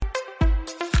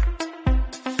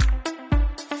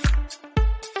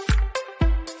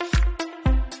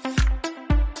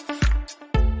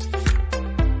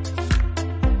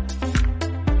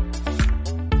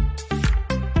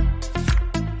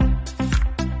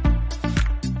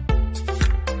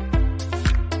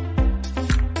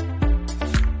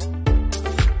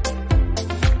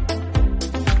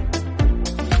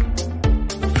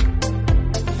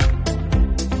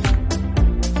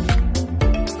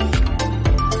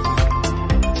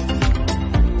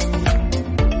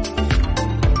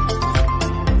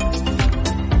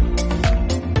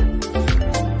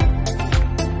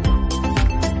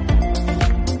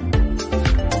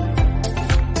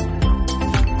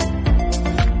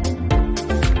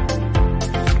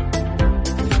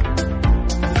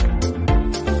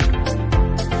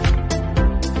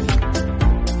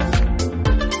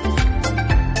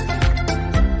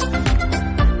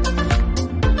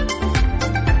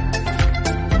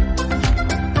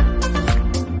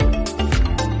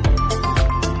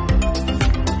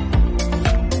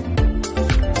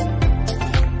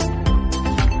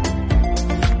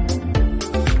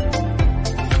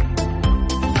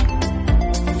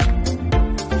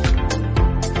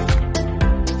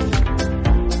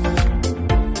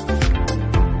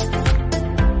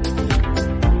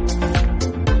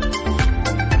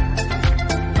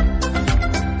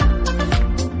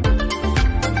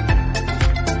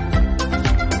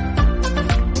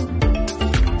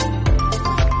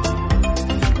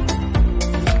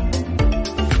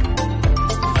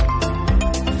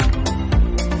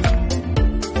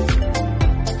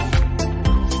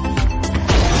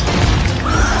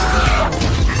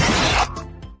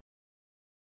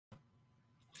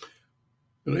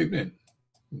Good evening.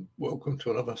 Welcome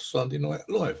to another Sunday Night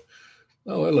Live.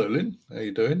 Oh, hello, Lynn. How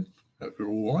you doing? Hope you're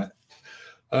all right.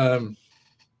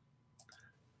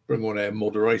 Bring on our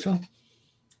moderator,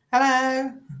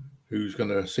 Hello. who's going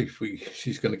to see if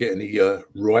she's going to get any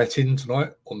writing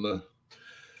tonight on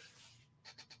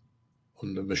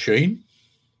the machine.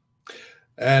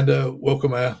 And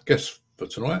welcome our guest for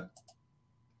tonight,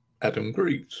 Adam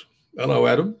Greaves. Hello,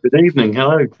 Adam. Good evening.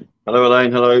 Hello,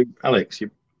 Elaine. Hello, Alex.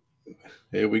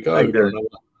 Here we go.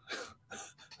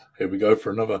 Here we go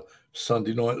for another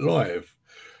Sunday Night Live.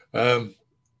 As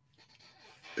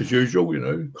usual,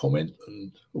 comment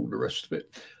and all the rest of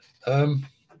it. Hang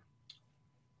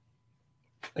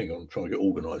on, I'm trying to get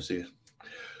organised here.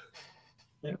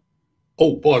 Yeah.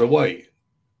 Oh, by the way,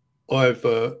 I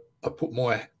put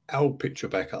my owl picture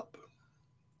back up.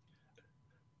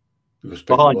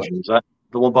 Behind you, is that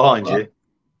the one behind you?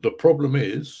 The problem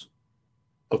is,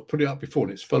 I've put it up before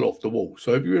and it's fell off the wall.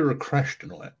 So if you hear a crash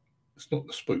tonight, it's not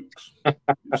the spooks.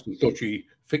 It's the dodgy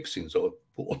fixings I've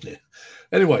put on there.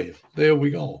 Anyway, there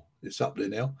we go. It's up there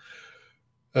now.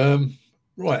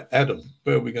 Right, Adam,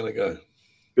 where are we going to go?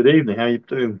 Good evening. How you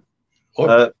doing?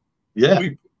 Yeah.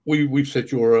 We've said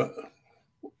you're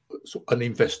an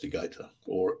investigator,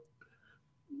 or...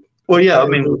 Well, yeah, I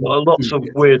mean, lots of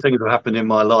weird things have happened in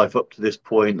my life up to this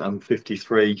point. I'm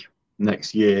 53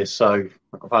 next year, so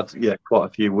I've had, quite a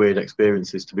few weird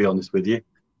experiences, to be honest with you.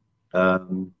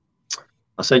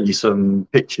 I sent you some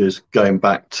pictures going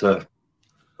back to,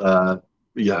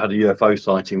 you had a UFO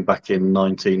sighting back in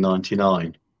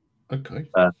 1999. Okay.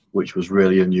 Which was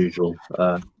really unusual.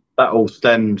 That all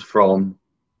stemmed from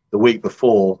the week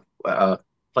before at a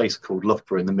place called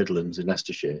Loughborough in the Midlands in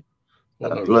Leicestershire. The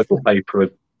local paper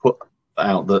had put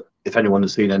out that if anyone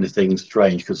had seen anything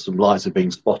strange, because some lights had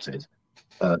been spotted,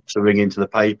 to ring into the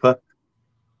paper.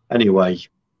 Anyway,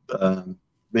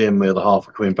 me and my other half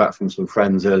were coming back from some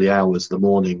friends early hours of the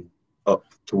morning up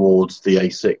towards the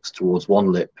A6, towards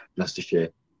Wanlip, Leicestershire.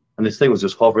 And this thing was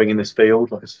just hovering in this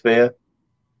field like a sphere.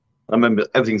 I remember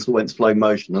everything sort of went slow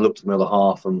motion. I looked at my other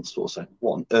half and sort of said,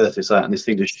 what on earth is that? And this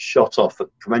thing just shot off at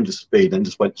tremendous speed and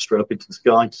just went straight up into the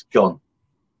sky, just gone.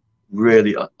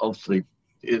 Really, obviously,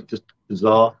 it's just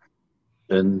bizarre.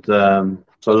 And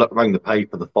so I rang the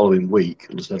paper the following week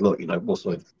and just said, look, what's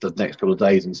the next couple of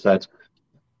days, and said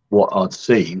what I'd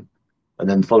seen. And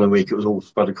then the following week, it was all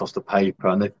spread across the paper,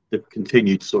 and they've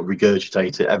continued to sort of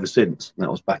regurgitate it ever since. And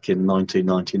that was back in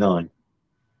 1999.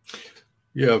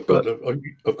 Yeah, I've got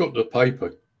the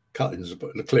paper cuttings,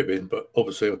 but the clipping, but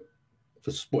obviously,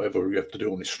 for whatever you have to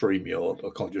do on the StreamYard, I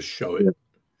can't just show it. Yeah.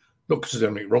 Not because there's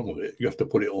anything wrong with it. You have to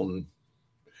put it on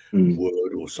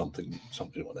Word or something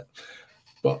like that.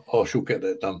 But I shall get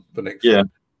that done for next week.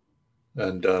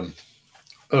 And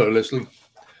hello, Leslie.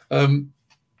 I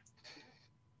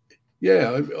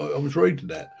was reading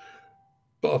that,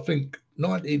 but I think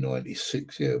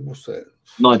 1996. Yeah, what's that?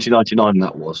 1999.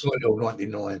 That was.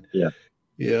 99. Yeah.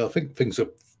 Yeah, I think things have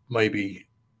maybe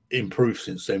improved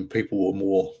since then. People were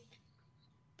more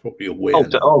probably aware.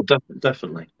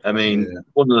 Definitely. I mean,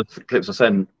 one of the clips I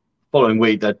sent following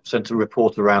week, they sent a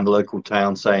report around the local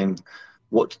town saying,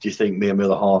 what did you think me and my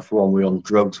other half were on? We were on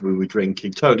drugs, we were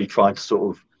drinking, totally trying to sort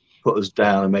of put us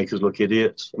down and make us look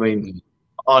idiots. I mean,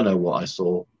 I know what I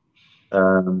saw.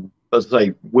 As I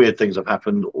say, weird things have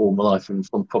happened all my life, and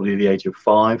from probably the age of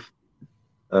 5.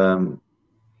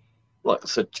 Like I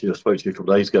said to you, I spoke to you a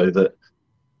couple of days ago, that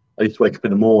I used to wake up in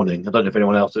the morning. I don't know if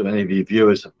anyone else, any of your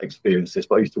viewers have experienced this,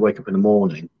 but I used to wake up in the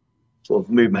morning, sort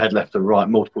of move my head left and right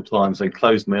multiple times, then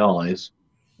close my eyes,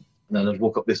 and then I'd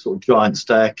walk up this sort of giant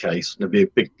staircase, and there'd be a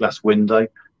big glass window,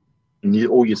 and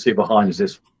all you see behind is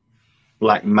this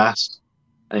black mass,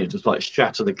 and it just like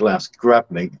shatter the glass, grab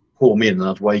me, pull me in, and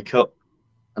I'd wake up,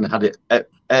 and I had it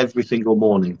every single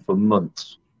morning for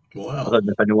months. Wow. I don't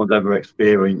know if anyone's ever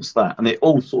experienced that, and it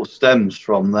all sort of stems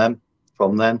from then,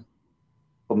 from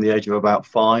the age of about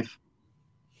 5.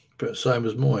 But same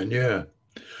as mine, yeah.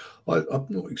 I've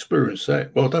not experienced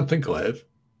that. Well, I don't think I have.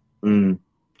 I'm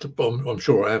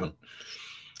sure I haven't.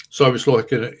 So it's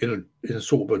like in a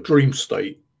sort of a dream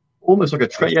state. Almost like a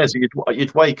trance. Yeah, so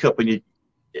you'd wake up and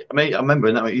I remember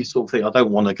in that you sort of think, I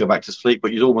don't want to go back to sleep,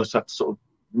 but you'd almost have to sort of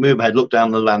move my head, look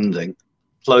down the landing,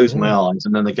 close my eyes,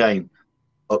 and then again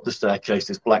up the staircase,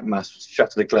 this black mass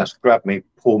shatter the glass, grab me,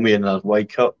 pull me in, and I'd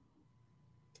wake up.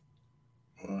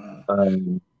 Wow.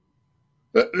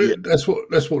 That's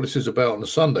what this is about on a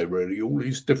Sunday, really. All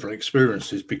these different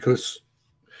experiences, because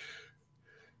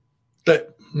that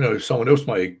someone else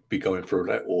may be going through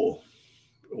that, or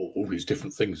all these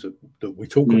different things that we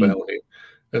talk about on it,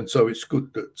 and so it's good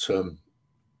that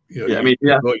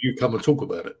you come and talk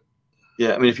about it.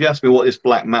 Yeah, I mean, if you ask me what this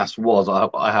black mass was,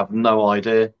 I have no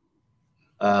idea.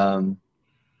 But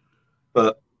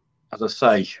as I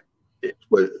say,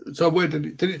 So where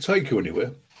did it take you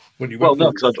anywhere when you well, went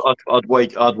no, through because this? I'd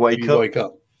wake You up, wake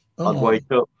up. I'd Oh,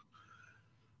 wake up.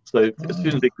 So as soon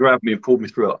as oh. it grabbed me and pulled me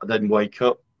through it, I'd then wake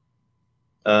up.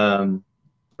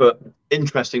 But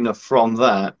interesting enough, from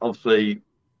that, obviously,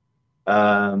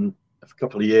 a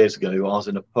couple of years ago, I was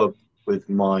in a pub with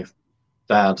my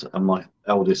dad and my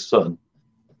eldest son.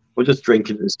 We're just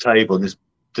drinking at this table, and this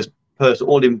person,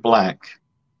 all in black,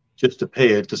 just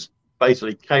appeared, just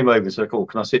basically came over and said, "Oh,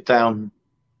 can I sit down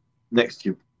next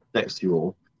to you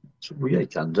all?" So, well, yeah, you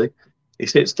can do. He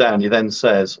sits down. He then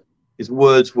says, his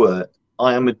words were,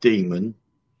 "I am a demon.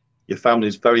 Your family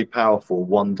is very powerful.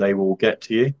 One day we'll get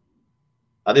to you."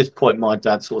 At this point, my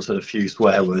dad sort of said a few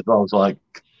swear words. I was like,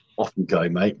 "Off you go,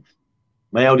 mate."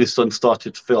 My eldest son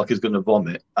started to feel like he's going to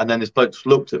vomit, and then this bloke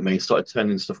looked at me and started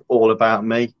telling stuff all about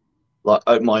me, like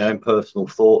my own personal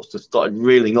thoughts. Just started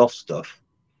reeling off stuff.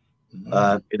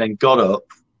 He then got up,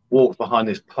 walked behind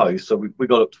this post, so we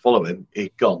got up to follow him.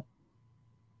 He'd gone,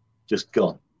 just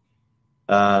gone.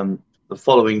 The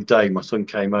following day, my son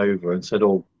came over and said,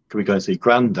 "Oh, can we go and see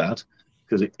Granddad?"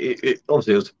 Because it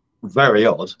obviously was very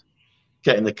odd.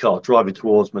 Get in the car, driving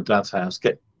towards my dad's house,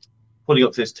 pulling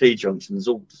up to this T-junction. There's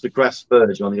all just a grass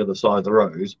verge on the other side of the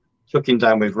road, chucking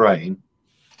down with rain.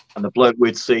 And the bloke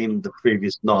we'd seen the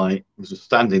previous night was just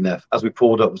standing there. As we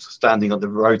pulled up, was standing at the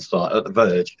roadside, at the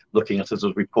verge, looking at us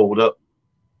as we pulled up.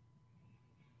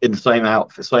 In the same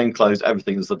outfit, same clothes,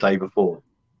 everything as the day before.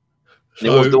 And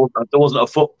So there wasn't a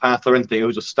footpath or anything. He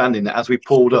was just standing there. As we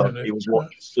pulled up, he was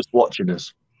just watching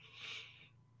us.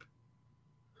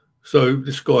 So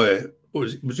this guy,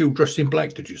 was he all dressed in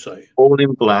black, did you say? All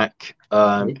in black.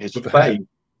 His With a face, hat?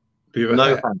 Do you have a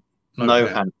no hat?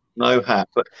 hat, no hat.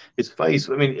 But his face,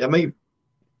 I mean,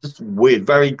 just weird,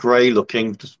 very grey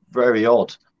looking, just very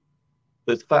odd.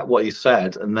 But it's fact what he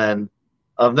said, and then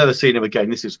I've never seen him again.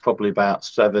 This is probably about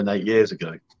 7, 8 years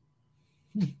ago.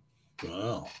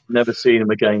 Wow. Never seen him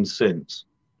again since.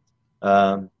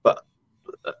 But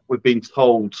we've been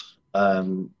told,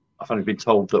 I've only been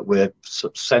told that we're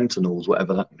sentinels,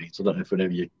 whatever that means. I don't know if any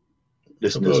of you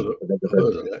listeners have ever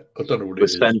heard of that. I don't know what we're it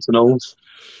is. sentinels.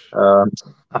 I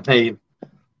mean,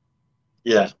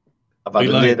 yeah, I've had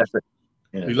a near death.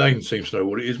 Yeah. Elaine seems to know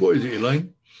what it is. What is it,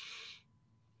 Elaine?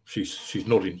 She's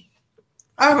nodding.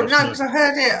 Oh, no, because I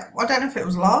heard it. I don't know if it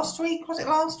was last week. Was it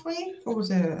last week? Or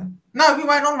was it? No, we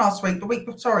weren't on last week.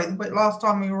 The last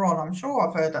time we were on. I'm sure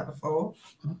I've heard that before.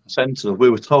 Sentinel.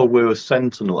 We were told we were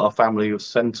sentinel. Our family was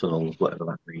sentinels, whatever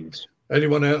that means.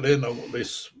 Anyone out there know what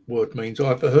this word means?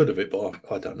 I've heard of it, but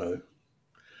I don't know.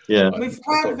 Yeah. We've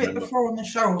heard of it before on the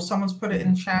show, or someone's put it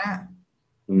in chat.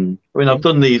 I mean, I've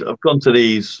gone to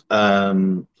these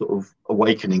sort of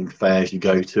awakening fairs you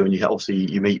go to, and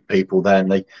you meet people there,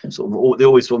 and they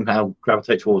always somehow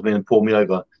gravitate towards me and pull me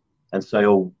over and say,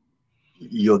 "Oh,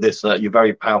 you're this, you're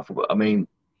very powerful." But I mean,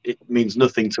 it means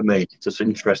nothing to me. It's just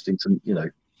interesting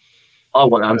to, I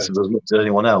want answers as much as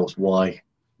anyone else why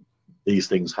these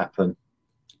things happen.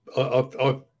 I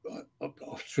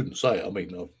shouldn't say. I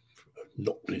mean, I've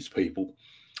not blitzed people,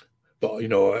 but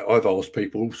I've asked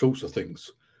people all sorts of things,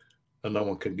 and no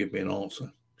one can give me an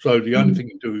answer. So the only thing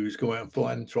you do is go out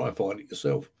and try and find it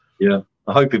yourself. Yeah,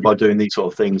 I hope by doing these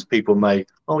sort of things, people may,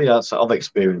 oh yeah, I've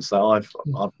experienced that. I've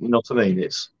you know what I mean?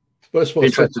 It's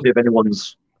interesting if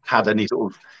anyone's had any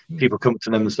sort of people come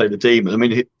to them and say the demon. I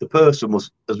mean, the person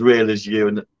was as real as you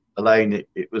and Elaine.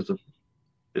 It was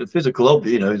a physical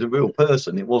object. It's a real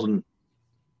person. It wasn't.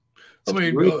 I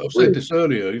mean, I've said this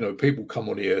earlier. People come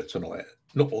on here tonight,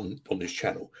 not on this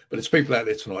channel, but there's people out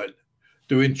there tonight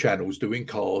doing channels, doing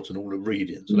cards and all the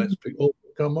readings. And that's people,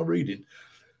 come on reading.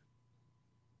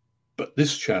 But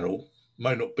this channel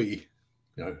may not be,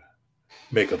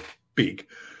 mega big.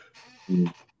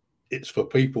 It's for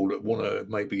people that want to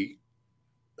maybe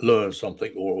learn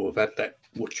something or have had that,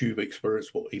 what you've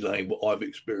experienced, what Elaine, what I've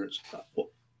experienced,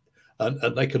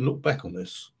 and they can look back on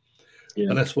this. Yeah.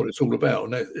 And that's what it's all about.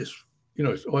 And it's,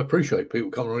 I appreciate people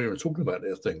coming on here and talking about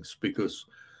their things, because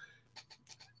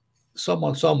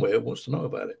someone somewhere wants to know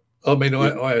about it. I mean,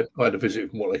 I had a visit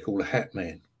from what they call a hat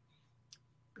man,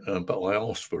 but I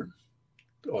asked for him.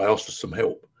 I asked for some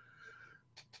help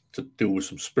to deal with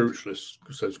some spiritualists,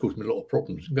 because it's caused me a lot of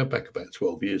problems. I go back about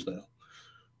 12 years now.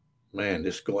 Man,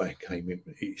 this guy came in.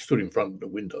 He stood in front of the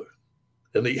window,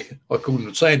 and I called him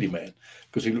the Sandy Man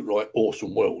because he looked like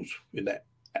Orson Welles in that.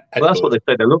 Well, that's what they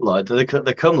say they look like. They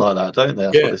come like that, don't they?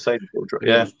 That's what they say.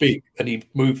 Yeah, he was big, and he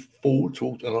moved forward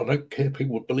towards. And I don't care if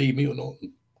people would believe me or not,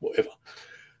 whatever.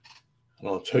 And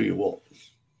I'll tell you what,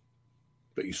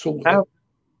 but he sorted it.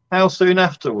 How soon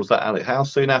after was that, Alex? How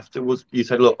soon after was you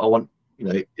said, look, I want,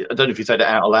 I don't know if you said it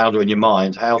out loud or in your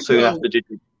mind. How soon after did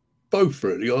you? Both,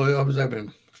 really. I was having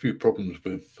a few problems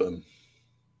with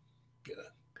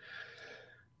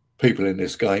people in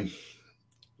this game.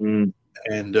 And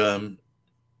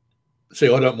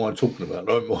see, I don't mind talking about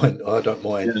it. I don't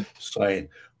mind saying,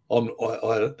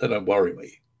 they don't worry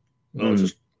me.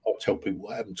 I'll tell people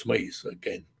what happened to me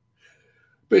again.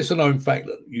 But it's a known fact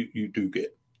that you do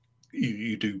get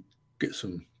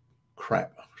some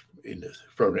crap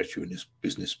thrown at you in this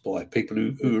business by people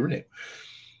who are in it.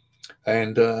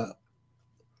 And I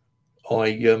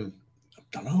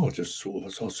don't know, I just sort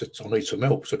of, I said, I need some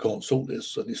help, so I can't sort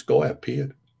this. And this guy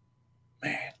appeared.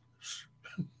 Man,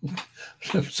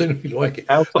 I've never seen anything like it.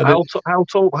 How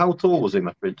tall was he,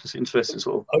 my friend? Just interesting,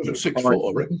 sort of. Over 6 foot,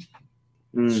 I reckon.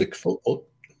 6 foot,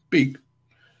 big.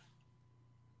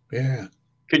 Yeah.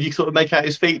 Could you sort of make out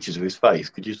his features of his face?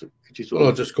 Could you sort well,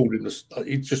 of... I just called him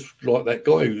he's just like that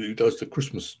guy who does the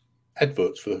Christmas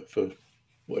adverts for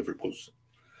whatever it was.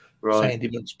 Right.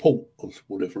 Sandyman's Port or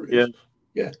whatever it is.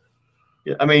 Yeah.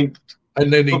 I mean,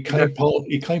 and then he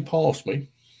came past me,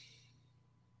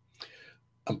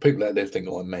 and people out there think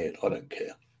I'm mad. I don't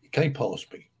care. He came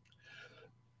past me,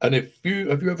 and have you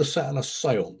ever sat in a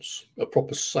séance, a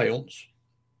proper séance,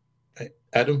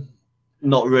 Adam?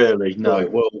 Not really. No.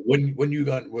 Right, well, when you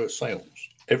go into a séance,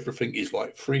 everything is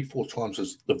like 3-4 times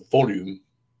as the volume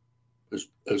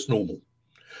as normal,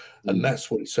 and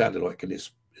that's what it sounded like in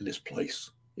this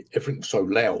place. Everything's so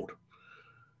loud,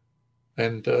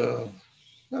 and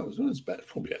that was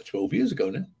probably about 12 years ago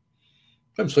now. I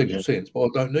haven't seen him since, but I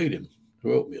don't need him to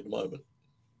help me at the moment.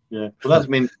 Yeah, well,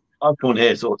 that's I've come on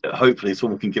here, so hopefully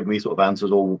someone can give me sort of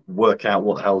answers or work out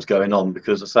what the hell's going on,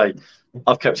 because I say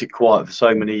I've kept it quiet for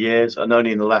so many years, and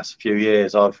only in the last few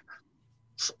years I've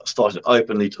started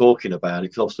openly talking about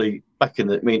it. Because obviously back in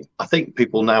I think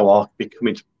people now are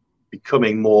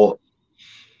becoming more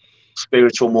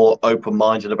spiritual, more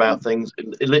open-minded about things.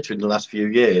 Literally in the last few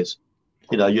years,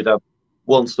 you'd have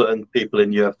one certain people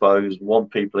in UFOs, one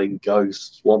people in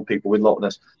ghosts, one people with Loch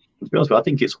Ness. And to be honest with you, I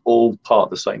think it's all part of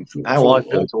the same. I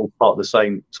feel it's all part of the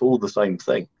same. It's all the same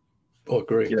thing. I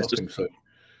agree. I think so.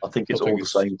 I think it's all the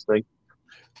same thing.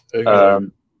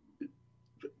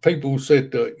 People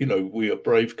said that we are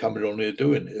brave coming on here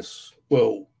doing this.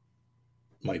 Well,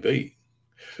 maybe,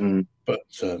 but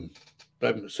they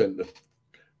haven't sent the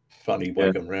funny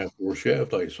wagon round for us yet,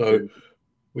 have they? So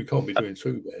we can't be doing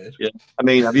too bad. Yeah. I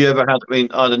mean, have you ever had?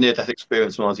 I had a near-death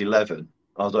experience when I was 11.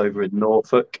 I was over in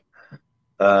Norfolk,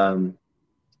 and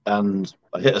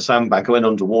I hit a sandbank. I went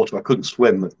underwater. I couldn't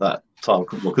swim at that time.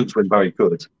 I couldn't swim very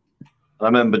good. And I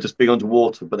remember just being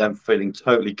underwater, but then feeling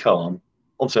totally calm.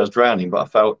 Obviously, I was drowning, but I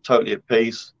felt totally at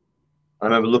peace. I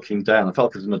remember looking down. I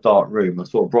felt like I was in a dark room. I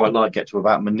saw a bright light get to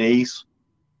about my knees.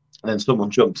 And then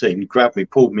someone jumped in, grabbed me,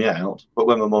 pulled me out. But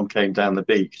when my mum came down the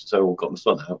beach, so I got my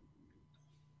son out.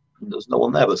 And there's no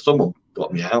one there, but someone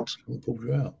got me out. Someone pulled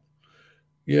you out.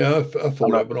 Yeah, I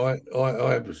thought that, but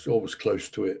I was always close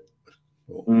to it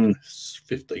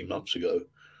 15 months ago.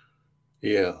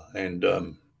 Yeah, and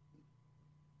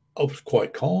I was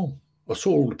quite calm. I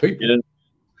saw all the people,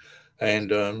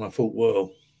 and I thought,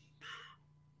 well,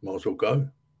 might as well go.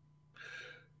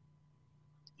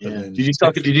 Yeah. Did you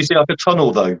see like a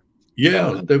tunnel though?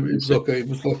 Yeah, it was like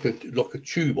a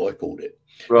tube, I called it.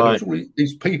 Right. And there was all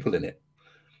these people in it,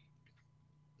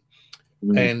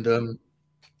 and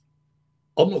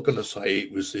I'm not going to say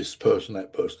it was this person,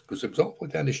 that person, because it was halfway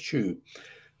down this tube,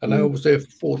 and I was there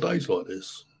for 4 days like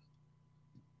this.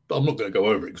 But I'm not going to go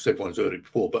over it because everyone's heard it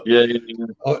before. But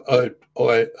I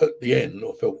at the end,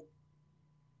 I felt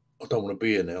I don't want to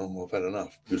be here now. I've had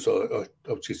enough, because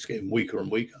I was just getting weaker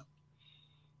and weaker.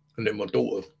 And then my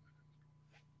daughter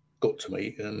got to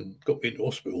me and got me into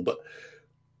hospital. But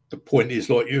the point is,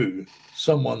 like you,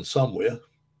 someone somewhere,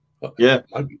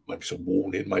 maybe it's a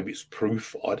warning, maybe it's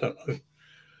proof. I don't know.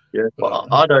 Yeah, but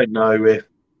I don't know if.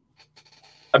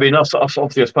 I mean, I've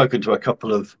obviously spoken to a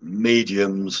couple of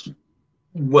mediums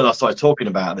when I started talking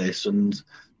about this, and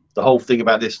the whole thing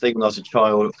about this thing when I was a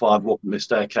child at 5, walking the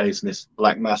staircase and this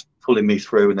black mass pulling me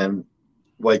through and then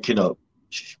waking up.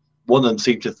 One of them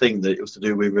seemed to think that it was to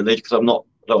do with religion, because I don't want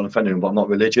to offend anyone, but I'm not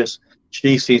religious.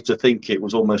 She seems to think it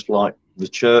was almost like the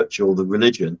church or the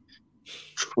religion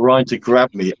trying to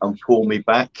grab me and pull me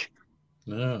back.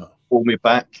 Yeah. Pull me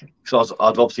back, because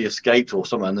I'd obviously escaped or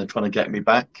something, and they're trying to get me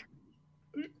back.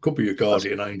 Could be a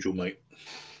guardian angel, mate.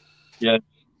 Yeah,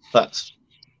 that's,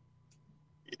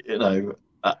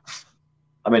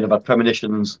 I mean, I've had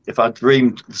premonitions. If I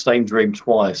dreamed the same dream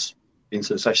twice in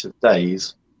succession of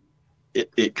days,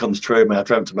 it comes true. I mean, I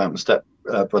dreamt about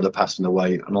brother passing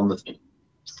away, and on the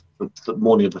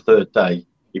morning of the third day,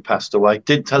 he passed away.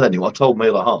 Didn't tell anyone. I told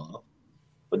Mila half,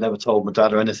 but never told my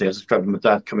dad or anything. I just remember my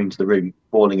dad coming into the room,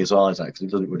 bawling his eyes out because he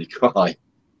doesn't really cry.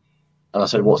 And I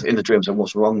said, "What's in the dream?" I said,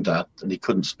 "What's wrong, Dad?" And he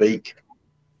couldn't speak.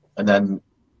 And then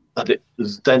it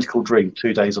was an identical dream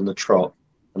 2 days on the trot,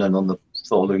 and then on the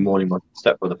following morning, my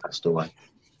stepbrother passed away.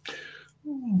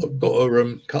 I've got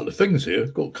a couple of things here.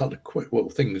 I've got a couple of quick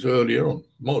things earlier on.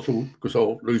 Might as well, because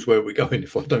I'll lose where we're going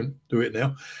if I don't do it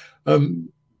now.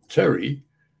 Terry,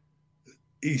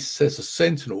 he says a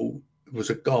sentinel was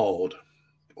a guard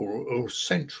or a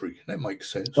sentry. That makes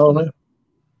sense, doesn't it?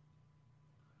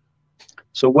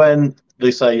 So when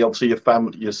they say obviously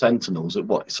your sentinels,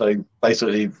 what? So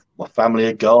basically, what, family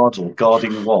are guards or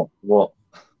guarding what? What?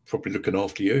 Probably looking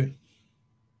after you.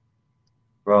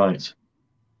 Right.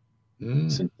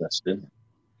 It's interesting.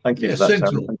 Thank you for that,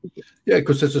 Sentinel. Yeah,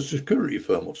 because there's a security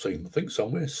firm I've seen, I think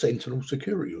somewhere, Sentinel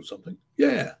Security or something.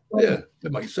 Yeah,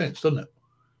 that makes sense, doesn't it?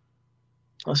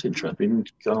 That's interesting.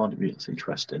 Guardian, it's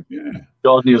interesting. Yeah.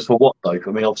 Guardian is for what though?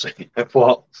 I mean, obviously,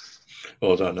 what?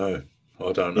 I don't know.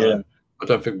 Yeah. I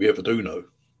don't think we ever do know.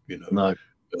 No.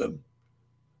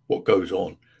 What goes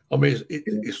on? I mean,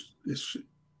 it's.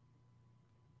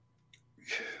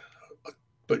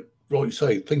 But like you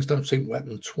say, things don't seem to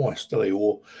happen twice, do they?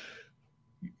 Or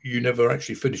you never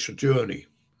actually finish a journey.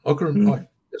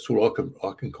 That's all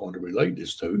I can kind of relate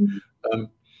this to.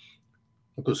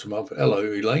 I've got some other. Hello,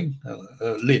 Elaine.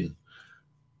 Lynn.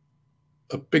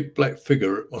 A big black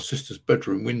figure at my sister's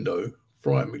bedroom window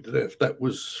frightened me to death. That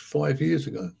was 5 years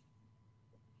ago.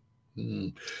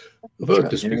 I've heard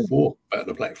this before about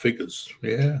the black figures.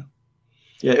 Yeah.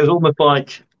 Yeah, it was almost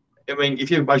like, I mean,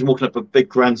 if you imagine walking up a big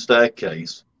grand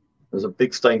staircase, there's a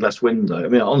big stained glass window. I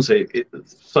mean, honestly,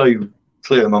 it's so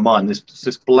clear in my mind.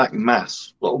 This black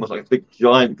mass, almost like a big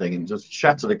giant thing, and just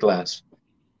shatter the glass,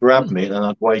 grab me, and then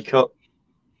I'd wake up.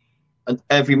 And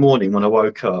every morning when I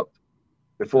woke up,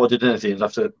 before I did anything, I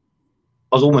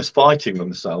was almost fighting with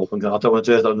myself and going, I don't want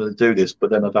to do this, I don't want to do this. But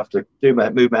then I'd have to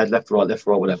move my head left, right,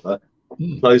 whatever,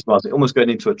 close my eyes, almost going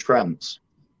into a trance.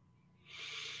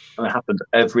 And it happened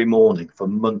every morning for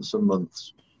months and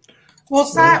months.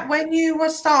 Was that when you were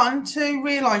starting to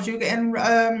realise you were getting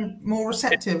more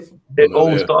receptive? It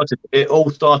all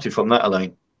started from that,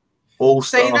 Elaine.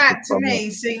 That to me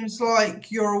seems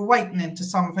like you're awakening to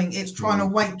something. It's trying to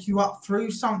wake you up through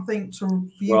something for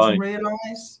you to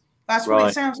realise. That's what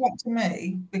it sounds like to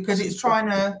me, because it's trying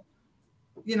to,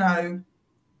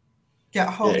 get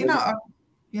hold.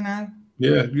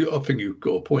 Yeah, I think you've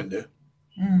got a point there.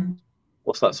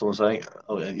 What's that someone saying?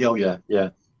 Oh yeah.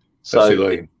 So that's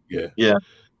Elaine. Yeah.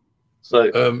 So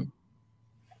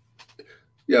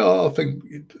I think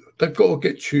they've got to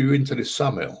get you into this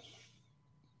somehow.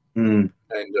 And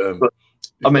but,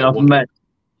 I mean, I've met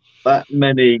that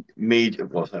many media.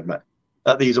 I've met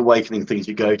at these awakening things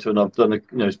you go to, and I've done,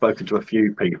 spoken to a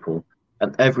few people,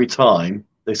 and every time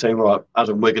they say, "Right,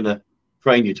 Adam, we're going to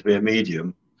train you to be a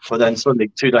medium," but then suddenly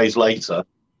 2 days later,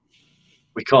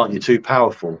 we can't. You're too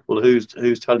powerful. Well, who's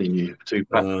telling you too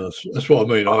powerful? That's what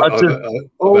I mean. All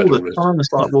the time,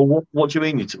 it's like, well, what do you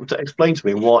mean? To explain to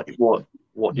me what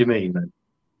you mean, then?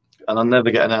 And I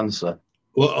never get an answer.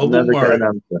 Well, I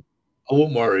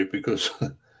won't worry, because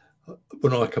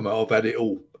when I come out, I've had it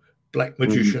all. Black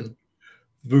magician,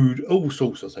 voodoo, all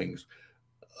sorts of things.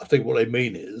 I think what they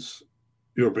mean is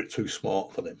you're a bit too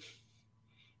smart for them.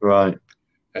 Right.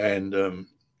 And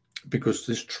because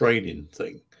this training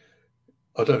thing,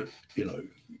 I don't,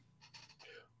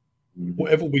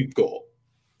 whatever we've got,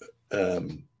 I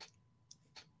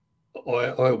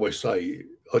always say,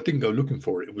 I didn't go looking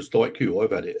for it. It was like you.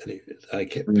 I've had it, and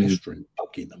it kept pestering,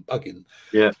 bugging.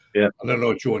 Yeah. And then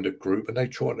I joined a group, and they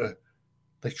try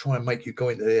and make you go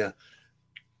into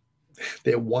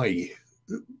their way.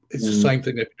 It's the same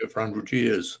thing they've been doing for 100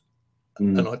 years,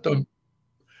 and I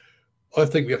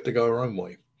think we have to go our own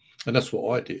way, and that's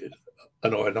what I did.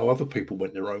 And I know other people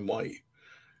went their own way,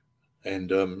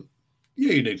 and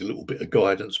you need a little bit of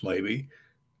guidance, maybe.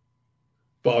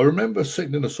 But I remember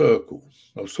sitting in a circle.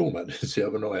 I was talking about this the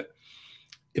other night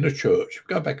in a church.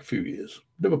 Going back a few years,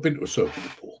 never been to a circle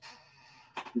before.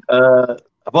 Have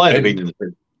I ever been in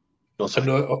a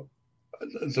circle?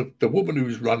 And the woman who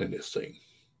was running this thing.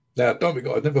 Now, don't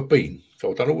forget, I've never been,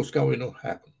 so I don't know what's going to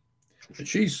happen. And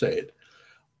she said,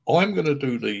 "I'm going to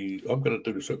do the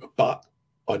circle, but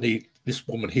I need this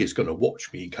woman here is going to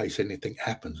watch me in case anything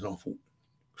happens." And I thought,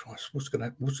 Christ, what's going to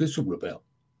happen? What's this all about?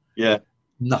 Yeah,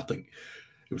 nothing.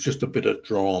 It was just a bit of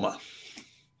drama.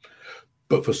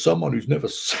 But for someone who's never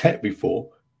sat before,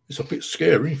 it's a bit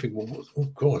scary. You think, well,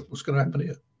 oh God, what's going to happen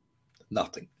here?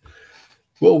 Nothing.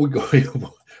 What we got here?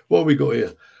 What we got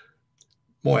here?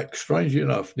 Mike, strangely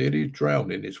enough, nearly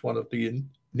drowning is one of the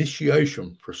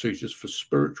initiation procedures for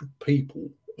spiritual people,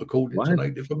 according to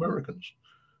Native Americans.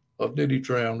 I've nearly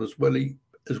drowned as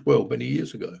well many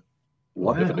years ago.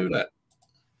 Wow. I never knew that.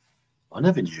 I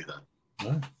never knew that.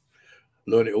 No.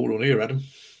 Learn it all on here, Adam.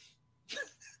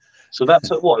 So that's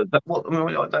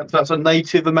that's a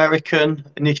Native American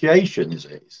initiation, is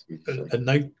it?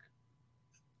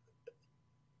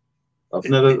 I've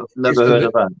never heard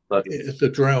of that. But the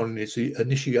drowning is the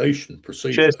initiation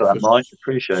procedure. Cheers for that, Mike.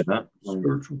 Appreciate that.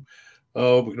 Spiritual.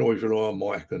 Oh, we can always rely on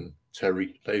Mike and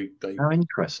Terry. How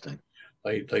interesting.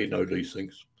 They know these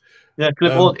things. Yeah,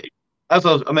 because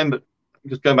I remember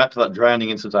just going back to that drowning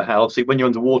incident I had. Obviously, when you're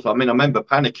underwater, I remember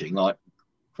panicking, like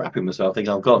crapping myself,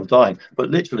 thinking, "Oh God, I'm dying." But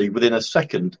literally within a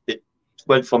second, it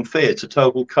went from fear to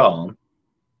total calm,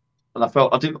 and I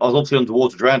was obviously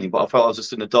underwater drowning, but I felt I was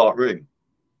just in a dark room.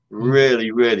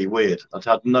 Really, really weird. I'd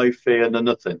had no fear, no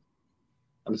nothing.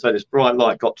 And so this bright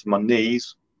light got to my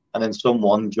knees, and then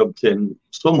someone jumped in.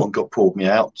 Someone pulled me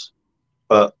out,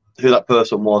 but who that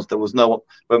person was, there was no one.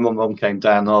 When my mum came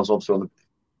down, I was obviously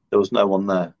there was no one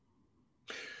there.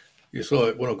 It's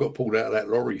like when I got pulled out of that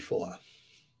lorry fire.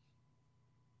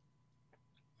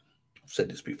 I've said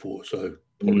this before, so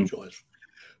apologise.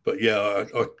 But yeah,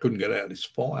 I couldn't get out of this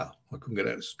fire. I couldn't get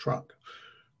out of this truck.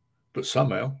 But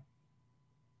somehow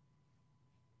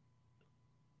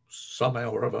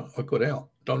or other, I got out.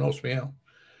 Don't ask me how.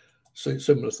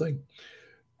 Similar thing.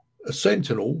 A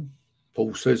sentinel,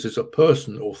 Paul says, is a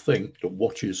person or thing that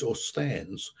watches or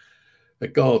stands, a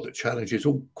guard that challenges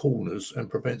all corners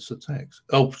and prevents attacks.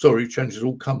 Challenges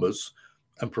all comers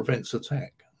and prevents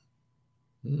attack.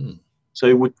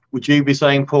 So would you be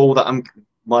saying, Paul, that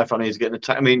my family is getting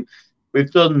attacked? I mean,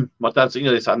 we've done, my dad's,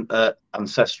 this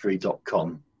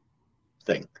ancestry.com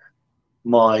thing.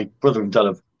 My brother and dad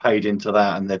have paid into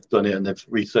that, and they've done it, and they've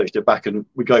researched it back, and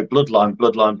we go bloodline.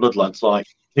 It's like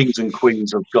kings and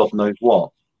queens of God knows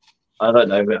what. I don't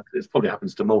know. It probably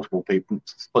happens to multiple people.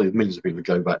 It's probably millions of people who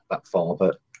go back that far,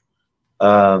 but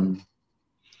I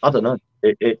don't know.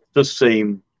 It does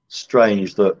seem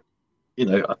strange that,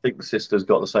 I think the sister's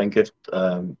got the same gift.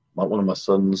 One of my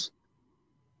sons.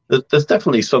 There's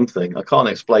definitely something. I can't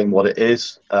explain what it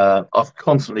is. I've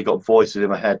constantly got voices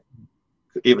in my head,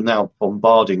 even now,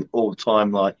 bombarding all the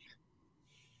time, like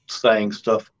saying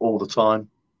stuff all the time.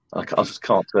 I just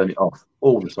can't turn it off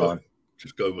all the time.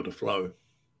 Just go with the flow.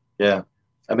 Yeah.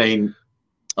 I mean,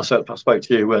 I spoke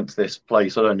to you, went to this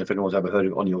place. I don't know if anyone's ever heard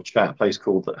of it on your chat, a place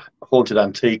called the Haunted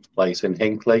Antique Place in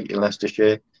Hinckley in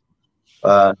Leicestershire,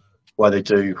 where they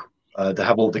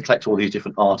collect all these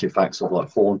different artifacts of like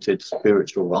haunted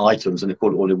spiritual items, and they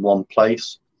put it all in one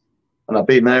place. And I've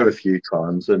been there a few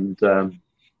times, and I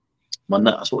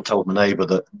sort of told my neighbour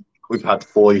that we've had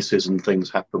voices and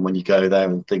things happen when you go there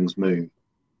and things move.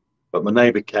 But my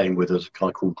neighbour came with us, a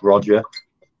guy called Roger,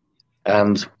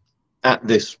 and at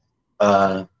this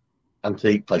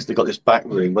antique place, they've got this back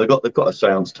room. They've got a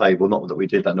sounds table, not that we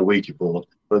did that, and a Ouija board,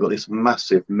 but they've got this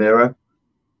massive mirror,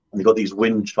 and they've got these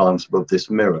wind chimes above this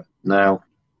mirror. Now,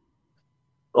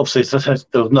 obviously,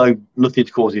 there was nothing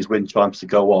to cause these wind chimes to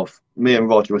go off. Me and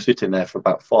Roger were sitting there for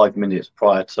about 5 minutes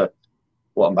prior to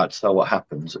what I'm about to tell what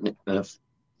happens, and a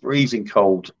freezing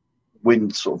cold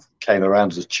wind sort of came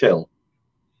around as a chill.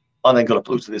 I then got up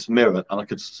close to this mirror, and I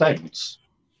could sense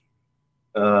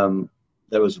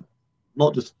there was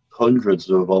not just hundreds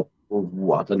of, I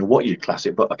don't know what you'd class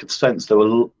it, but I could sense there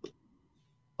were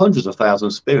hundreds of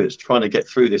thousands of spirits trying to get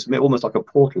through this mirror, almost like a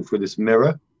portal through this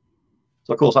mirror.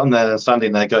 So of course I'm there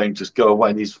standing there going, just go away,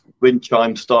 and these wind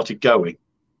chimes started going,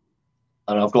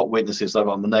 and I've got witnesses that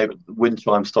on the neighbour, the wind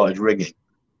chimes started ringing.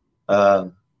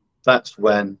 That's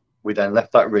when we then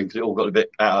left that room because it all got a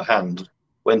bit out of hand,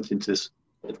 went into this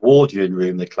Edwardian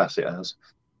room, they class it as.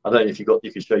 I don't know if you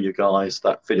can show you guys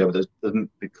that video, but there's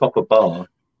the copper bar.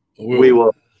 We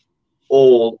were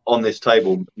all on this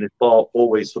table, and this bar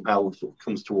always somehow sort of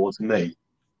comes towards me.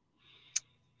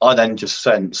 I then just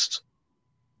sensed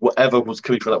whatever was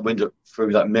coming through that window,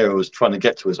 through that mirror, was trying to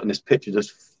get to us, and this picture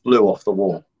just flew off the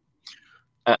wall.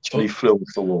 Actually flew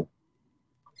off the wall.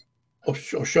 I'll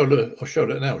show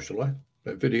that now, shall I?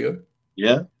 That video.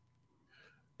 Yeah.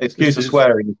 Excuse the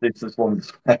swearing. This is one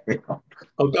swearing.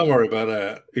 Oh, don't worry about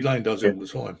that. Elaine does it all the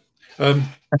time.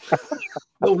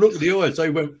 Oh, look at the eyes. They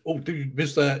went, oh, did you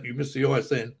miss that? You missed the eyes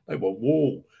then. They were,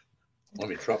 whoa.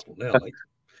 I'm in trouble now, mate.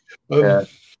 Yeah.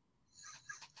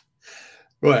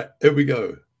 Right, here we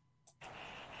go.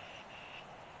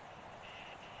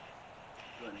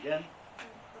 Again.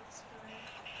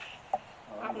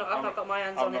 I've not got my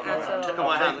hands on it at all. Look at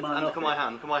my hand. Look at my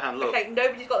hand. Look at my hand. Look. Okay,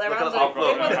 nobody's got their hands on it.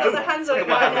 Everyone's got their hands on it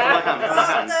right now.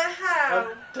 What the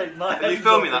hell? Are you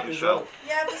filming that, Michelle?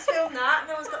 Yeah, I've just filmed that.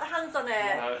 No one's got their hands on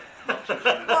it.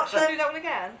 No. Should I do that one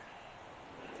again?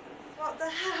 What the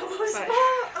hell was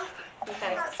that?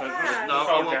 Okay. That's bad. No,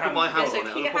 I won't put my Yeah, hands so on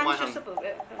it. keep your I'll put my hands hand. just above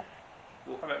it.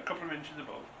 Have it a couple of inches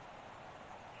above.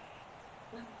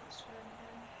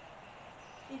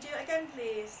 Can you do it again,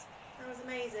 please? That was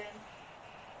amazing.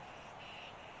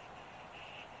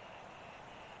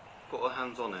 Put our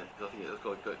hands on it, because I think it's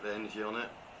got the energy on it.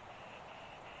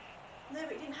 No,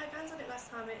 but you didn't have hands on it last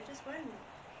time. It just went.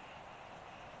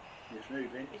 It's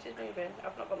moving. It is moving.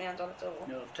 I've not got my hand on it at all.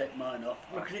 No, I've taken mine off.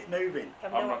 Look at it moving.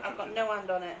 I've got no hand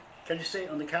on it. Can you see it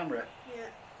on the camera? Yeah.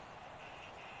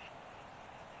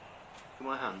 Look at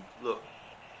my hand. Look.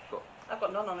 I've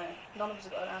got none on it. None of us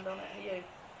have got a hand on it. Are you?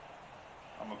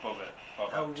 I'm above it.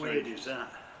 How weird is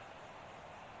that?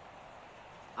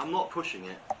 I'm not pushing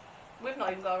it. We've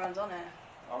not even got our hands on it.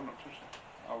 I'm not touching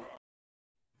it.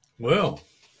 Well,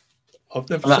 I've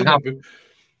never seen that before.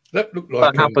 That looked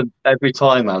like that happens every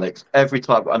time, Alex. Every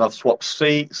time, and I've swapped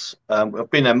seats. I've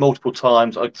been there multiple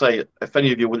times. I'd say if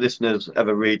any of your listeners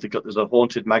ever read, there's a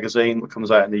Haunted magazine that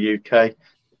comes out in the UK.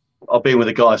 I've been with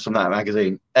the guys from that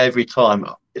magazine every time.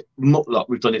 Like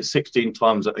we've done it 16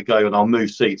 times at a go, and I'll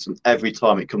move seats, and every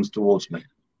time it comes towards me.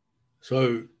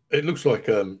 So it looks like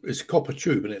it's a copper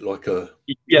tube, isn't it? Like a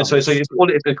so it's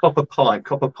a copper pipe,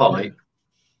 yeah.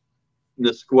 In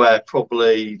the square,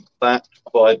 probably that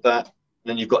by that. And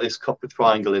then you've got this copper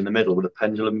triangle in the middle with a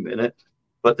pendulum in it.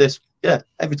 But this,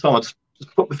 every time I just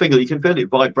put my finger, you can feel it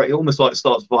vibrate. It almost like it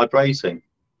starts vibrating.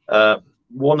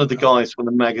 One of the guys from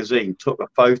the magazine took a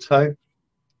photo,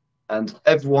 and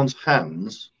everyone's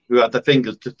hands who had their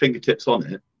fingertips on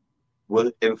it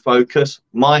were in focus.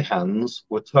 My hands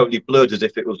were totally blurred, as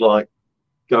if it was like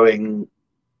going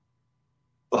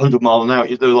 100 miles an hour.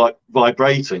 They were like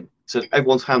vibrating. So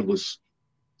everyone's hand was.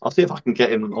 I'll see if I can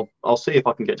get him. I'll see if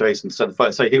I can get Jason to send a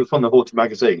photo. Say he was from the Haunted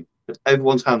magazine, but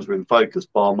everyone's hands were in focus,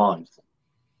 bar mine.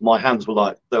 My hands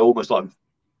were they're almost like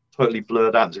totally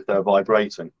blurred out, as if they were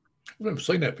vibrating. I've never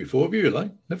seen that before. Have you,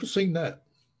 Elaine? Never seen that.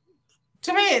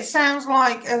 To me, it sounds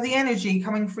like the energy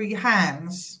coming through your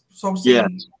hands. So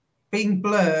obviously being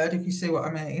blurred, if you see what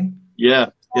I mean. Yeah,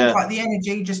 sounds like the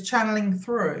energy just channeling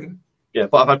through. Yeah,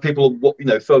 but I've had people,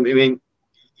 film. I mean,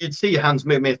 you'd see your hands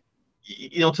move.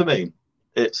 You know what I mean?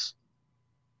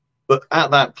 But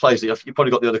at that place, you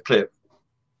probably got the other clip.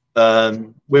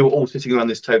 We were all sitting around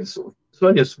this table. It's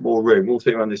only a small room. We're all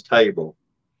sitting around this table.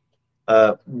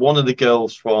 One of the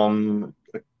girls from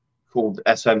called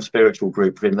SM Spiritual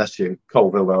Group in Leicester,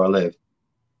 Colville, where I live.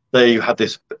 They had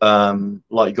this you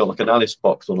got like an Alice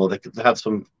box on, or they had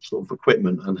some sort of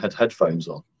equipment and had headphones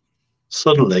on.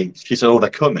 Suddenly, she said, "Oh, they're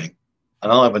coming,"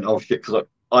 and I went, "Oh shit!" Because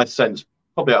I sensed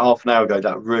probably a half an hour ago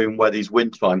that room where these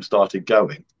wind chimes started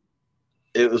going.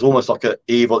 It was almost like an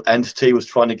evil entity was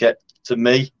trying to get to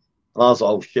me, and I was like,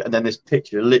 "Oh shit!" And then this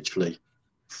picture literally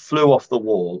flew off the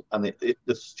wall, and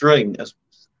the string,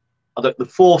 the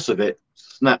force of it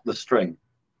snapped the string.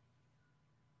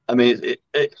 I mean,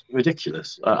 it's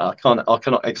ridiculous. I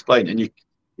cannot explain it. And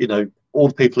you know, all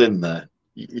the people in there,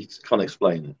 you can't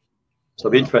explain it. So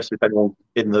I'd be interested if anyone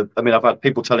I've had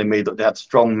people telling me that they had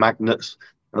strong magnets,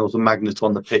 and there was a magnet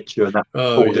on the picture, and that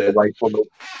pulled it away from them.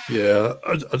 Yeah,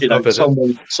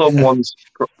 someone's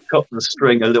cut the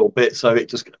string a little bit, so it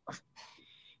just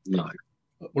no.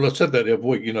 Well, I said that the other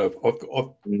week. You know, I've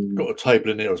got a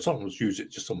table in here, or someone's used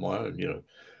it just on my own. You know,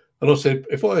 and I said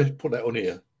if I put that on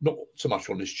here, not so much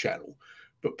on this channel,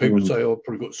 but people say I've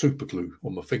probably got super glue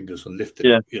on my fingers and lift it.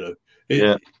 Yeah. You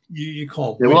know, you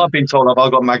can't. Yeah, well, I've been told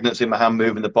I've got magnets in my hand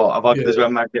moving the bot. There's a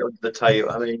magnet under the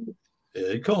table. I mean,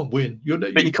 yeah, you can't win.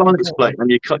 But you can't explain, and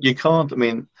you can't. I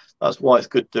mean, that's why it's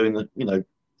good doing the. You know,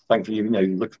 thankfully,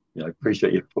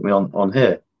 appreciate you put me on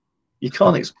here. You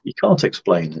can't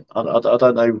explain it. I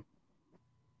don't know.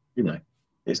 You know,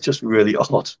 it's just really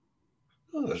odd.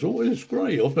 Oh, that's all. It's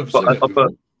great. I've never seen that before.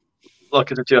 But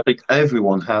like I said to you, I think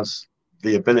everyone has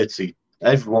the ability.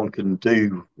 Everyone can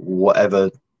do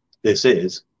whatever this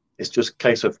is. It's just a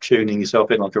case of tuning yourself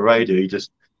in like a radio.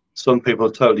 Some people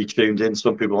are totally tuned in.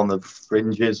 Some people on the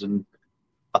fringes, and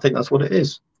I think that's what it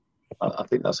is. I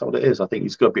think that's what it is. I think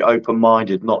you've got to be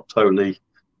open-minded, not totally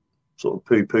sort of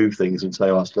poo-poo things and say,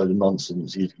 "Oh, it's a load of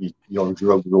nonsense. You're on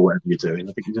drugs or whatever you're doing."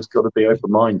 I think you just got to be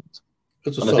open-minded.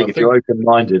 And I think if you're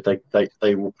open-minded,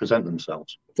 they will present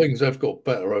themselves. Things have got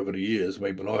better over the years. I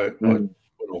mean, when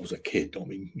I was a kid, I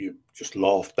mean, you just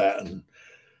laughed at, and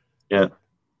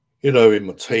you know, in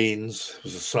my teens, it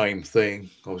was the same thing.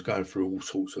 I was going through all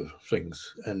sorts of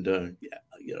things, and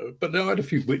you know, but I had a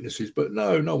few witnesses, but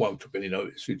no one took any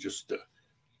notice. It just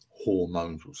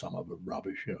hormones or some other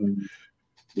rubbish, you know.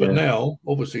 Yeah. But now,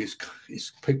 obviously,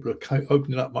 it's people are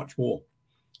opening up much more,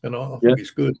 and I think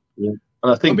it's good. Yeah.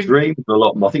 And I think dreams are a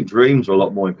lot more. I think dreams are a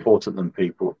lot more important than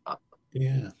people.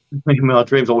 Yeah. I mean, my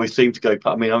dreams always seem to go.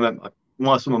 I mean,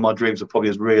 some of my dreams are probably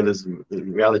as real as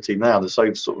reality now. They're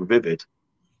so sort of vivid.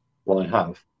 What I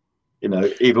have, you know,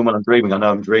 even when I'm dreaming, I know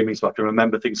I'm dreaming, so I can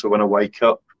remember things. So when I wake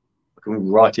up, I can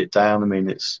write it down. I mean,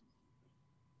 it's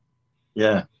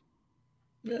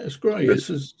it's great. It's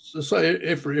as I say,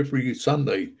 every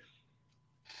Sunday,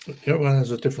 everyone has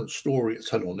a different story to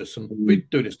tell on this, and we've been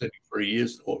doing this nearly 3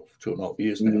 years or 2.5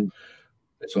 years now.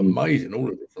 It's amazing all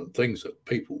the different things that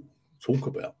people talk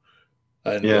about,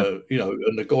 and you know,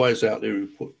 and the guys out there who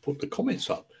put the comments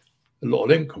up, a lot of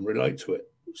them can relate to it.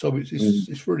 So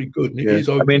it's really good, and it is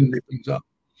opening things up.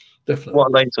 Definitely.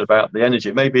 What Elaine said about the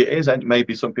energy, maybe it is, and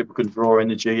maybe some people can draw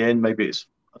energy in. Maybe it's,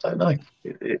 I don't know.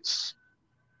 It's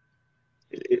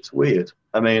weird.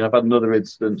 I mean, I've had another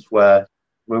instance where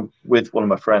we're with one of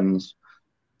my friends,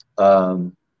 a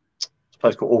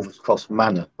place called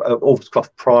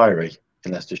Orfordcroft Priory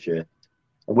in Leicestershire,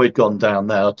 and we'd gone down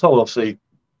there. I told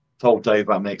Dave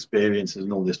about my experiences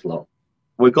and all this lot.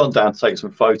 We've gone down to take some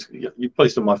photos. You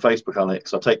posted on my Facebook,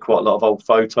 Alex. I take quite a lot of old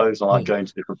photos. I like going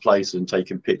to different places and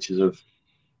taking pictures of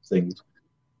things.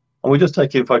 And we're just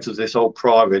taking photos of this old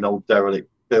priory, an old derelict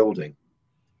building,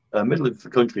 middle of the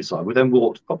countryside. We then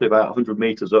walked probably about 100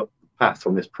 metres up the path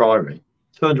from this priory.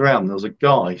 Turned around, and there was a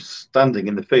guy standing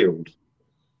in the field,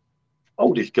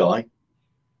 oldish guy,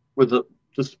 with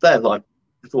just there. Like,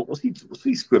 I thought, what's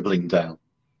he scribbling down?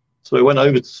 So we went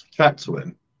over to chat to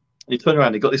him. And he turned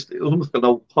around, he got this, it was almost like an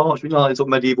old parchment, you know, like sort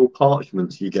of medieval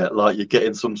parchments you get, like you get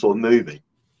in some sort of movie.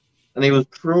 And he was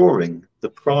drawing the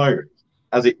priory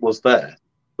as it was there.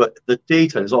 But the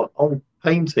details are old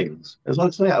paintings. It was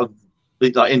like something out of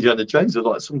like Indiana Jones, it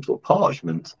was like some sort of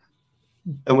parchment.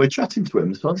 And we're chatting to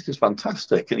him, so this is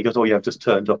fantastic. And he goes, oh yeah, I've just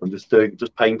turned up and just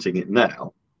painting it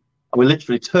now. And we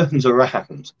literally turns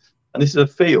around. And this is a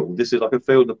field, this is like a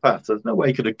field in the path. There's no way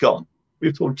he could have gone.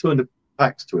 We've sort of turned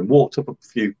back to him, walked up a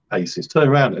few paces, turned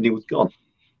around, and he was gone.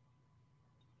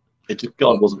 It just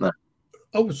gone, wasn't there?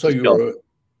 I would say you're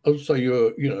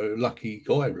you know, a lucky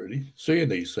guy, really, seeing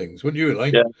these things. Wouldn't you,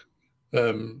 Elaine?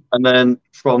 Yeah. And then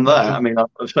from that, I mean, I'm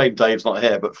ashamed Dave's not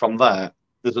here, but from that,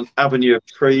 there's an avenue of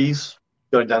trees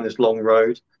going down this long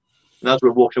road. And as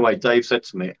we're walking away, Dave said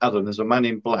to me, Adam, there's a man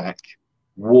in black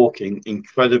walking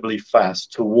incredibly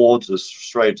fast towards us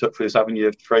straight up through this avenue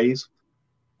of trees.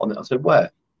 I said,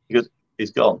 where? He goes, he's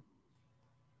gone.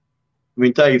 I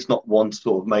mean, Dave's not one to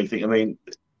sort of make things. I mean,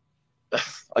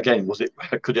 again,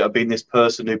 could it have been this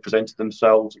person who presented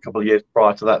themselves a couple of years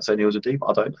prior to that saying he was a demon?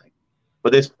 I don't know.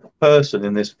 But this person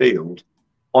in this field,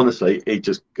 honestly, he'd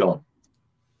just gone.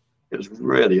 It was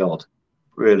really odd,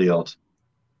 really odd.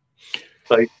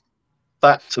 So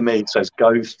that to me says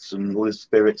ghosts and all these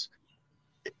spirits.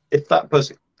 If that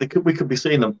person, we could be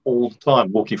seeing them all the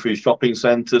time walking through shopping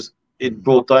centres in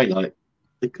broad daylight.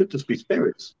 They could just be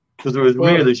spirits because they're as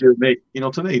real as you and me. You know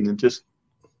what I mean? And just,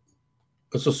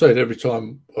 as I said, every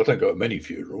time I don't go to many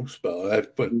funerals, but I have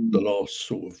the last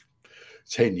sort of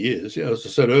 10 years. Yeah, as I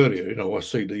said earlier, you know, I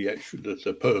see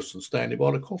the person standing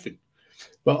by the coffin.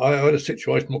 But I had a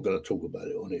situation. I'm not going to talk about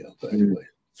it on here, but anyway,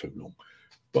 too long.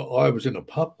 But I was in a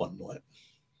pub one night,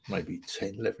 maybe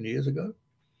 10, 11 years ago,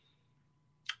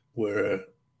 where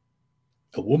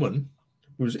a woman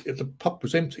the pub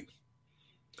was empty.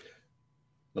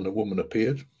 And a woman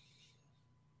appeared.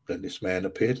 Then this man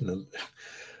appeared. And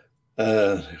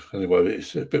anyway,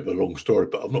 it's a bit of a long story,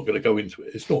 but I'm not going to go into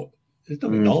it. It's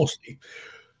nothing nasty.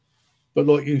 But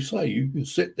like you say, you can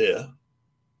sit there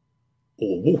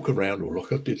or walk around, or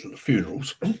like I did at the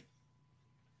funerals, and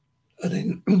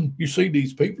then you see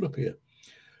these people appear.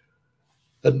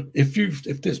 And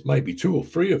if there's maybe 2 or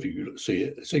 3 of you that see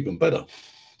it, it's even better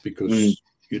because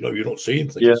you know you're not seeing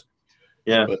things.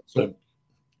 Yeah. But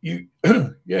you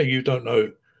don't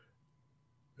know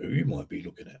who you might be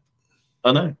looking at.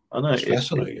 I know. It's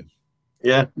fascinating.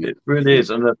 Yeah, it really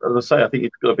is. And as I say, I think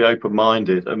you've got to be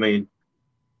open-minded. I mean,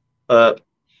 I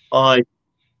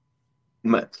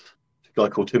met a guy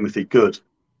called Timothy Good.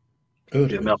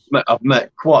 I've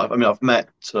met quite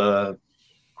a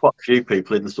few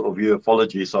people in the sort of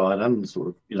ufology side, and sort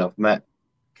of, you know, I've met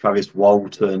Travis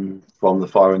Walton from The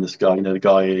Fire in the Sky. You know, the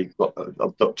guy who got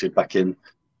abducted back in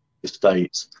the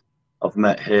States. I've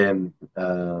met him,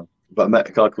 but I met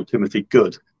a guy called Timothy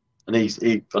Good, and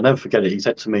I'll never forget it. He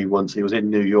said to me once, he was in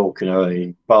New York in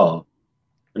a bar,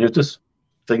 and he was just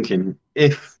thinking,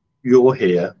 if you're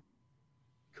here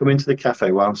come into the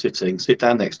cafe where I'm sitting, sit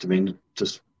down next to me, and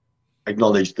just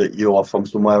acknowledge that you are from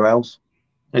somewhere else.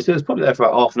 And so he was probably there for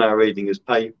about half an hour reading his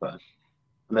paper,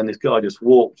 and then this guy just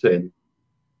walked in,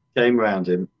 came round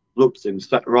him, looked at him,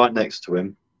 sat right next to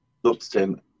him, looked at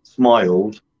him,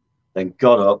 smiled, then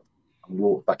got up and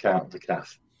walked back out of the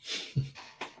cafe.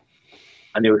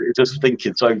 And he was just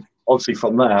thinking, so obviously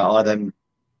from there,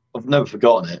 I've never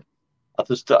forgotten it.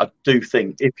 I do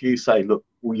think if you say, look,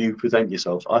 will you present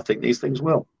yourselves? I think these things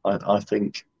will. I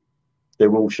think they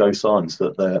will show signs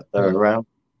that they're around.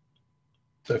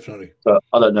 Definitely. But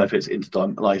I don't know if it's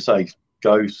interdimensional. Like I say,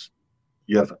 ghosts.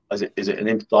 You have is it an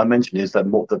interdimension? Is there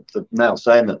more? The now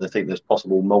saying that they think there's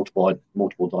possible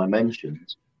multiple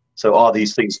dimensions. So are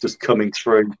these things just coming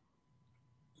through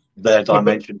their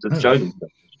dimensions and showing them?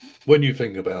 When you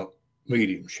think about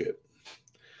mediumship,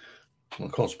 I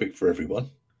can't speak for everyone,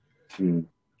 and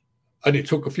it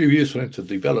took a few years for them to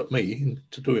develop me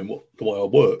into doing the way I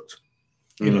worked.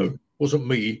 You know, it wasn't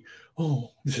me.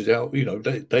 Oh, this is how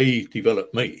they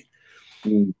developed me,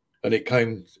 and it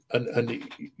came and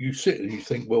you sit and you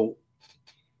think, well,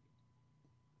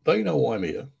 they know I'm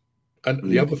here.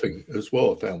 And the other thing as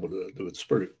well, I found with the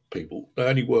spirit people, they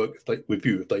only work with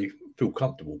you if they feel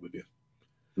comfortable with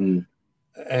you.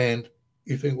 And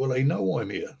you think, well, they know I'm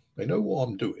here. They know what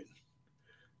I'm doing.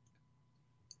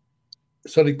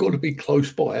 So they've got to be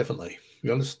close by, haven't they?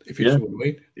 You understand? If you see what I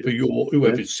mean? For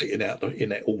whoever's sitting out in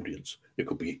that audience, it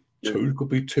could be it could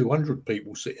be 200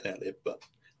 people sitting out there. But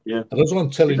and as I'm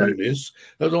telling you this,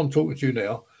 as I'm talking to you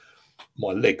now,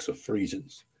 my legs are freezing.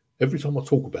 Every time I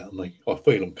talk about them, I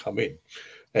feel them come in.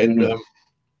 And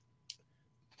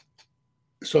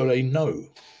so they know.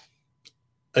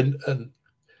 And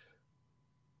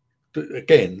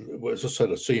again, as I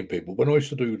said, I've seen people. When I used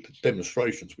to do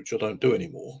demonstrations, which I don't do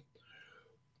anymore,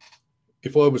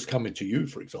 if I was coming to you,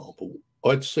 for example,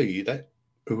 I'd see that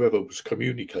whoever was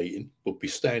communicating would be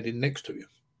standing next to you.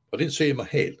 I didn't see him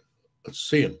ahead. I'd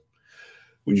see him,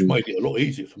 which made it a lot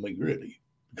easier for me, really,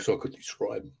 because I could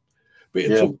describe them. But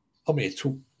it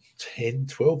took 10,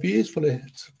 12 years for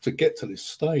to get to this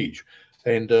stage.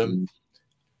 And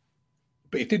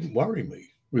but it didn't worry me.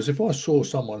 Whereas if I saw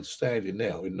someone standing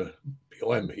now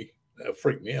behind me, that would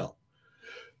freak me out.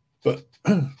 But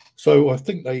so I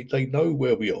think they know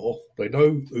where we are. They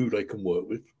know who they can work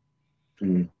with.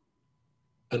 And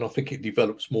I think it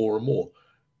develops more and more.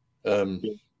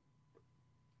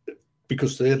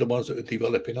 Because they're the ones that are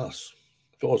developing us.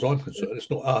 As far as I'm concerned, it's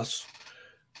not us.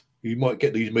 You might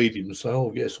get these mediums and say,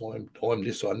 oh, yes, I'm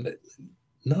this, I'm that.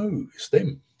 No, it's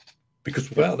them. Because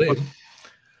without them,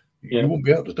 you won't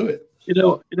be able to do it. You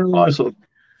know, I sort of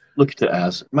look at it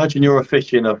as, imagine you're a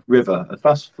fish in a river, a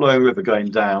fast-flowing river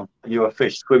going down, and you're a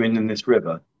fish swimming in this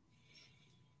river.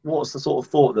 What's the sort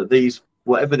of thought that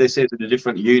whatever this is in a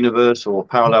different universe or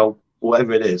parallel,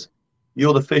 whatever it is,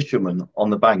 you're the fisherman on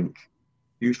the bank.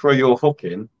 You throw your hook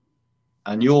in,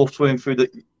 and you're swimming through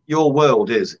your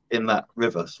world is in that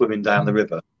river, swimming down the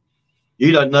river.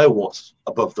 You don't know what's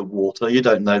above the water. You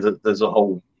don't know that there's a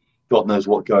whole, God knows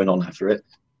what going on after it.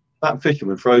 That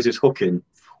fisherman throws his hook in,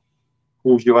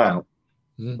 pulls you out.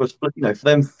 But for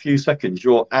them few seconds,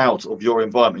 you're out of your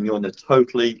environment. You're in a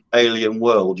totally alien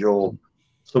world. You're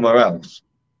somewhere else.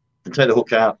 And take the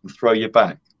hook out and throw you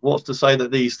back. What's to say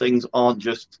that these things aren't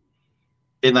just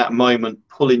in that moment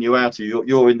pulling you out of you?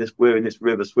 We're in this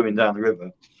river, swimming down the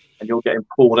river, and you're getting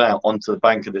pulled out onto the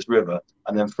bank of this river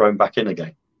and then thrown back in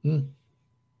again.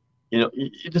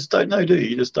 You just don't know, do you?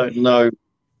 You just don't know.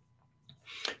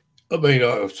 I mean,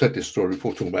 I've said this story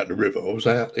before talking about the river. I was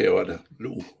out there, I had a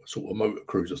little sort of motor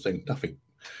cruiser thing, nothing.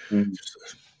 Just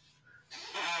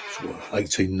a sort of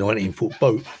 18, 19 foot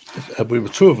boat. And we were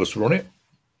two of us were on it,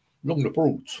 along the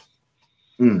Broads.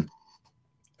 And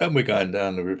we're going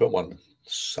down the river one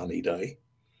sunny day.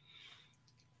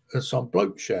 And some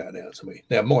bloke shouted out to me.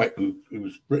 Now, Mike,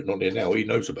 who's written on there now, he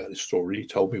knows about this story. He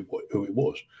told me who it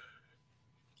was.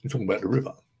 We're talking about the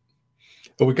river.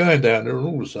 But we're going down there, and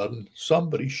all of a sudden,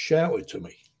 somebody shouted to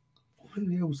me, what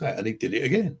the hell was that? And he did it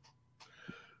again.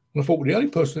 And I thought, well, the only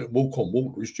person that walk on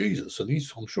water is Jesus, and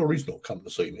I'm sure he's not come to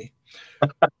see me.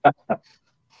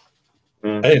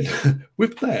 And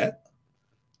with that,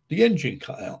 the engine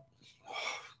cut out.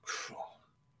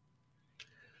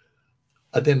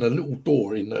 And then a little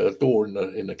door in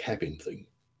the cabin thing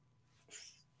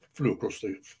flew across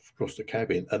the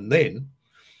cabin, and then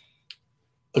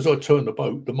as I turned the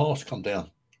boat, the mast come down.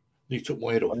 He took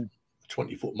my head off,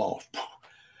 20-foot mast.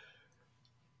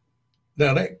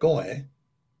 Now that guy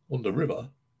on the river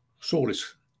saw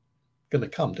this going to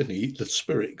come, didn't he? The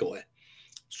spirit guy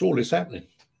saw this happening,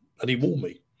 and he warned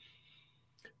me.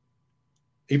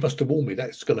 he must have warned me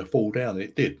that's going to fall down, and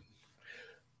it did.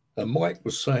 And Mike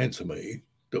was saying to me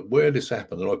that where this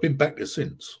happened, and I've been back there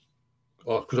since,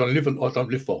 because I don't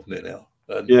live far from there now.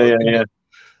 And yeah.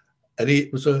 And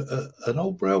it was an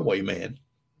old railway man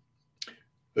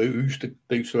who used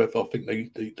to have, I think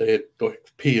they had like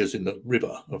piers in the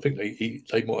river. I think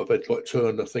they might have had like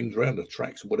turn the things around the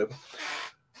tracks or whatever.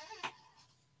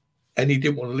 And he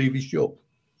didn't want to leave his job.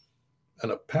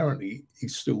 And apparently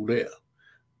he's still there.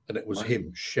 And it was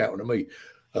him shouting at me.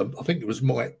 I think it was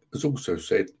Mike has also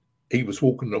said he was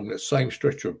walking along that same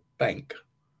stretch of bank,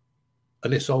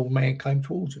 and this old man came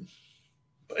towards him.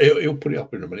 He'll put it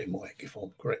up in a minute, Mike, if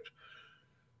I'm correct.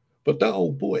 But that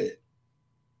old boy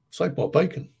saved my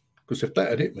bacon, because if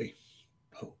that had hit me,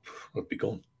 I'd be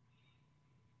gone.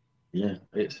 Yeah,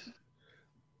 it's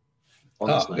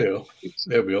honestly.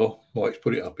 There we are. Mike's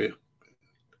put it up here.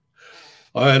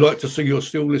 I'd like to see you're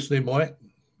still listening, Mike.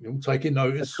 You're taking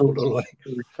notice.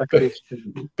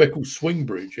 Beckles Swing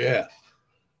Bridge, yeah.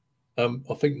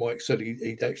 I think Mike said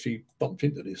he'd actually bumped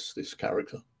into this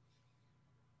character.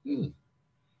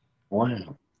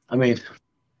 Wow. I mean,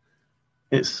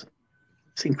 it's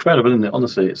incredible, isn't it?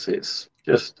 Honestly, it's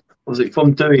just obviously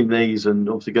from doing these and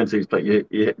obviously going to these, but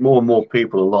you more and more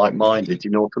people are like-minded. You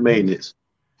know what I mean? It's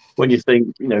when you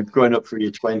think, growing up through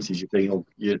your 20s, you think, oh,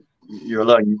 you're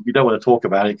alone. You don't want to talk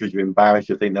about it because you're embarrassed.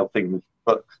 You think they'll think.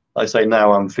 But I say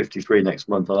now I'm 53 next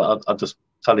month. I'm just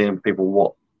telling people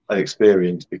what I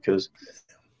experienced because.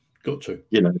 Got to.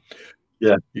 Yeah.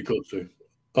 You got to.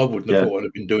 I wouldn't have thought I'd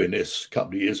have been doing this a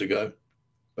couple of years ago.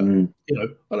 But, I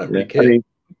don't really care. I mean,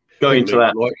 going to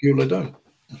that, like you, I don't.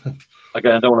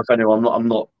 Again, I don't want to offend anyone. I'm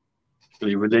not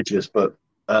really religious, but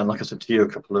like I said to you a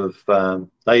couple of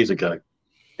days ago,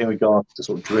 in regards to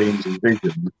sort of dreams and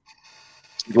visions,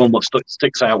 the one that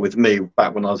sticks out with me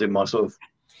back when I was in my sort of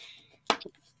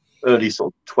early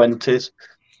sort of 20s.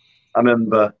 I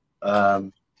remember,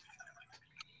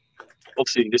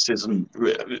 obviously this isn't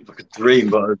like a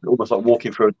dream, but almost like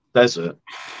walking through a desert,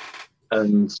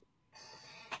 and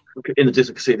in the distance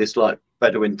you can see this like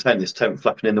Bedouin tent, this tent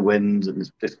flapping in the wind, and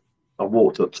I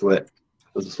walked up to it.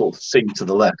 There's a sort of sea to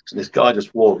the left, and this guy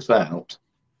just walks out,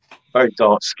 very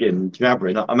dark skin,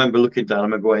 jabbering. I remember looking down. I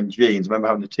remember wearing jeans. I remember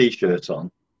having a t-shirt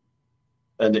on,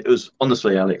 and it was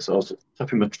honestly, Alex, I was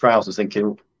tapping my trousers,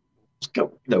 thinking,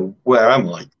 where am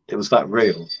I? It was that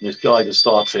real. And this guy just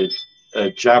started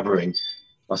jabbering.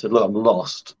 I said, look, I'm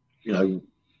lost.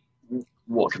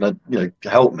 What can I,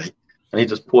 help me? And he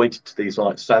just pointed to these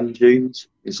like sand dunes.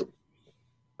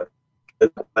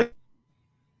 I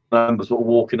remember sort of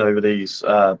walking over these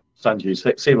sand dunes.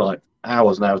 It seemed like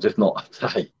hours and hours, if not a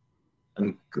day.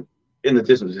 And in the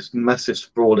distance, this massive,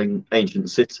 sprawling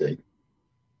ancient city. And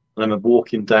I remember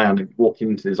walking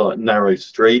into these like narrow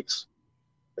streets,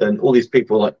 and all these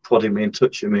people were like prodding me and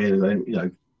touching me, and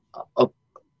then I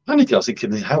panicked. I was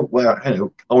thinking, I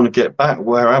want to get back.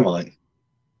 Where am I?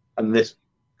 And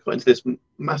got into this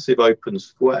massive open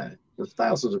square. There's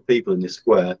thousands of people in this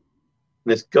square.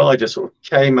 And this guy just sort of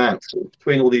came out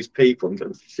between all these people, and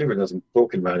I'm shivering as I'm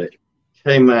talking about it.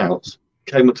 Came up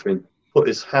to me, and put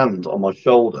his hand on my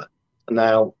shoulder. And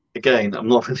now, again, I'm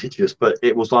not religious, but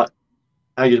it was like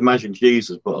how you'd imagine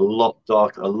Jesus, but a lot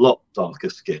darker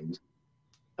skinned.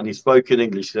 And he spoke in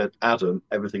English. He said, Adam,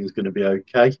 everything's going to be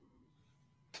okay.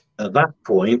 At that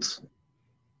point,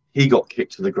 he got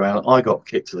kicked to the ground. I got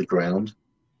kicked to the ground.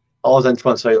 I was then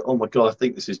trying to say, oh my God, I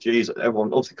think this is Jesus. Everyone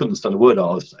obviously couldn't understand a word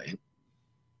I was saying.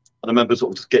 And I remember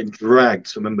sort of just getting dragged.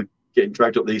 So I remember getting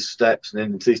dragged up these steps and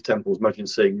into these temples,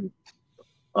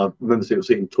 I remember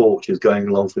seeing torches going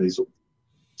along through these sort of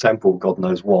temple, God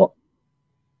knows what.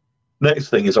 Next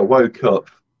thing is I woke up,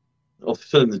 I was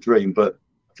still in the dream, but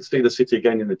I could see the city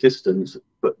again in the distance,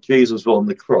 but Jesus was on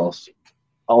the cross.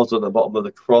 I was at the bottom of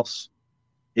the cross.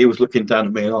 He was looking down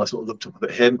at me, and I sort of looked up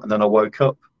at him, and then I woke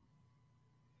up.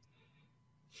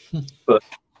 But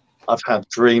I've had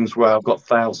dreams where I've got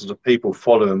thousands of people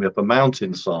following me up a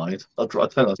mountainside. I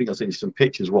think I've seen you some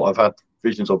pictures. What I've had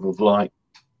visions of like,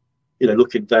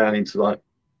 looking down into like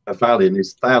a valley, and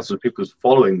there's thousands of people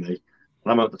following me,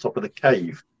 and I'm at the top of the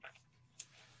cave.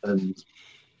 And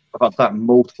I've had that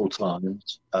multiple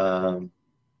times. I've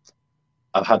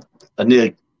had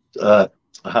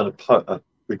a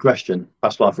regression,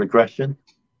 past life regression.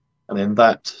 And in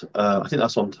that, I think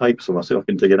that's on tape somewhere. I'll see if I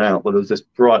can dig it out. But there was this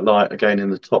bright light again in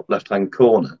the top left-hand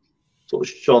corner, sort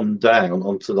of shone down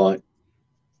onto like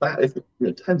that,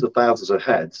 tens of thousands of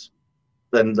heads.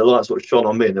 Then the light sort of shone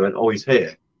on me, and they went, "Oh, he's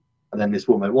here." And then this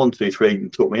woman went 1, 2, 3,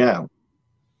 and took me out.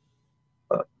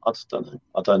 But I just don't know.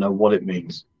 I don't know what it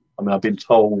means. I mean, I've been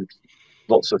told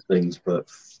lots of things, but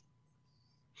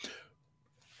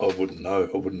I wouldn't know.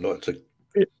 I wouldn't like to,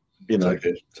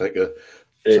 take a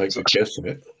guess on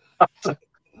it.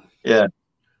 Yeah.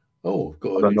 Oh,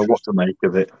 God! I don't know what to make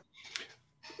of it.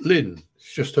 Lynn,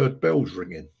 just heard bells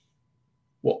ringing.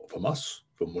 What, from us?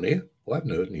 From one here? I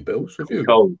haven't heard any bells. Have you?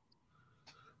 Cold.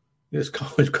 It's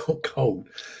cold. It's got cold.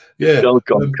 Yeah.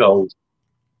 Cold.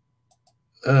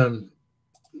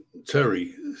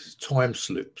 Terry, time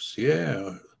slips.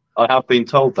 Yeah. I have been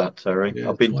told that, Terry. Yeah,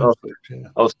 I've been told. Yeah.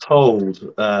 I was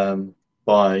told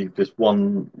by this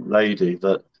one lady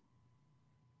that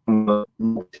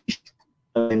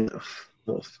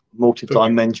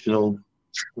multi-dimensional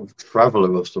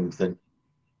traveller or something.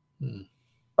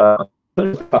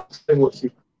 What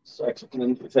she said,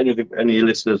 if any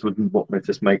listeners would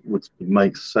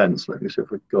make sense, let me see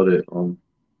if we've got it on.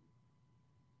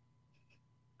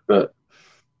 But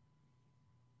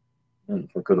I don't know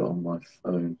if I've got it on my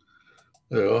phone.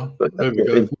 There we are. There we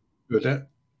go. Good.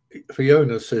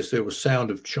 Fiona says there was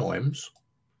sound of chimes.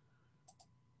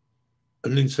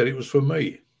 And Lynn said it was for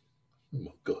me. Oh,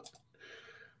 my God.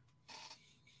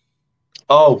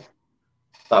 Oh,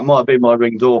 that might be my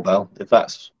Ring doorbell, if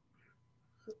that's...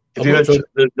 If you that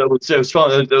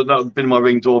would have been my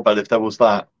Ring doorbell if there was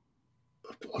that.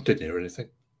 I didn't hear anything.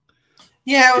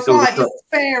 Yeah, it was like a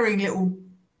fairy little...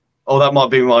 Oh, that might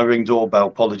be my Ring doorbell.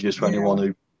 Apologies for anyone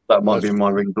who... That might be my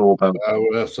Ring doorbell.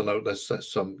 That's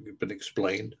been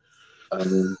explained.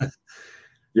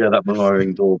 Yeah, that was my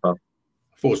Ring doorbell.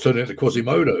 I thought it was turning into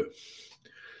Quasimodo.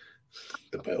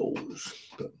 The bells.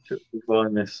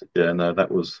 Find this. Yeah, no,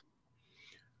 that was...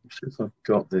 Let's see if I've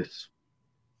got this.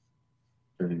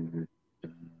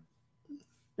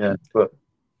 Yeah, but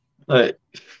I'd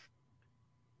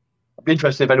be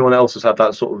interested if anyone else has had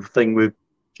that sort of thing with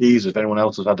Jesus, if anyone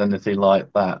else has had anything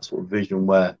like that sort of vision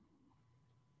where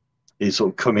he sort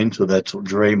of come into their sort of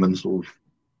dream and sort of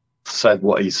said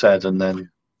what he said, and then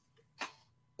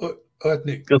I'm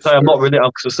not really,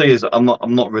 I'm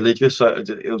not religious, so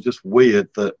it was just weird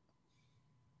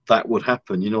that would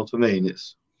happen. You know what I mean?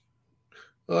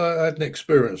 I had an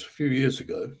experience a few years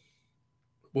ago.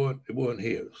 It weren't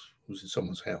here. It was in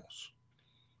someone's house,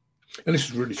 and this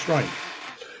is really strange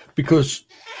because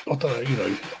I don't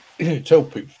know. You tell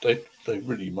people they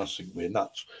really must think we're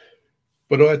nuts.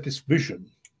 But I had this vision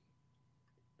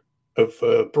of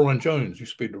Brian Jones, who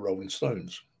used to be the Rolling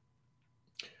Stones,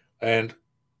 and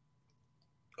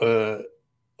I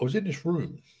was in this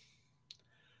room.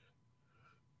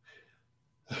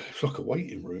 It's like a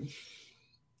waiting room,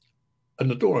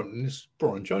 and the door opened, and this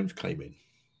Brian Jones came in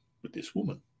with this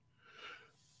woman,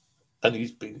 and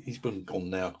he's been gone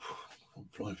now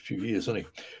for a few years, hasn't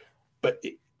he? But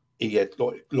he had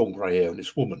like long grey hair, and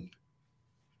this woman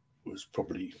was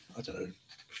probably, I don't know,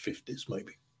 50s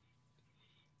maybe.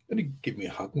 And he gave me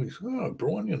a hug, and he said, "Oh,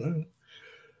 Brian,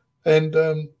 And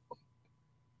I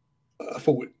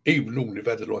thought he would normally have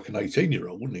had like an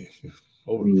 18-year-old, wouldn't he?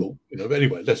 I would have thought, But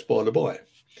anyway, that's by the by.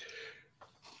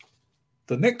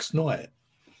 The next night,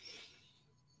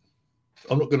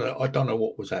 I don't know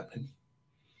what was happening,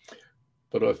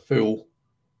 but I feel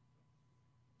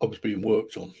I was being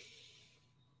worked on.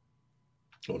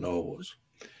 Or no, I was.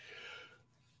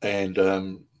 And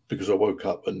because I woke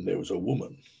up and there was a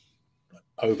woman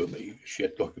over me. She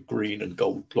had like a green and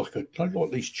gold, like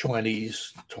these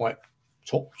Chinese type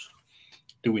tops,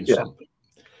 doing something.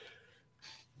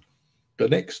 The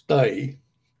next day,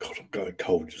 God, I'm going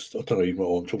cold. I don't even know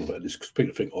why I'm talking about this because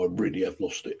people think I really have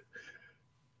lost it.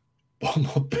 But on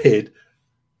my bed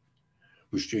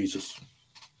was Jesus,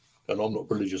 and I'm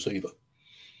not religious either.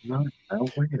 No, how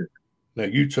weird. Now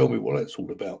you tell me what that's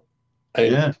all about.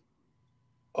 And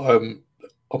I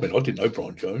mean, I didn't know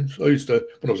Brian Jones. I used to,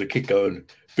 when I was a kid, go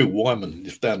and Bill Wyman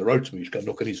just down the road to me, used to go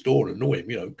knock on his door and annoy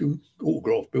him,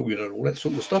 autograph Bill, and all that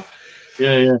sort of stuff.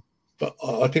 Yeah. But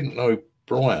I didn't know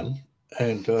Brian,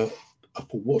 and I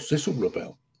thought, what's this all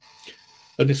about?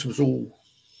 And this was all.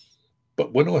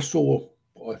 But when I saw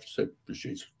what I said,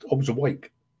 I was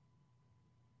awake.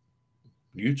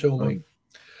 You tell me.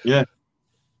 Yeah.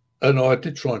 And I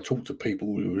did try and talk to people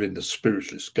who were in the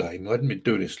spiritualist game. I hadn't been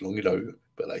doing this long,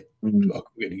 but I couldn't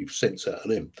get any sense out of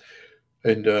them.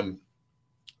 And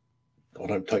I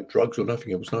don't take drugs or nothing.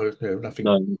 It was nothing. Nothing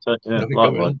going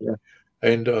on. Yeah.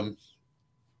 And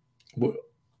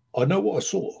I know what I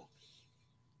saw.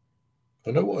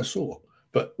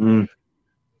 But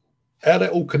how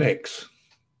that all connects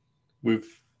with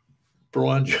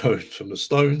Brian Jones from the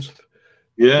Stones,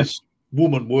 this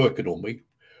woman working on me,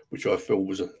 which I feel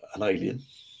was an alien.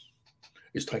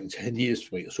 It's taken 10 years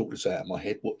for me to sort this out in my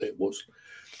head, what it was.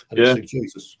 And I see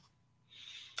Jesus.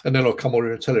 And then I'll come on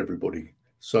here and tell everybody.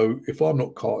 So if I'm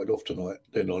not carted off tonight,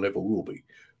 then I never will be.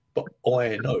 but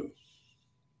I know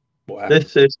what happened.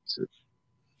 This is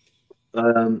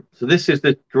so. This is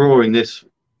the drawing. This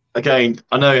again.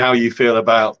 I know how you feel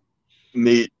about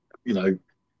me. You know,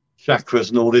 chakras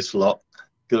and all this lot.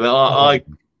 Because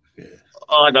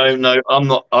I don't know. I'm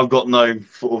not. I've got no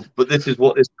sort of. But this is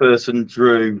what this person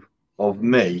drew of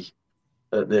me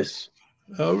at this.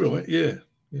 Oh right, yeah.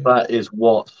 That is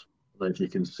what. I don't know if you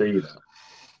can see that.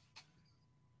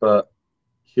 But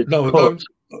no, I don't.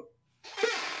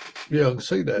 Yeah, I can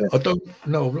see that. Yeah. I don't.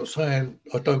 No, I'm not saying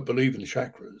I don't believe in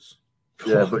chakras.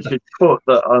 Yeah, but she'd put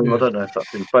that. I don't know if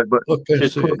that's in fact, but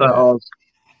she'd put that as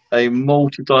a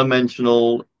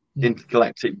multi-dimensional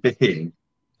intergalactic being,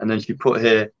 and then she put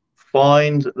here,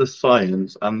 find the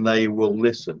science and they will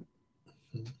listen.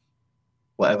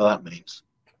 Whatever that means.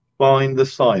 Find the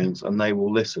science and they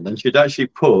will listen. And she'd actually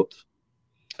put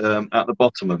at the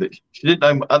bottom of it, she didn't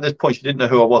know, at this point, she didn't know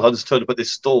who I was. I just turned up at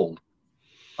this stall.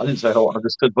 I didn't say, I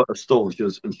just stood up at a stall. She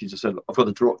just said, I've got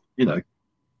to draw, you know.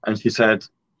 And she said,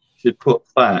 she'd put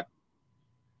that.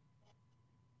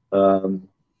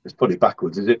 Let's put it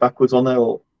backwards. Is it backwards on there?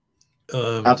 Or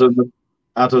Adam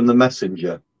the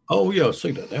Messenger. Oh, yeah, I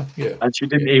see that now. Yeah. And she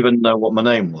didn't even know what my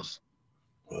name was.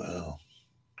 Wow.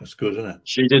 That's good, isn't it?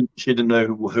 She didn't know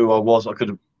who I was.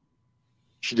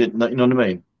 She didn't know, you know what I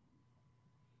mean?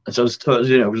 And so I just,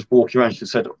 just walking around, she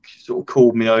sort of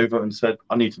called me over and said,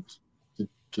 I need to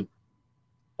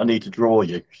draw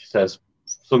you. She says,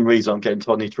 for some reason I'm getting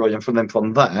told I need to draw you. And from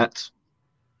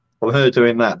her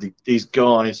doing that, these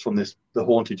guys from the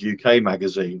Haunted UK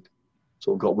magazine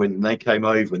sort of got wind, and they came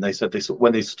over and they said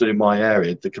when they stood in my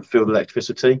area, they could feel the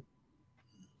electricity.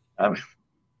 I mean,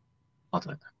 I don't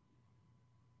know.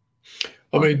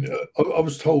 I mean, I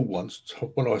was told once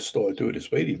when I started doing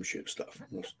this mediumship stuff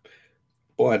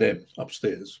by them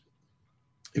upstairs,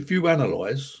 if you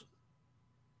analyse,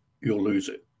 you'll lose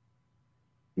it.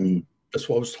 That's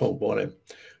what I was told by them.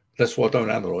 That's why I don't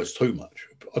analyse too much.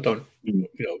 I don't,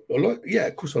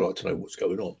 of course I like to know what's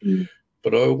going on,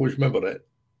 but I always remember that.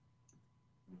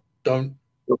 Don't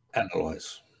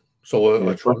analyse. So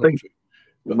I try not to.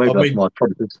 Maybe that's my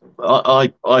problem.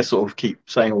 I sort of keep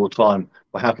saying all the time,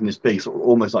 well, how can this be? Sort of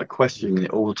almost like questioning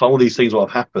it all the time. All these things that have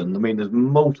happened. I mean, there's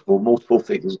multiple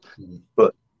things,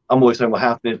 but I'm always saying, well,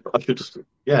 how can it? I should just,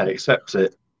 accept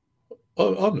it.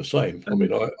 I'm the same. I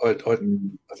mean, I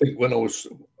think when I was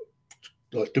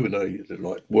like doing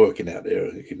working out there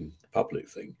in public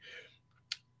thing,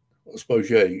 I suppose,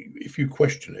 if you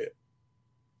question it,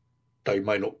 they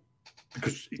may not,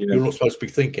 because you're not supposed to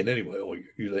be thinking anyway, or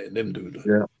you're letting them do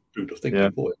the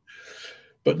thinking for you.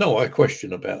 But no, I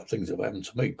question about things that have happened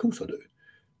to me. Of course I do.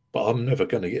 But I'm never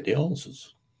going to get the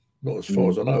answers. Not as far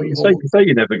as I know. Well, you say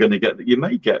you're never going to get them. You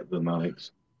may get them,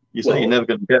 Alex. You say you're never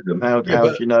going to get them. How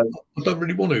do you know? I don't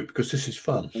really want to, because this is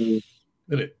fun. Isn't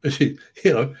it?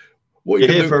 What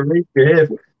you're here for a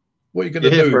reason. What are you going to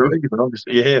do? For a reason,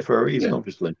 obviously. You're here for a reason,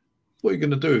 obviously. What are you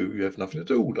going to do? You have nothing to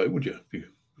do all day, would you?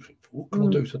 What can I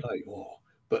do today?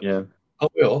 But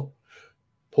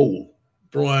Paul,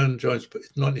 Brian Jones,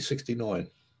 1969.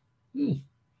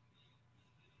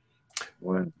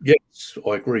 Wow. Yes,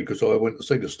 I agree, because I went to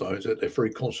see the Stones at their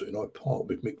free concert in Hyde Park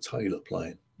with Mick Taylor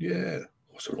playing. Yeah,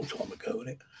 that's a long time ago, isn't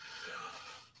it?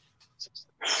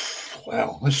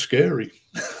 Wow, that's scary.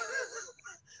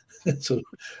 It's a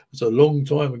long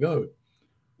time ago.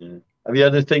 Yeah. Have you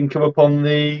had anything come up on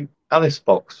the Alice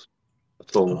box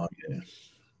at all? Yeah.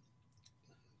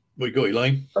 What you got,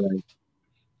 Elaine?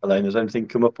 Elaine, has anything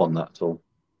come up on that at all?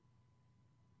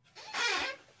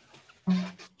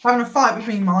 Having a fight with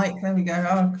me, Mike. There we go.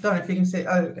 I don't know if you can see it.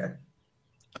 Oh, there we go.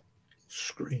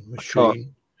 Screen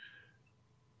machine.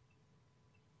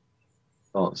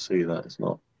 Can't see that. It's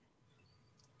not.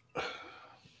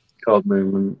 Card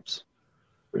movements.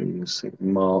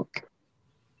 Mark.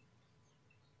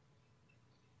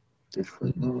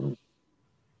 Different.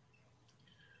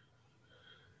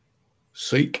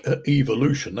 Seek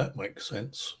evolution. That makes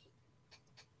sense.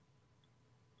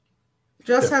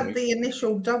 Just have the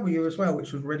initial W as well,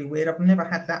 which was really weird. I've never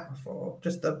had that before.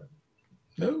 Just a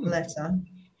letter.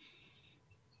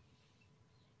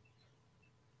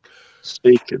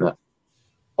 Speak of that.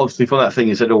 Obviously, for that thing,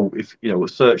 you said, if we'll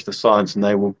search the science and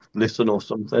they will listen or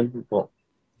something. What?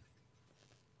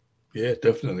 Yeah,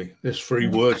 definitely. There's 3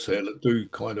 words there that do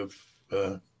kind of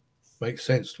make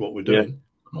sense to what we're doing.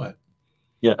 Right.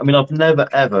 Yeah, I mean, I've never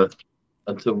ever,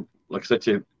 until, like I said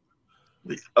to you,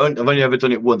 I've only ever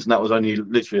done it once, and that was only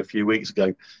literally a few weeks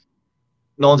ago.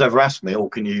 No one's ever asked me,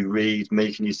 can you read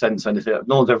me? Can you sense anything?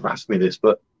 No one's ever asked me this,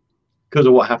 but because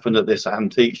of what happened at this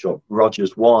antique shop,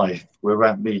 Roger's wife, we're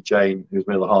around, me, Jane, who's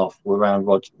my other half, we're around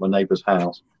Roger, my neighbour's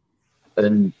house,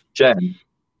 and Jen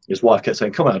his wife kept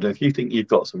saying, "Come on, if you think you've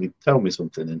got something, tell me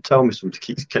something, and tell me something."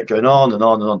 Kept going on and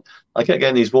on and on. I kept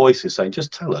getting these voices saying,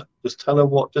 "Just tell her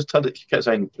what, just tell her."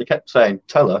 They kept saying,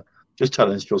 "Tell her, just tell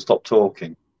her, and she'll stop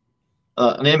talking."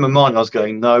 And in my mind, I was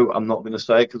going, "No, I'm not going to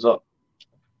say it because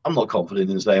I'm not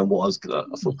confident in saying what I was going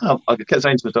to." I thought, no, I kept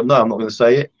saying to myself, "No, I'm not going to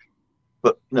say it."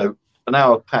 But an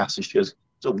hour passed, and she goes,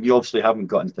 "So you obviously haven't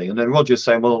got anything." And then Roger's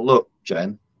saying, "Well, look,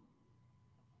 Jen,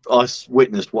 I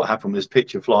witnessed what happened with this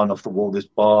picture flying off the wall, this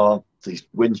bar, these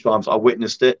wind chimes. I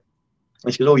witnessed it."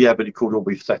 And she said, "Oh yeah, but it could all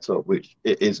be set up," which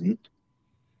it isn't.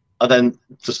 I then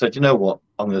just said, "You know what?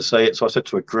 I'm going to say it." So I said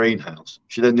to her, "Greenhouse."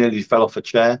 She then nearly fell off a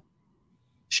chair.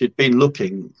 She'd been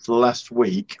looking for the last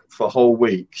week, for a whole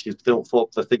week. She'd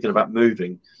thought they're thinking about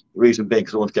moving. The reason being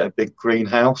because I want to get a big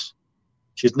greenhouse.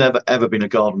 She's never ever been a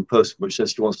garden person, but she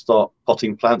says she wants to start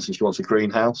potting plants and she wants a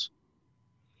greenhouse.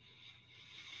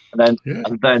 And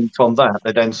then from that,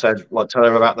 they then said, "Well, tell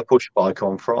her about the push bike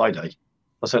on Friday."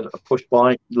 I said, "A push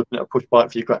bike? Looking at a push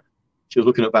bike for your grand?" She was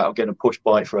looking about getting a push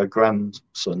bike for her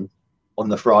grandson on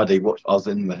the Friday, what I was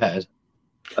in my head.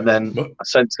 And then I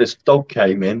sensed this dog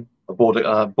came in, a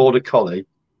border collie,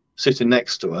 sitting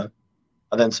next to her,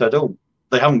 and then said, "Oh,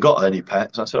 they haven't got any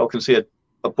pets." I said, "I can see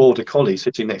a border collie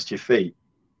sitting next to your feet."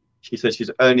 She said she's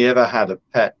only ever had a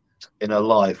pet in her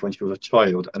life when she was a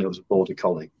child, and it was a border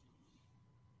collie.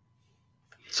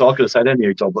 So I could have said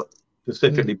any dog, but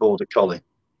specifically border collie.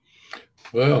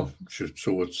 Well, should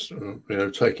sort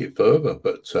of take it further,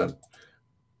 but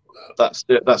that's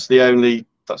the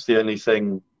only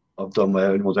thing I've done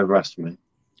where anyone's ever asked me.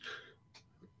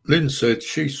 Lynn said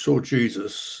she saw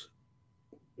Jesus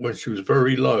when she was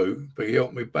very low, but he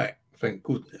helped me back. Thank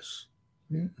goodness.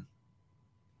 Yeah.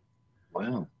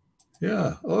 Wow.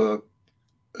 Yeah. A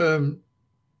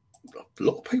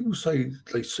lot of people say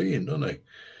they see him, don't they?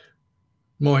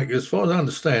 Mike, as far as I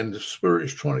understand, if spirit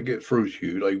is trying to get through to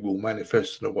you, they will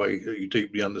manifest in a way that you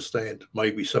deeply understand,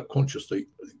 maybe subconsciously.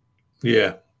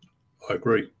 Yeah, I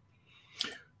agree.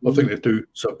 I think they do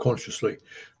subconsciously.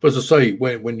 But as I say,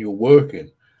 when you're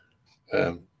working,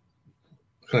 I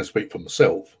can't speak for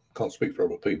myself, can't speak for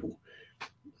other people.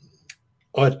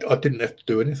 I didn't have to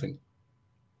do anything.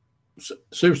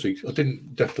 Seriously, I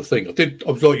didn't have to think.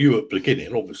 I was like you at the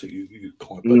beginning, obviously you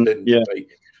can't, but then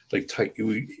they take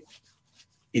you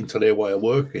into their way of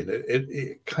working.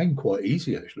 It came quite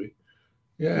easy, actually.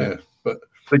 Yeah. But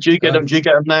do you get them? Do you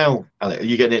get them now, Alex? Are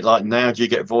you getting it like now? Do you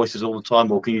get voices all the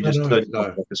time, or can you just turn it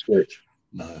off like a switch?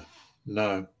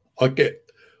 No. I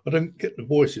don't get the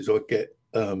voices. I get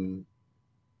I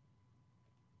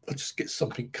just get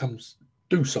something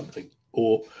do something,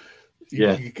 or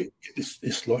you get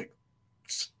this like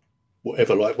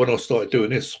whatever. Like when I started doing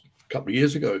this a couple of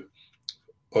years ago,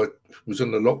 I was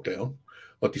in the lockdown.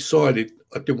 I decided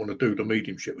I didn't want to do the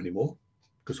mediumship anymore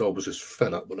because I was just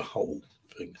fed up with the whole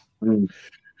thing.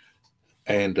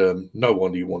 And no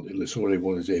one you wanted to listen. All they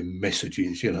wanted is their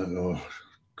messages, oh,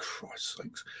 Christ's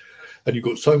sakes. And you've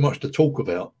got so much to talk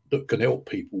about that can help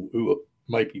people who are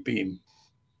maybe being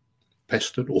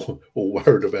pestered or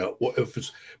worried about whatever.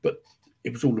 But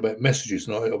it was all about messages.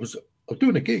 And I was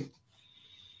doing a gig.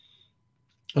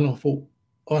 And I thought,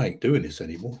 I ain't doing this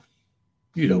anymore.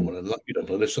 You don't want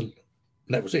to listen.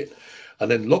 And that was it. And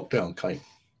then lockdown came.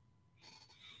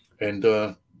 And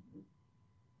I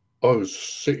was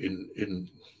sitting in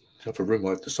a room. I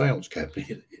had the seance cabinet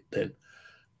in it then.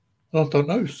 And I don't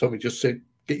know. Somebody just said,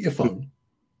 get your phone.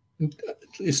 And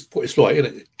it's what it's like,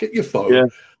 isn't it? Get your phone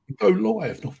and go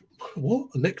live. And I thought,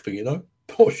 what? The next thing you know,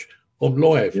 posh, I'm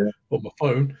live on my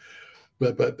phone.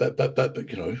 But I'm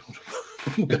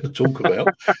going to talk about.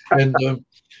 And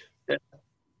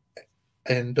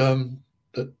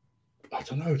I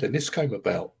don't know. Then this came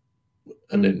about.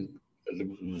 And then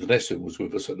Vanessa was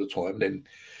with us at the time. Then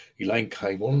Elaine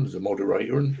came on as a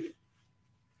moderator, and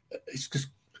it's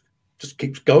just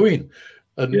keeps going.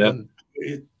 And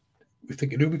we're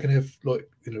thinking, who we can have like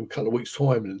a couple of weeks'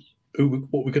 time, and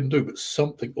what we're going to do. But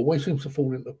something always seems to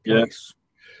fall into place.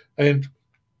 And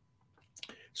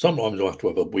sometimes I have to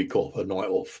have a week off, a night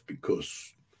off,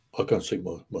 because I can't see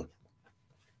my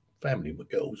family, my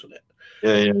girls, and that.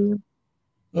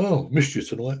 Oh, missed you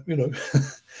tonight,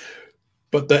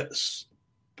 But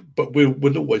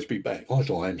we'll always be back.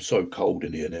 I am so cold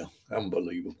in here now.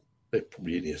 Unbelievable. They're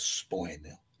probably in here spying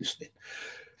now, listening.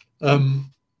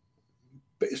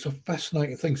 But it's a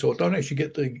fascinating thing. So I don't actually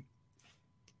get the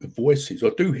voices. I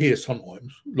do hear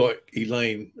sometimes, like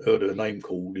Elaine heard her name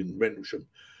called in Rendlesham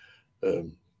a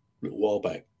little while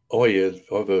back.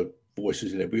 I've heard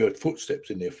voices in there. We heard footsteps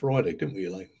in there Friday, didn't we,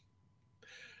 Elaine?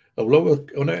 Although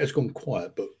I know it's gone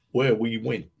quiet, but where we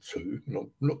went to, and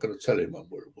I'm not going to tell anyone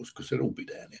where it was because they'll all be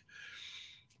down there.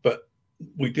 but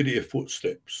we did hear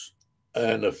footsteps.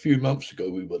 And a few months ago,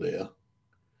 we were there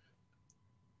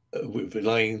with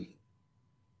Elaine,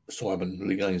 Simon,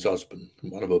 Elaine's husband,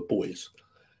 and one of her boys.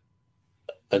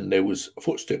 And there was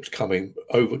footsteps coming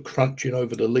over, crunching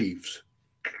over the leaves,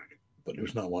 but there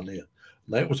was no one there.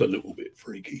 And that was a little bit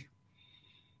freaky.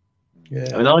 Yeah.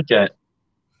 I mean, I get,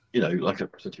 like I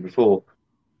said to you before,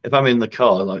 if I'm in the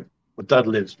car, like my dad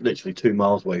lives literally 2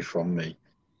 miles away from me.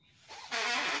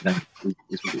 And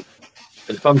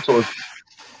if I'm sort of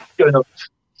going up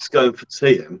to go to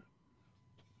see him,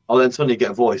 I'll then suddenly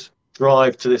get a voice,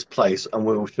 drive to this place and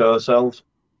we'll show ourselves.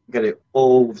 I get it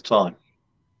all the time.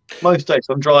 Most days,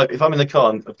 if I'm in the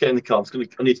car, I get in the car, I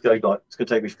need to go, it's going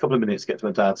to take me a couple of minutes to get to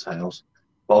my dad's house.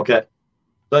 But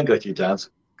don't go to your dad's,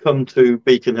 come to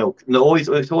Beacon Hill. No, it's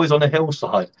always on a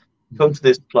hillside. Come to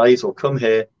this place or come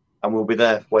here and we'll be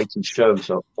there waiting to show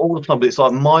so all the time, but it's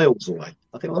like miles away.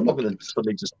 I think I'm not going to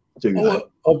suddenly just do that.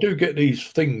 I do get these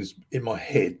things in my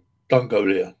head. Don't go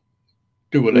there.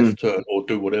 Do a left turn or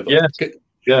do whatever.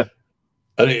 Yeah.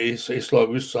 And it's like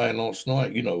we were saying last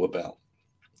night, about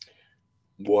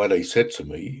why they said to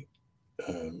me,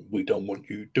 we don't want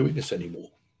you doing this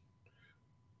anymore.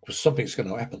 Because something's going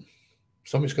to happen.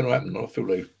 Something's going to happen. I feel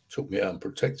they took me out and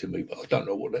protected me, but I don't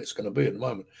know what that's going to be at the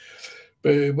moment.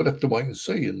 But we'll have to wait and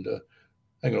see. And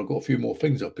hang on, I've got a few more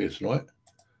things up here tonight.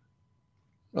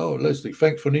 Oh, Leslie,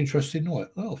 thanks for an interesting night.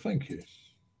 Oh, thank you.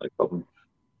 No problem.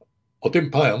 I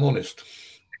didn't pay, I'm honest.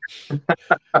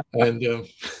 And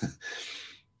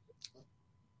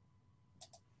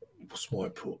what's my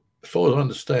put? If I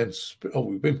understand,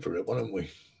 we've been through that one, haven't we?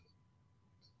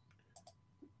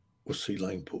 What's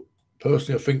Elaine put?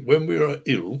 Personally, I think when we are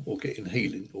ill or getting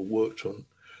healing or worked on,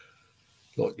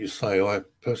 like you say, I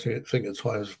personally think at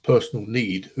times of personal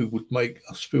need who would make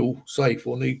us feel safe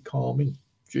or need calming.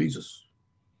 Jesus.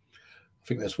 I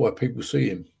think that's why people see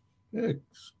him. Yeah.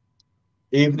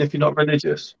 Even if you're not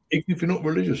religious? Even if you're not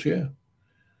religious, yeah.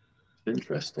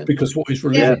 Interesting. Because what is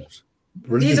religion? Yeah.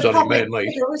 Religion's He's a only public man-made.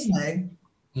 figure, isn't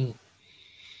he?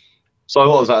 So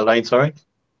what was that, Elaine? Sorry?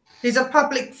 He's a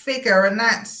public figure, and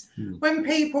that's when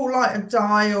people like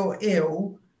die or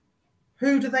ill,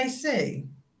 who do they see?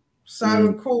 So,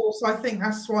 of course, I think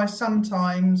that's why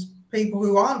sometimes people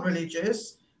who aren't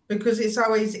religious, because it's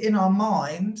always in our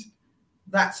mind,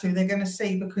 that's who they're going to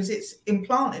see because it's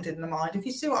implanted in the mind. If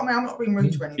you see what I mean, I'm not being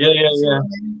rude to anybody. Yeah. I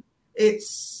mean?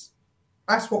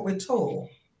 That's what we're taught.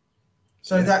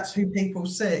 So that's who people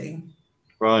see.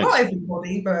 Right. Not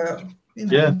everybody, but,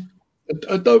 Yeah.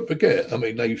 And don't forget, I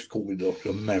mean, they used to call me like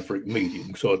a maverick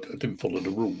medium, so I didn't follow the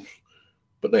rules.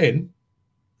 But then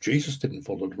Jesus didn't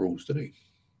follow the rules, did he?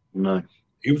 No.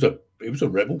 He was a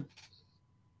rebel.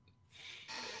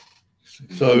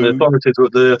 So and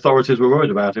the authorities were worried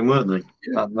about him, weren't they?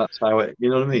 Yeah. That's how it. You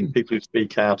know what I mean? People who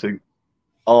speak out who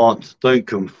don't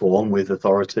conform with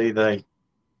authority, they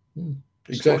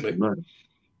exactly.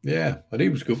 Yeah, and he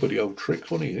was good with the old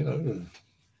tricks, wasn't he?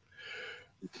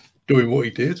 Doing what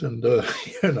he did, and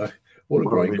what a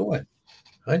great guy.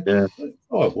 Hey? Yeah.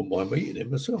 I wouldn't mind meeting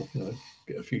him myself.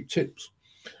 Get a few tips.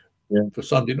 Yeah. For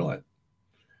Sunday night.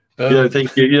 You don't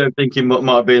think he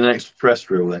might be an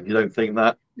extraterrestrial then? You don't think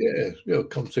that? Yeah.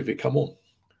 Come see if he come on.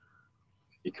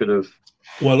 He could have.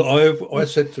 Well, I've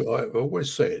always said where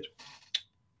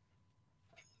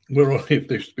I live,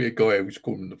 there used to be a guy who was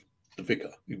called the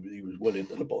vicar. He was well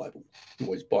into the Bible,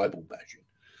 always Bible bashing.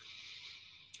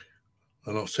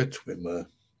 And I said to him,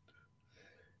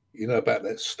 about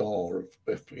that star of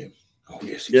Bethlehem? Oh,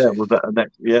 yes. He said. Was that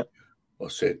next? Yeah. I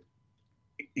said,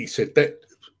 he said that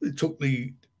it took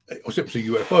I said it was a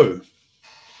UFO.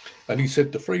 And he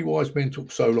said the 3 wise men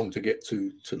took so long to get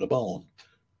to the barn.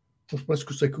 That's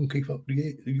because they couldn't keep up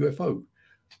the UFO.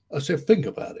 I said, think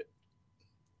about it.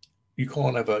 You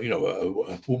can't have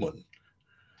a woman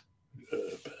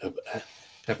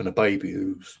having a baby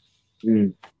who's.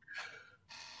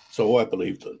 So I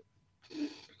believe that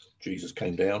Jesus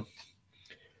came down.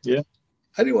 Yeah.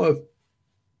 Anyway,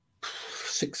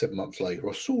 6-7 months later,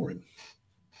 I saw him.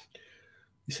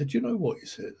 He said, "You know what?" He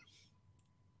said,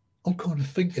 "I'm kind of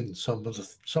thinking some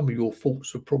of your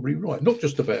thoughts are probably right. Not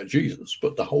just about Jesus,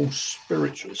 but the whole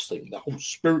spiritualist thing, the whole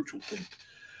spiritual thing."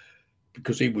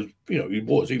 Because he was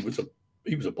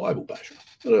a Bible basher.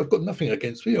 I've got nothing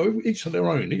against each of their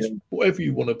own. Whatever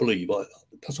you want to believe,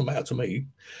 it doesn't matter to me.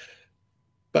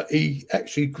 But he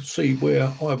actually could see where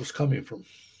I was coming from,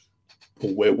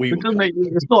 or where we were.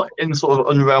 It's not in sort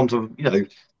of the realms of the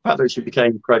fact that she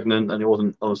became pregnant and it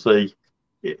wasn't obviously.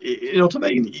 You know what I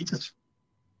mean?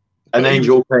 An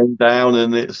angel came down,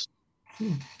 and it's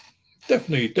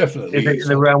definitely in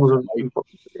the realms of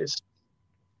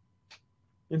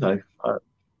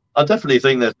I definitely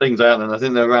think there's things out there, and I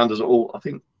think they're around us all. I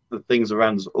think the things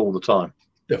around us all the time.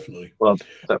 Definitely. Well,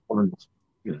 that one,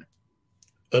 you know.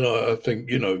 And I think,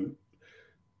 you know,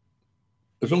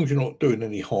 as long as you're not doing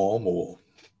any harm or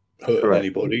hurting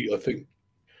anybody, I think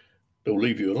they'll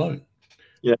leave you alone.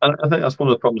 Yeah, and I think that's one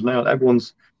of the problems now.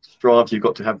 Everyone's strives. You've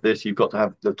got to have this. You've got to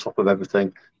have the top of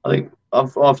everything. I think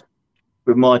I've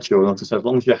with my children, I've said, as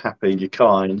long as you're happy, you're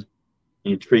kind, and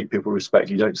you treat people with respect,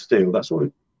 you don't steal. That's all.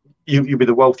 You'll be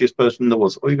the wealthiest person in the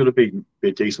world. All you've got to be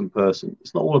a decent person.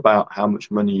 It's not all about how much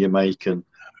money you make and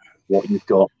what you've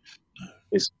got.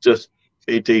 It's just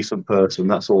be a decent person.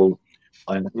 That's all.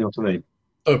 You know what I mean?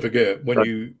 Don't forget, when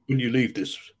you leave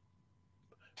this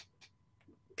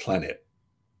planet,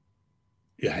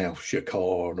 your house, your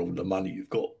car, and all the money you've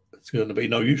got, it's going to be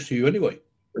no use to you anyway.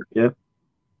 Yeah,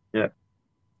 yeah.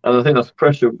 And I think that's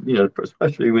pressure, you know,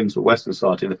 especially in the Western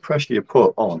society, the pressure you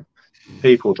put on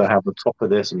people to have the top of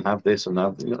this and have this and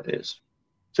have, you know, it's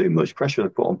too much pressure to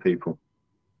put on people.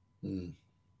 Too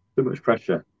much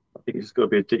pressure. I think it's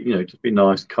got to be, you know, just be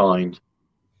nice, kind,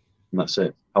 and that's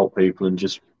it. Help people and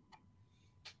just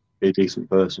be a decent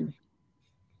person.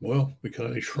 Well, we can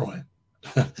only try.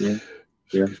 Yeah.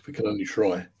 We can only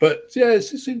try. But yeah,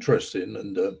 it's interesting,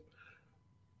 and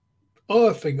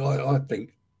I think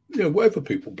you know, whatever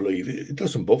people believe, it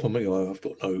doesn't bother me. I've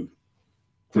got no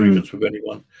grievance with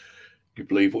anyone. You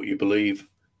believe what you believe,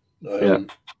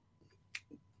 and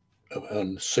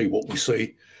see what we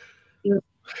see. Yeah.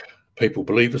 People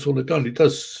believe us all the time. It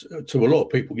does to a lot of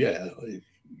people. Yeah, it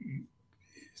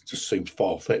just seems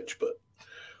far fetched, but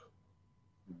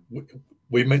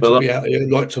we're meant to be out here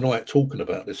like tonight talking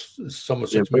about this. Someone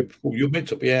said to me before, "You're meant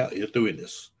to be out here doing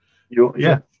this."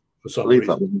 For some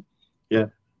reason. Yeah,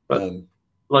 but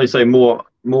like you say, more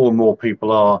and more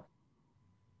people are,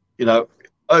 you know,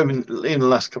 in the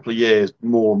last couple of years,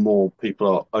 more and more people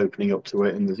are opening up to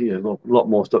it, and there's, you know, a lot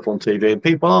more stuff on TV, and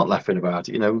people aren't laughing about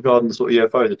it. You know, regarding the sort of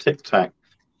UFO, the Tic Tac,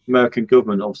 American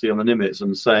government obviously on the limits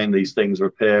and saying these things are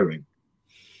appearing.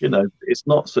 You know, it's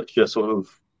not such a sort of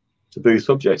taboo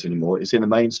subject anymore. It's in the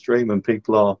mainstream, and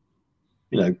people are,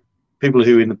 you know, people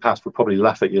who in the past would probably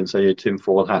laugh at you and say you're a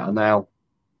tinfoil hat are now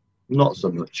not so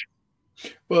much.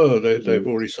 Well, they've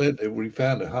already said they've already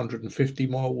found a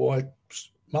 150-mile wide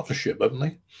mothership, haven't they?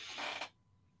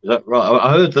 Is that right?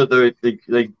 I heard that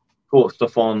they caught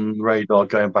stuff on radar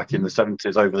going back in the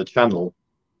 70s over the channel,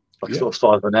 like sort of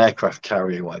size of an aircraft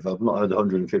carrier or whatever. I've not heard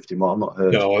 150 miles. I've not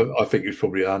heard. No, I think it's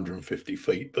probably 150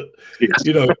 feet, but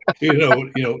you know,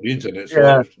 the internet's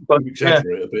like, but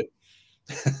exaggerate a bit.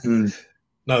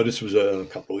 No, this was a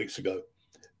couple of weeks ago.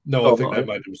 No, I think they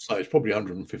made a mistake. It's probably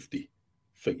 150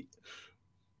 feet.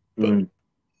 But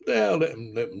let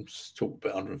them talk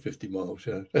about 150 miles.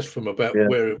 Yeah, that's from about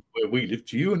where we live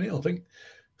to you, and I think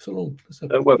it's a long.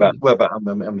 Where about?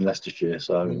 I'm in Leicestershire,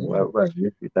 so where are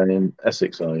you? You're down in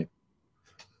Essex, are you?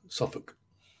 Suffolk.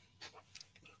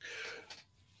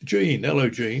 Gene, hello,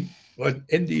 Gene. I had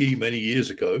NDE many years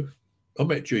ago. I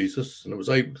met Jesus, and I was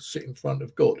able to sit in front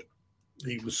of God.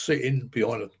 He was sitting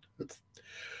behind a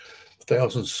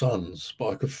 1,000 suns, but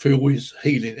I could feel his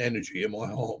healing energy, and my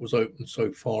heart was open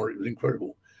so far. It was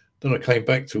incredible. Then I came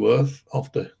back to Earth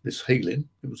after this healing.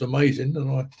 It was amazing,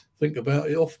 and I think about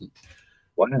it often.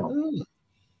 Wow.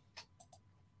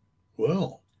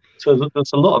 Well, so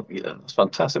there's a lot of, you know, that's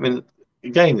fantastic. I mean,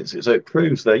 again, it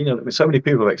proves that, you know, so many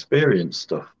people have experienced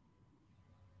stuff.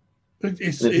 It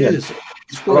is. It's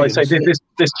great. Like I say,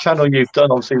 this channel you've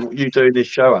done, obviously, what you doing this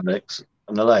show, Alex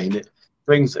and Elaine, it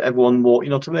brings everyone more. You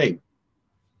know what I mean?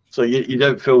 So you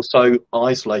don't feel so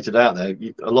isolated out there.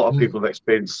 A lot of people have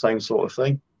experienced the same sort of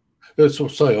thing. That's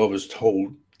what I say. I was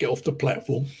told, get off the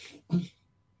platform.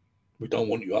 We don't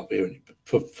want you up here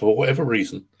for whatever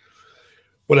reason.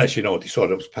 Well, actually, no, I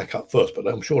decided I was pack up first, but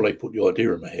I'm sure they put the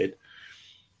idea in my head.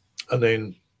 And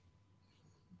then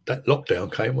that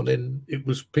lockdown came, and then it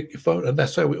was pick your phone, and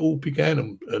that's how it all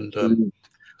began. And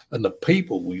the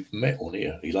people we've met on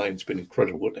here, Elaine's been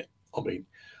incredible, isn't it? I mean,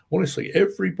 honestly,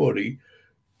 everybody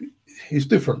is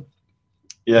different.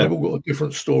 Yeah, they've all got a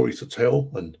different story to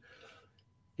tell, and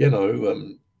you know,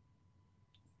 and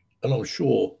I'm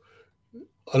sure.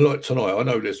 I like tonight. I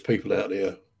know there's people out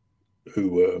there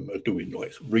who are doing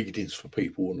like readings for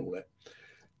people and all that.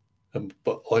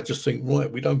 But I just think, right,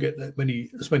 we don't get as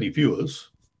many viewers.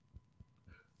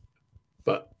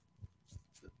 But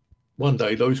one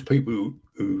day, those people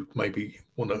who maybe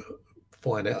want to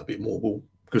find out a bit more will,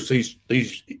 because these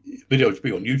videos will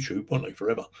be on YouTube, won't they,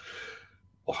 forever?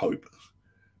 I hope.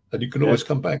 And you can always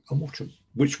come back and watch them,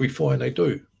 which we find they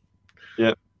do.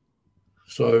 Yeah.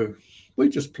 So we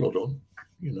just plod on,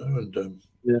 you know, and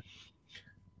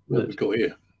what we got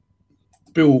here.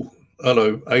 Bill,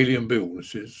 hello, Alien Bill.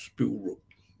 This is Bill Rook.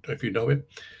 If you know him,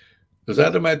 has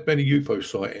Adam had many UFO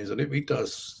sightings? And if he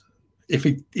does,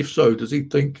 if so, does he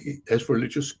think he has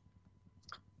religious?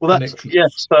 Well, that's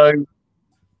So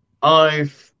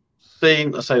I've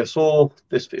seen. I saw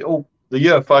this. The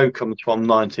UFO comes from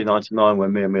 1999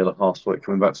 when me and Mila last week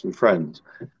coming back from friends.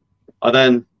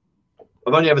 I've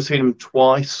only ever seen them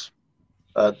twice.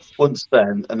 Once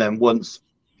then, and then once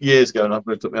years ago, and I've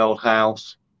moved up my old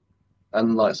house.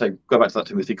 And like I say, go back to that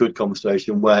Timothy Good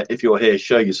conversation where if you're here,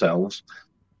 show yourselves.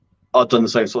 I've done the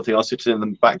same sort of thing. I was sitting in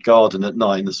the back garden at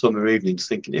night in the summer evenings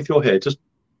thinking, if you're here, just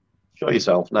show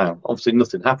yourself now. Obviously,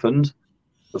 nothing happened.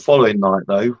 The following night,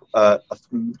 though,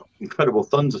 an incredible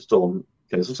thunderstorm.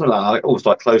 Okay, so something like almost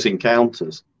like close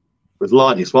encounters with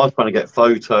lightning. So I was trying to get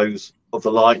photos of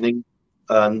the lightning.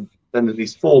 And then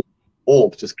these 4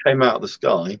 orbs just came out of the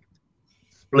sky,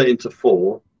 split into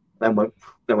 4, then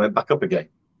went back up again.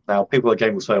 Now, people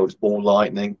again will say, oh, it's ball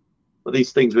lightning. But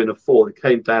these things were in a 4. They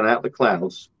came down out of the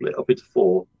clouds, split up into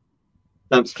 4,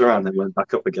 danced around, and went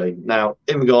back up again. Now,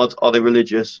 in regards, are they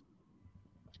religious?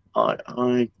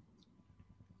 The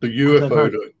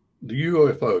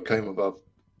UFO came above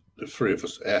the 3 of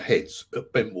us, our heads,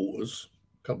 at Bentwaters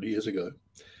a couple of years ago.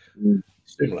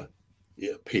 Similar.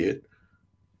 It appeared,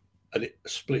 and it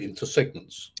split into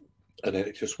segments, and then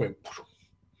it just went.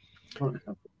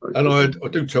 And I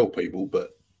do tell people,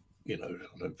 but I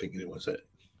don't think anyone's that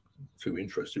too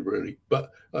interested really.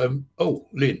 But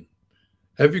Lynn,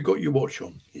 have you got your watch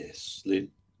on? Yes, Lynn.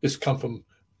 This come from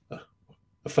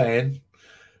a fan.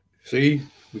 See,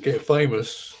 we get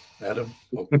famous, Adam.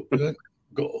 I've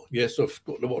got the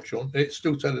watch on. It's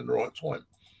still telling the right time.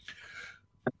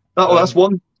 Oh, that's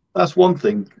one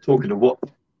thing. Talking of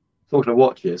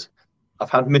watches,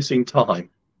 I've had missing time.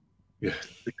 Yeah,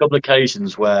 a couple of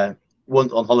occasions where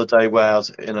one on holiday where I was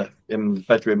in the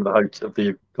bedroom of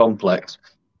the complex.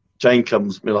 Jane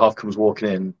my half comes walking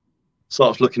in,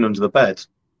 starts looking under the bed,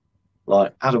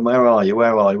 like, Adam, where are you?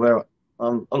 Where are you?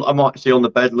 I'm actually on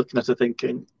the bed looking at her,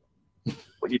 thinking,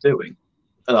 what are you doing?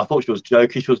 And I thought she was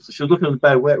joking. She was looking on the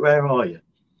bed. Where are you?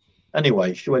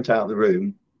 Anyway, she went out of the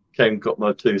room, got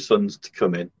my 2 sons to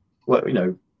come in.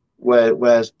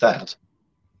 Where's Dad?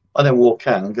 I then walk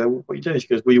out and go, what are you doing? She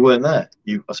goes, well, you weren't there.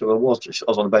 I said, well, I was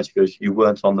on the bed. She goes, you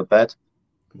weren't on the bed.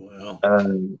 Wow.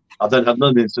 I then had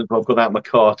another instance where I've gone out of my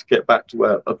car to get back to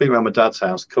where I've been around my dad's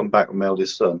house, come back with my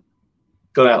eldest son,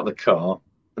 got out of the car,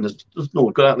 and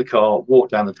got out of the car,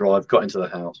 walked down the drive, got into the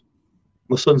house.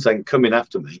 My son's then coming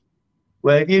after me.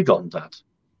 Where have you gone, Dad?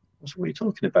 I said, what are you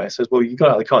talking about? He says, well, you got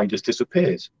out of the car and you just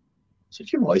disappeared. I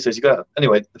said, you what? He says, you got out.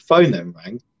 Anyway, the phone then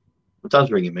rang. My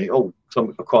dad's ringing me. Oh,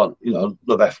 I quite, love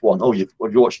F1. Oh,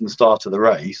 you're watching the start of the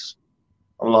race.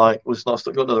 I'm like, well, it's not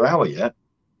got another hour yet.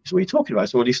 He said, what are you talking about?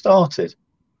 It's already started.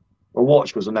 My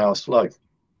watch was an hour slow.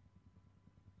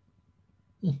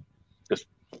 Just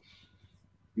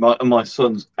my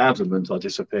son's adamant I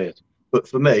disappeared. But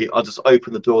for me, I just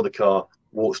opened the door of the car,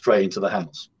 walked straight into the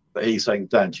house. But he's saying,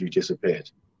 Dad, you disappeared.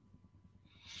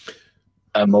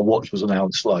 And my watch was an hour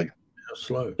slow.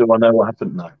 Slow. Do I know what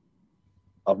happened? No.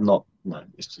 I've not. No.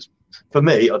 It's just, for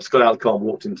me, I just got out of the car and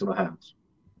walked into the house.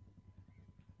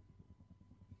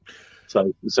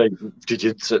 So, did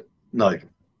you? No.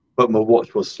 But my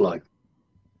watch was slow.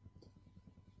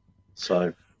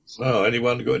 So. Well,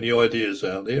 anyone got any ideas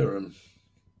out there? And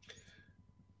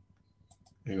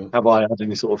have I had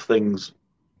any sort of things?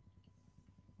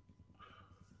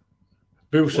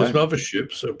 Bill says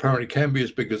motherships apparently can be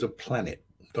as big as a planet.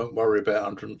 Don't worry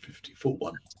about 150-foot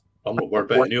one. I'm not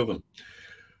worried about any of them.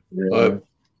 Yeah.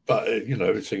 But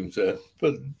it seems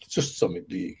but it's just something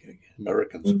the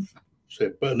Americans have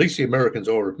said. But at least the Americans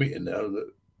are admitting now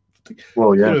that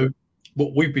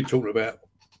what we've been talking about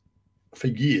for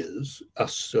years,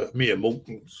 us mere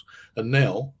mortals, and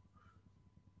now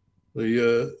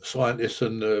the scientists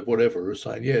and whatever are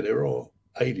saying, there are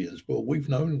aliens. Well, we've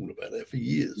known all about that for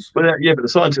years. But but the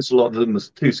scientists, a lot of them, are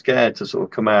too scared to sort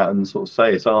of come out and sort of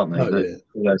say it, aren't they?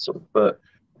 But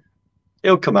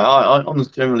it'll come out. I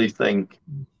honestly generally think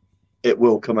it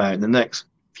will come out in the next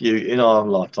in our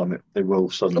lifetime. They will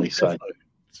suddenly say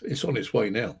it's on its way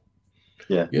now.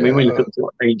 Yeah. I mean, when you look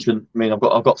at ancient. I mean,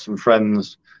 I've got some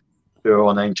friends who are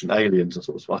on Ancient Aliens and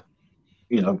sort of stuff.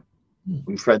 I'm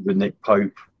friends with Nick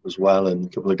Pope as well, and a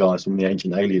couple of guys from the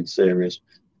Ancient Alien series.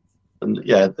 And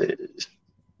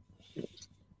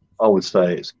I would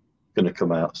say it's going to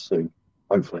come out soon,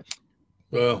 hopefully.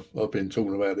 Well, I've been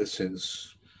talking about this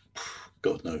since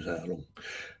God knows how long,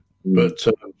 but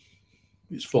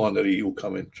it's finally all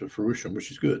coming to fruition,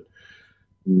 which is good.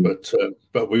 But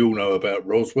we all know about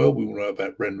Roswell. We all know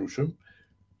about Rendlesham.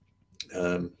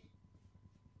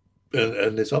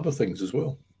 and there's other things as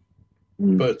well.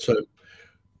 But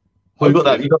well,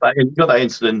 you got that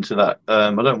incident to that. I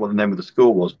don't know what the name of the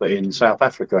school was, but in South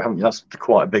Africa, haven't you? That's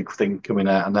quite a big thing coming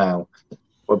out now.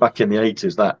 Well, back in the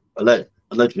 80s, that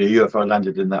allegedly a UFO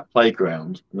landed in that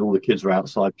playground, and all the kids were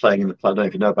outside playing in the play. I don't know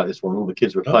if you know about this one. All the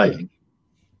kids were playing,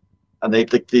 and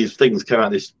these things came out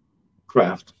of this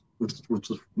craft, which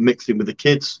was mixing with the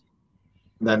kids.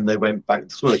 And then they went back.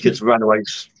 Some of the kids ran away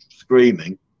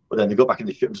screaming, but then they got back in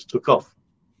the ship and just took off.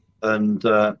 And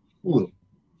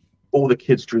all the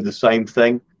kids drew the same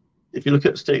thing. If you look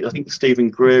at I think Stephen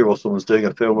Greer or someone's doing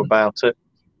a film about it.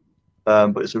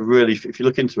 But it's if you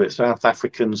look into it, South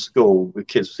African school with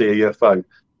kids see a UFO,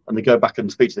 and they go back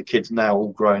and speak to the kids now,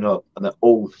 all grown up, and they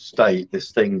all state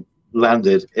this thing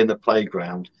landed in the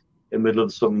playground in the middle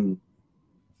of some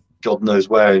God knows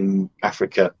where in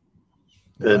Africa.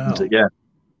 Wow.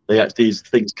 And these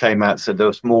things came out, said there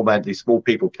were these small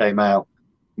people came out,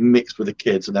 mixed with the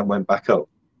kids, and then went back up.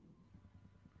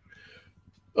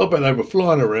 I bet they were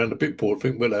flying around a bit bored,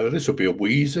 thinking, well, this will be a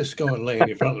wheeze. Let's go and land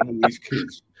in front of all these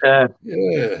kids.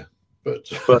 Yeah. But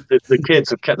the kids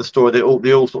have kept the story. They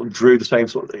all sort of drew the same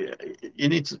sort of. You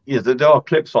need to. There are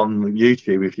clips on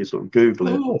YouTube if you sort of Google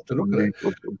it. Or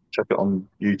check it on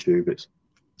YouTube. It's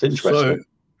interesting.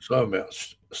 So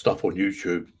much stuff on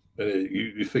YouTube.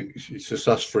 You think it's just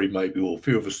us three, maybe, or a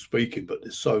few of us speaking, but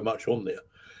there's so much on there.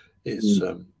 It's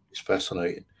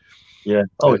fascinating. Yeah.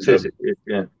 Oh, it is.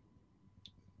 Yeah.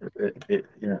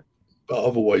 Yeah. But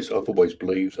I've always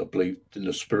believed. I believed in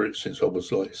the spirit since I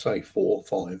was like, say, 4 or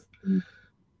 5.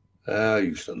 I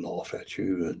used to laugh at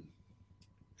you, and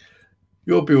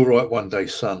you'll be all right one day,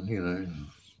 son. You know.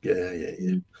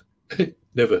 Yeah.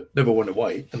 never went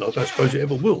away, and I don't suppose it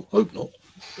ever will. Hope not.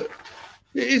 But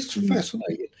it's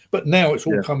fascinating. But now it's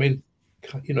all coming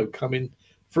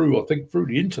through. I think through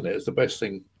the internet is the best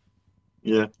thing.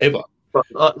 Yeah. Ever. But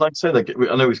like I said,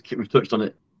 I know we've touched on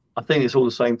it. I think it's all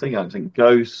the same thing. I think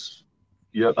ghosts.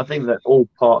 Yeah, I think they're all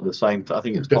part of the same. I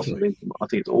think it's possibly. I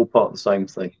think it's all part of the same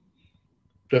thing.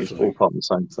 Definitely, it's all part of the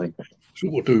same thing. It's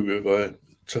all to do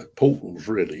with portals,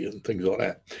 really, and things like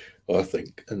that. I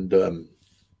think, and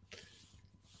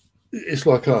it's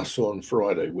like us on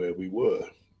Friday where we were.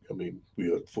 I mean, we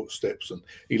heard footsteps, and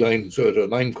Elaine's heard her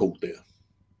name called there.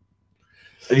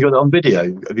 Have you got it on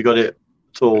video? Have you got it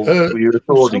at all? Were you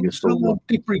recording it? Someone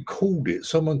did record it.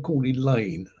 Someone called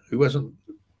Elaine, who hasn't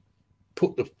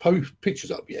put the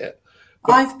pictures up yet.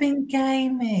 I've been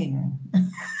gaming.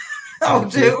 I'll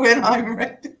do it when I'm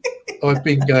ready. I've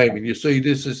been gaming. You see,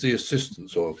 this is the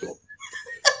assistance I've got.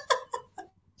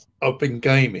 I've been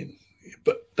gaming,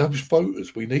 but those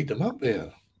photos, we need them up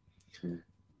there.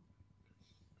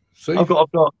 See? I've got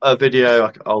a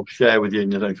video I'll share with you,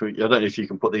 and I don't know if you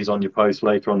can put these on your post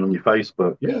later on your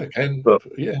Facebook. Yeah, I can. But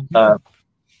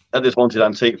at this Haunted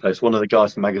Antique place, one of the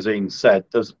guys from the magazine said,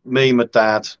 "There's me, my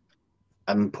dad,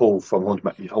 and Paul from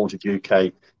Haunted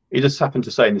UK. He just happened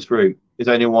to say in this room, is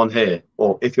anyone here?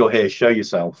 Or if you're here, show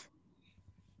yourself."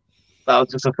 That was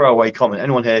just a throwaway comment.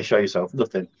 Anyone here, show yourself.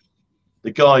 Nothing.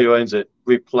 The guy who owns it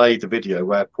replayed the video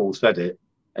where Paul said it,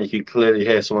 and you can clearly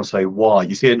hear someone say, "Why?"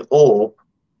 You see an orb.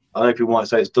 I don't know if you might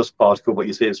say it's dust particle, but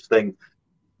you see this thing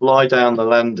fly down the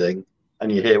landing, and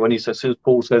you hear, when he says, as soon as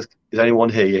Paul says, "Is anyone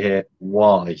here?" you hear,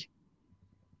 "Why?"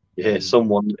 You hear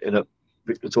someone in a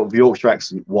sort of Yorkshire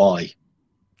accent, "Why?"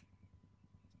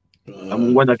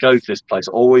 And when I go to this place,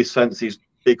 I always sense these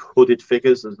big hooded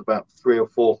figures. There's about 3 or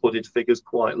 4 hooded figures,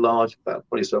 quite large, about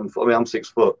 27 foot. I mean, I'm 6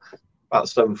 foot, about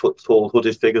 7 foot tall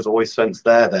hooded figures. I always sense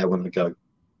they're there when I go.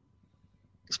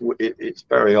 It's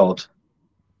very odd.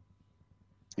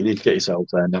 You need to get yourself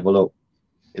there and have a look.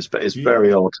 It's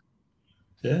very odd.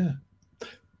 Yeah.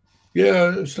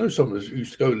 Yeah, I know someone who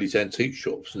used to go to these antique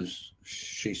shops, and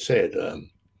she said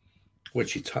when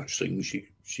she touched things,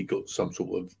 she got some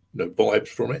sort of vibes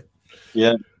from it.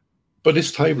 Yeah. But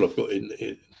this table I've got in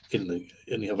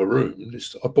the other room,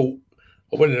 I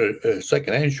went in a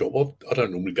second-hand shop. I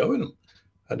don't normally go in them,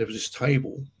 and there was this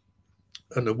table,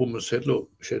 and the woman said, "Look,"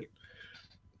 she said,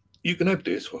 "you can have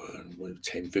this for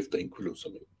 10, 15 quid or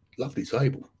something. Lovely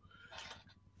table."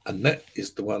 And that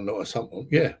is the one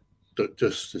that that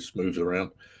just moves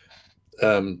around.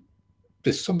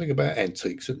 There's something about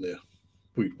antiques, isn't there?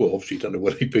 We obviously don't know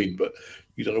where they've been, but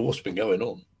you don't know what's been going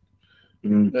on.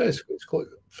 Yeah, it's quite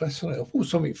fascinating. I thought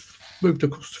something moved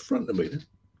across the front of me then.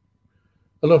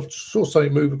 And I saw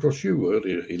something move across you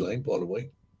earlier, Elaine, by the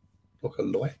way. Like a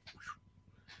light.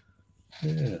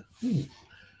 Yeah.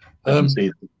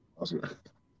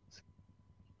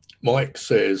 Mike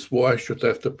says, "Why should they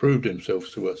have to prove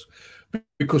themselves to us?"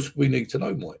 Because we need to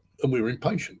know, Mike, and we're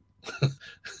impatient.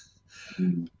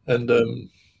 And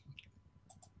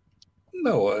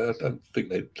No, I don't think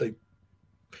they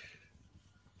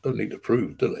don't need to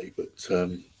prove, do they? But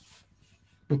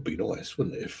would be nice,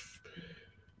 wouldn't it,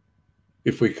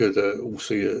 if we could all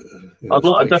see it.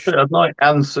 I'd like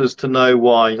answers to know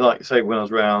why. Like say, when I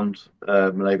was round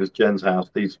my neighbour's Jen's house,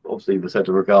 these obviously they said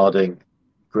regarding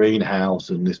greenhouse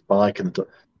and this bike and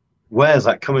where's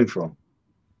that coming from?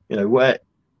 You know, where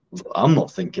I'm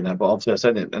not thinking that, but obviously I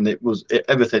said it, and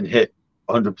everything hit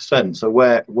 100%. So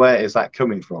where is that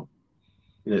coming from?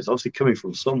 You know, it's obviously coming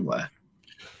from somewhere.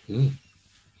 Mm.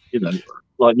 You know,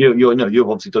 like you've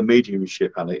obviously done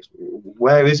mediumship, Alex.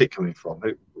 Where is it coming from?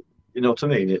 You know what I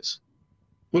mean? It's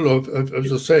well,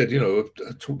 as I said, you know,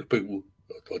 I talk to people.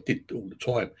 I did all the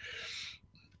time,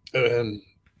 and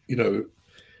you know,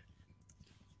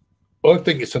 I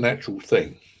think it's a natural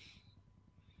thing.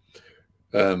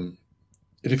 And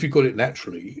if you got it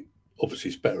naturally,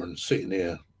 obviously it's better than sitting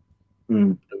there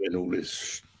doing all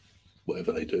this,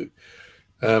 whatever they do.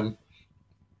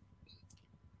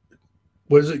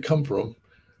 Where does it come from?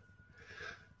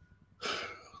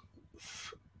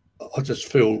 I just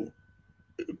feel,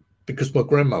 because my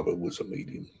grandmother was a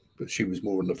medium, but she was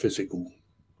more in the physical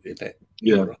in that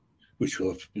era, which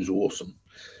was awesome.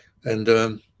 And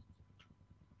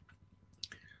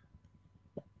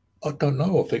I don't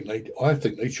know. I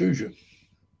think they choose you.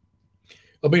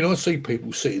 I mean, I see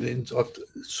people sitting in.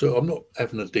 So I'm not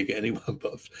having a dig at anyone,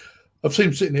 but I've seen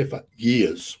them sitting there for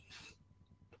years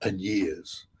and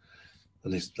years,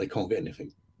 and they can't get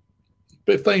anything.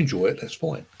 But if they enjoy it, that's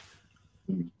fine.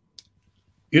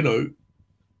 You know,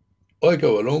 I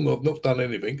go along. I've not done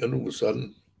anything, and all of a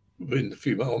sudden, within a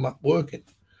few months, I'm up working.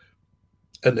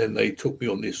 And then they took me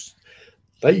on this.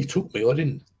 They took me. I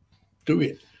didn't do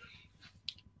it.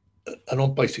 And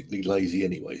I'm basically lazy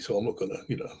anyway, so I'm not going to,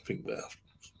 think about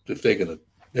if they're going to,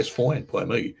 that's fine by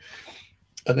me.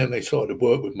 And then they started to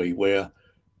work with me where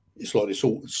it's like this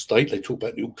altered state. They talk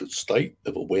about the altered state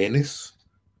of awareness,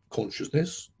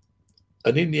 consciousness.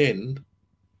 And in the end,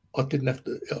 I didn't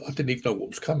even know what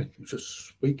was coming. It was just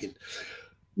speaking.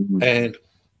 Mm-hmm. And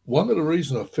one of the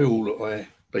reasons I feel that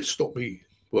they stopped me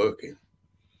working,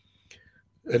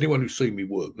 anyone who's seen me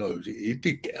work knows it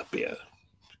did get a bit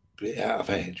out of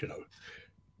hand, a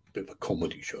bit of a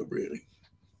comedy show, really.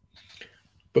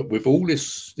 But with all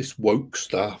this woke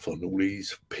stuff and all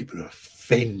these people are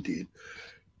offended,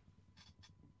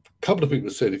 a couple of people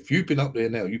have said, if you've been up there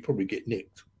now, you probably get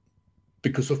nicked.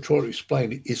 Because I've tried to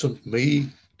explain it isn't me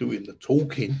doing the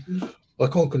talking. I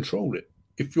can't control it.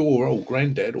 If your old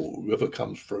granddad or whoever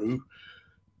comes through,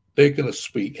 they're going to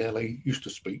speak how they used to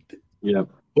speak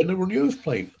when they were on the earth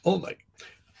plane, aren't they?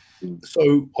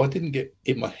 So I didn't get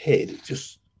in my head.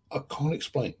 I can't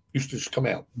explain. It used to just come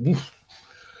out. Woof.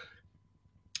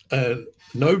 And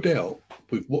no doubt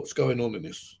with what's going on in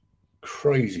this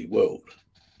crazy world.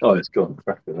 Oh, it's gone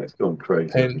crazy.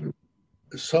 And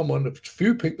a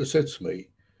few people said to me,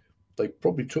 they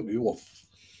probably took you off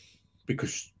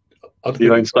because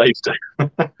your own safety.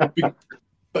 But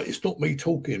it's not me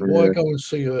talking. Why go and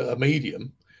see a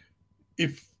medium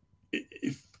if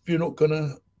you're not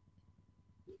gonna?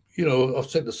 I've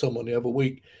said to someone the other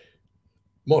week,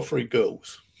 my 3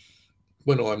 girls,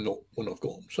 when I've got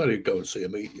them, so they go and see a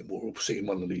medium or see in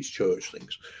one of these church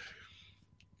things,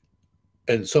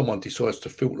 and someone decides to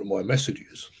filter my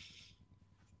messages.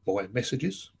 I've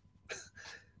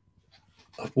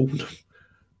warned them.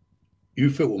 You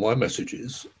filter my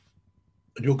messages,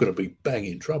 and you're going to be bang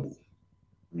in trouble.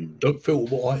 Don't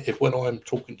filter when I'm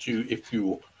talking to you. If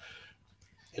you're,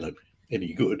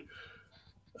 any good,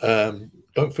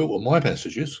 don't filter my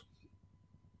messages.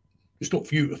 It's not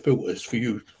for you to filter. It's for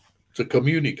you to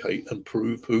communicate and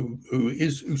prove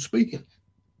who's speaking.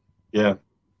 Yeah.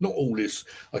 Not all this.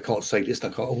 I can't say this. I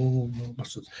can't. Oh, I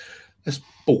mustn't. That's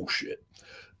bullshit.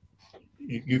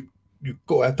 You've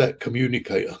got to have that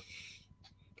communicator.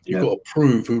 You've got to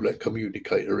prove who that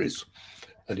communicator is.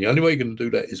 And the only way you're going to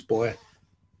do that is by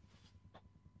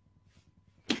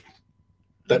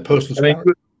that person's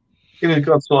character. In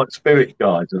regards to like spirit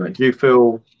guides, do you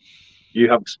feel you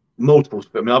have multiple?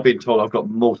 I mean, I've been told I've got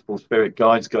multiple spirit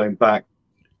guides going back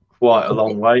quite a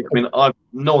long way. I mean,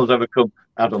 no one's ever come.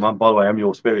 Adam, by the way, I'm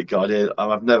your spirit guide here.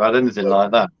 I've never had anything like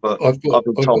that, but I've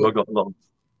been told I've got a lot.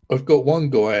 I've got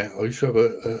one guy. I used to have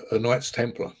a Knights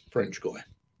Templar French guy.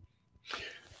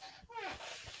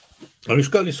 And he's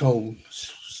got this whole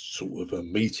sort of a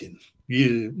meeting.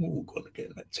 Got to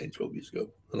get about 10, 12 years ago,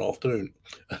 an afternoon.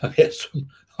 Yes,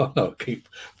 I know I keep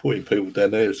putting people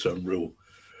down there, some real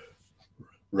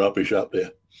rubbish up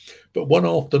there. But one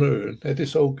afternoon, I had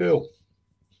this old girl.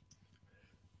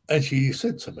 And she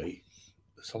said to me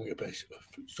something about,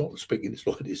 started speaking, it's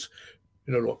like this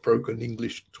you know, like broken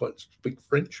English, trying to speak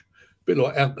French, a bit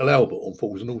like Uncle Albert on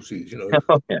Fools and Horses, you know.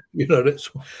 Yeah. You know, that's.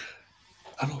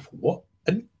 And I thought, what?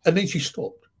 And then she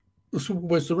stopped. I said, well,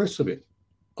 where's the rest of it?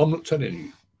 I'm not telling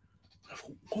you. I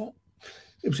thought, what?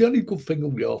 It was the only good thing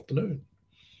all the afternoon.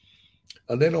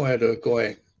 And then I had a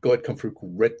guy had come through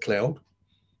called Red Cloud,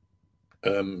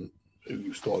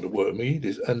 who started to work with me.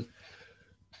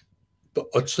 But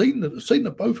I'd seen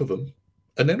the both of them,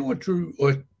 and then I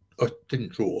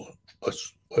didn't draw.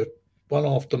 One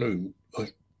afternoon, a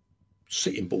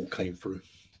sitting ball came through,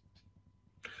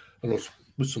 and I was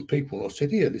with some people, and I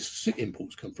said, "Here, this sitting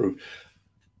ball's come through,"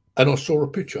 and I saw a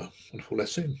picture, and I thought,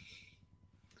 "That's him."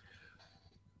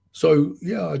 So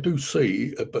yeah, I do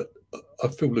see, but I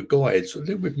feel the guides,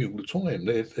 they're with me all the time.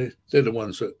 They're the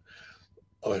ones that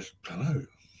I don't know,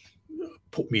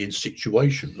 put me in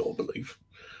situations, I believe.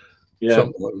 Yeah.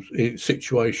 Sometimes in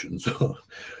situations, I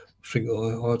think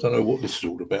I don't know what this is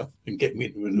all about, and get me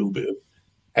into a little bit of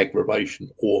aggravation,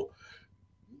 or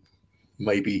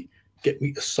maybe get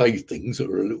me to say things that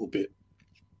are a little bit,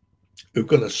 who are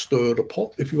going to stir the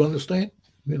pot, if you understand.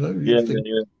 You know. Yeah.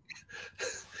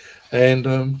 And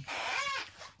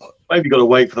maybe you've got to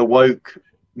wait for the woke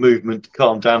movement to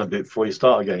calm down a bit before you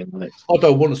start again, Alex. I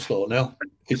don't want to start now.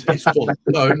 It's gone.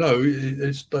 No,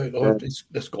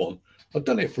 that's gone. I've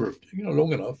done it for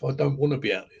long enough. I don't want to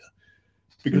be out there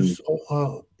because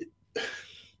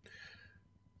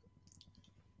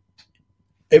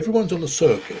everyone's on a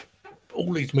circuit.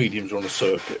 All these mediums are on a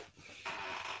circuit,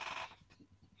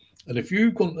 and if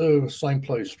you've gone to the same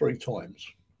place 3 times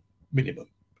minimum,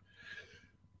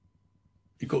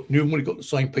 you've normally got the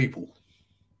same people.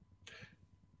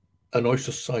 And I used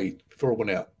to say before I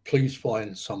went out, please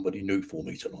find somebody new for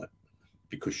me tonight,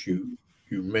 because you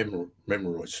memorize.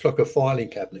 It's like a filing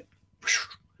cabinet,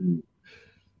 and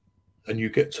you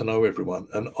get to know everyone.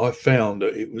 And I found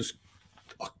that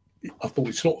I thought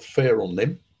it's not fair on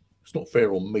them, it's not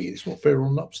fair on me, it's not fair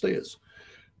on upstairs,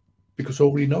 because I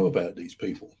already know about these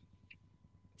people.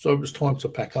 So it was time to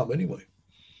pack up anyway.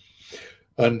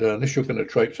 And unless you're going to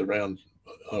traipse around,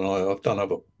 and I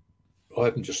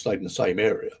haven't just stayed in the same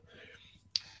area.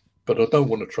 But I don't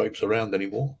want to traipse around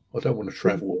anymore. I don't want to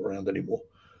travel around anymore.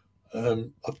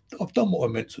 I've done what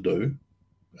I meant to do,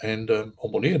 and I'm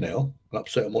on here now. I'm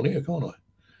upset I'm on here, can't I?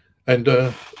 And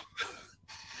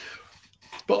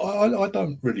but I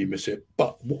don't really miss it.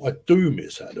 But what I do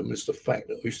miss, Adam, is the fact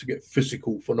that I used to get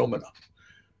physical phenomena,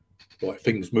 like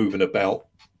things moving about,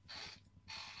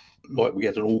 like we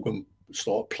had an organ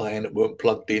start playing that weren't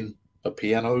plugged in, a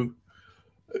piano,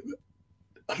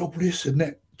 and all this and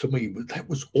that. To me, that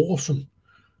was awesome.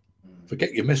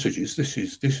 Forget your messages. This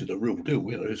is the real deal.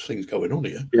 You know, there's things going on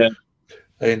here. Yeah.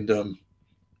 And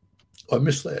I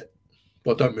miss that,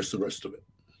 but I don't miss the rest of it.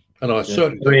 And I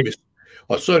certainly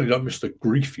don't miss the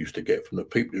grief you used to get from the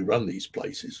people who run these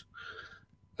places.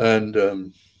 And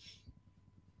no,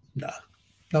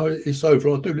 it's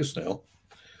over. I do this now.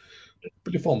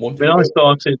 But if I'm wanting,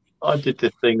 I did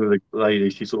this thing with a lady.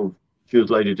 She was the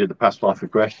lady who did the past life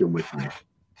regression with me.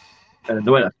 And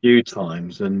I went a few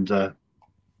times, and the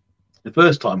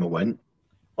first time I went,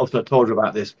 obviously I told her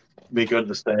about this, me going to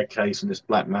the staircase and this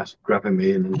black mask grabbing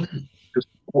me, and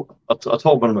I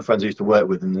told one of my friends I used to work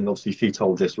with, and then obviously she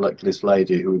told this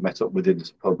lady who we met up with in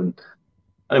this pub, and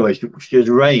anyway, she had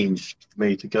arranged for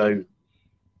me to go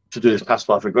to do this past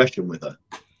life regression with her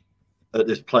at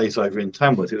this place over in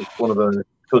Tamworth. It was one of her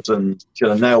cousins. She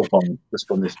had a nail bomb just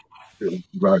on this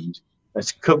road.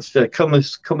 And come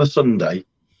a Sunday.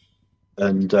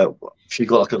 And she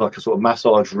got like a sort of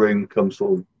massage room, come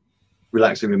sort of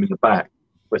relaxing room in the back.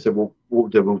 I said, well, we'll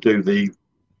do the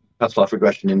past life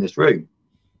regression in this room.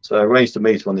 So I arranged to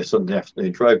meet her on this Sunday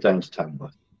afternoon, drove down to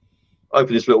Tamworth,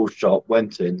 opened this little shop,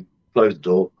 went in, closed the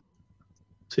door,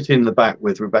 sitting in the back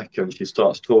with Rebecca, and she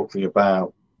starts talking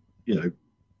about,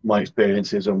 my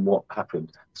experiences and what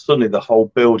happened. Suddenly the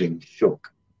whole building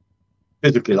shook.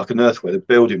 Physically, like an earthquake, the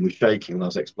building was shaking. And I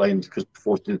was explaining, because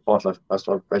before she did the past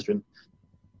life regression,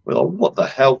 well, what the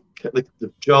hell?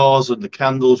 The jars and the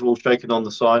candles were all shaking on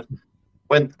the side.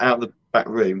 Went out the back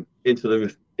room into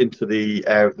the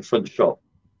area of the front shop.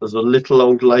 There's a little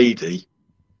old lady,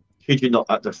 kid you not,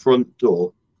 at the front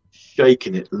door,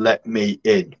 shaking it, let me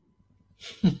in.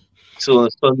 So on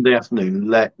a Sunday afternoon,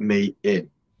 let me in,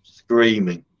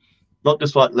 screaming. Not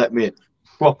just like let me in,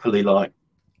 properly like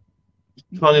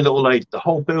tiny little lady. The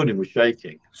whole building was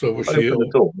shaking. So was she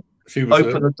opened the door. She was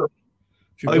open the door.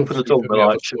 Open the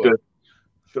door. She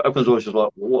opens the door. She's like,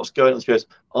 well, "What's going on?" She goes,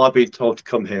 "I've been told to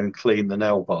come here and clean the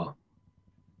nail bar.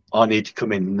 I need to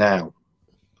come in now."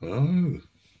 Oh.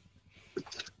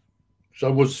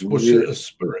 So was it a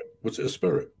spirit? Was it a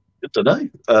spirit? I don't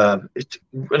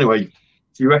know. Anyway,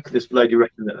 you reckon this lady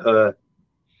reckoned that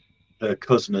her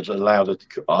cousin had allowed her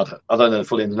to? I don't know the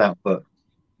full ins and outs, but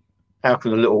how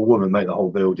can a little woman make the whole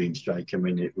building shake? I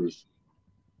mean, it was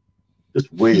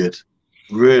just weird,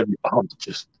 really odd.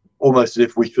 Just almost as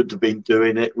if we shouldn't have been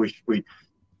doing it.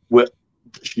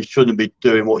 She shouldn't be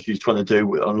doing what she's trying to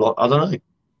do. I don't know.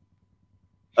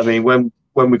 I mean, when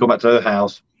we got back to her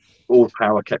house, all the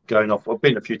power kept going off. I've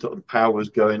been a few times. The power was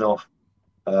going off.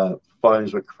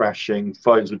 Phones were crashing.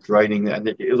 Phones were draining, and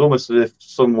it was almost as if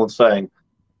someone saying,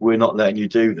 "We're not letting you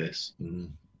do this."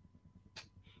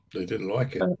 They didn't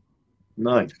like it.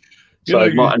 No. So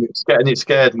it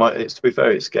scared my. To be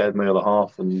fair, it scared my other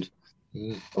half, and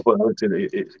I thought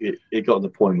it got to the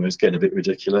point where it's getting a bit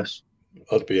ridiculous.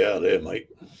 I'd be out there, mate.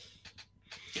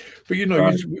 But we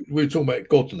were talking about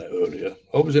God and that earlier.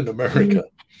 I was in America,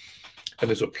 and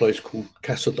there's a place called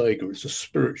Casadega. It's a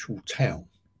spiritual town.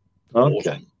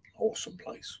 Okay. Awesome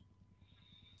place.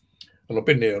 And I've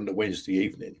been there on the Wednesday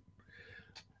evening.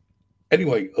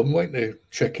 Anyway, I'm waiting to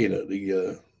check in at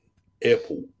the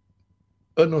airport,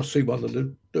 and I see one of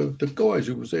the guys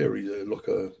who was there. He's like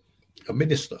a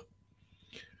minister.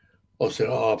 I said,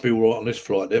 I'll be all right on this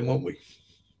flight then, won't we?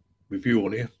 With you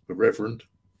on here, the Reverend,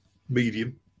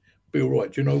 medium, be all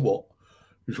right. Do you know what?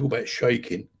 You talk about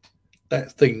shaking.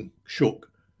 That thing shook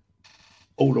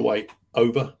all the way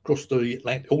over, across the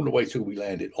Atlantic, all the way till we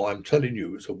landed. I'm telling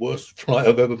you, it's the worst flight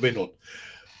I've ever been on.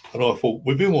 And I thought,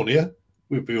 with him on here,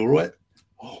 we'll be all right.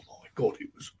 Oh my God,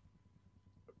 it's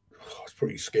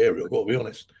pretty scary, I've got to be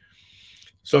honest.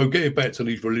 So getting back to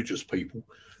these religious people,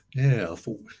 I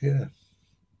thought,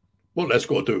 what that's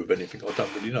got to do with anything, I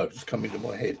don't really know. It's come into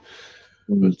my head.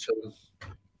 But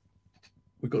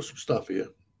we've got some stuff here.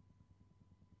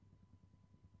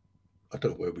 I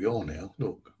don't know where we are now.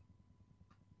 Look.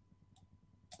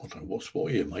 I don't know what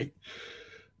spot here, mate.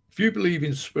 If you believe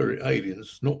in spirit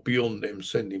aliens, not beyond them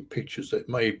sending pictures that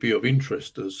may be of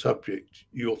interest to the subject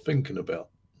you're thinking about.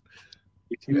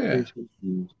 If you believe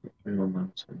in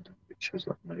pictures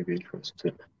that may be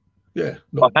interested. Yeah.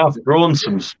 I have drawn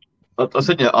some. I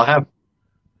think I have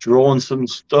drawn some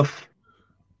stuff.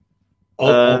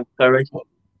 Terry.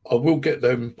 I will get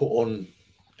them put on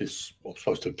this. I'm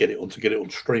supposed to get it on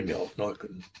StreamYard, and I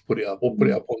can put it up. I'll put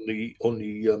it up on the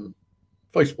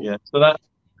Facebook. Yeah. So that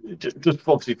just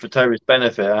obviously for Terry's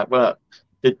benefit. Well, I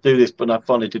did do this, but I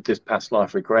finally did this past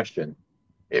life regression.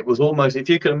 It was almost, if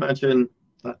you can imagine,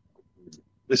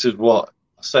 this is what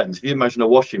I said. If you imagine a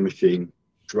washing machine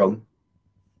drum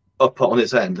up on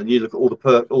its end, and you look at all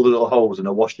the little holes in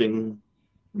a washing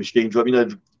machine drum,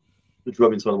 the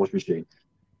drum inside the washing machine.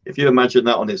 If you imagine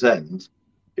that on its end,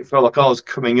 it felt like I was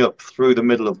coming up through the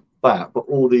middle of that, but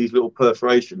all these little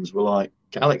perforations were like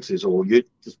galaxies or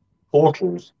just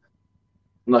portals.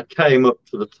 And I came up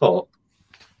to the top,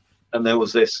 and there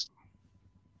was this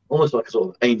almost like a sort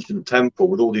of ancient temple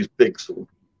with all these big sort of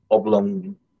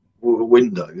oblong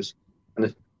windows. And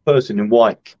this person in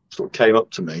white sort of came up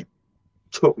to me,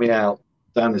 took me out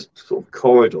down this sort of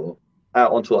corridor,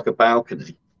 out onto like a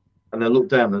balcony, and then looked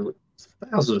down and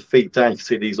thousands of feet down, you can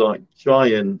see these like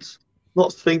giant,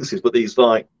 not sphinxes, but these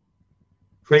like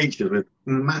creatures with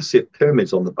massive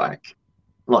pyramids on the back,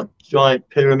 like giant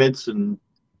pyramids and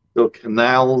little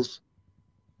canals.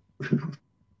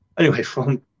 Anyway,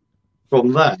 from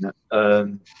that,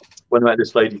 when I met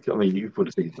this lady, I mean, you would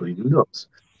have think it's nuts,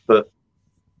 but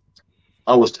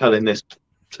I was telling this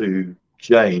to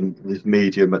Jane, this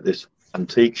medium at this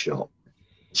antique shop.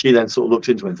 She then sort of looked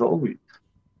into it and thought,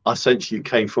 I sense you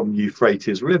came from the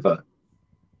Euphrates River.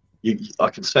 I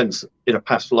can sense in a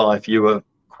past life you were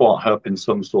quite up in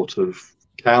some sort of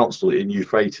council in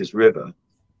Euphrates River,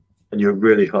 and you're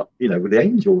really, with the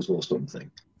angels or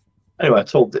something. Anyway, I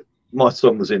told that my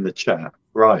son was in the chat,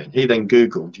 Ryan. He then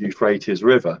Googled Euphrates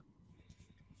River,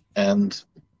 and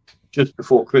just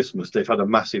before Christmas, they've had a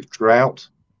massive drought,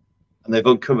 and they've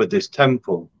uncovered this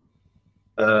temple.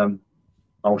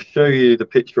 I'll show you the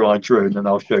picture I drew, and then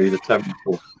I'll show you the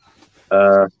temple.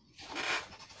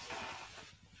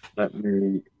 Let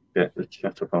me get the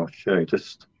chat up. I'll show you.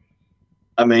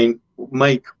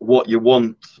 Make what you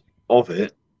want of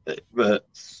it, but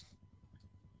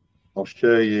I'll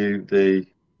show you the.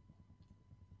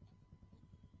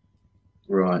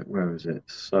 Right, where is it?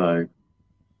 So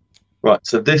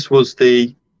this was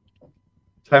the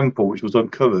temple which was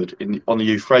uncovered on the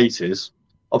Euphrates.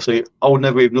 Obviously, I would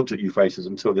never even looked at Euphrates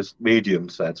until this medium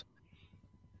said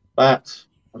that.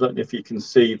 I don't know if you can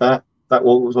see that. That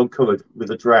wall was uncovered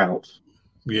with a drought.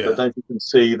 Yeah. I don't know if you can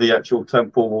see the actual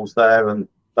temple walls there and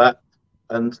that.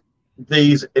 And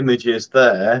these images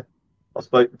there, I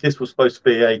suppose this was supposed to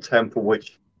be a temple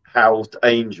which housed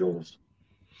angels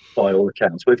by all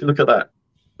accounts. But if you look at that,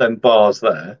 them bars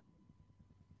there,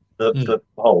 the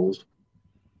holes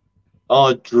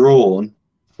are drawn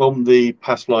from the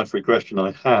past life regression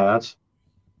I had.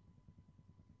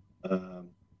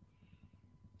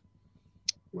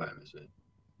 Where is it?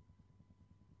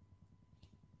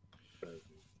 For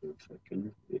a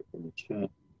second, in the chat.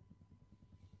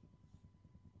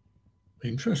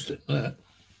 Interesting, that.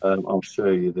 I'll show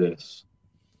you this.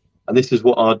 And this is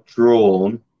what I'd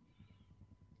drawn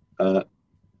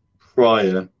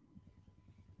prior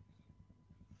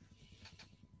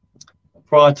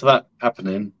to that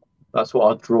happening. That's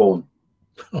what I'd drawn,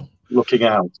 looking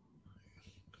out.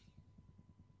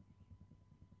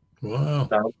 Wow.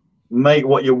 Now, make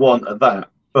what you want of that,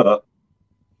 but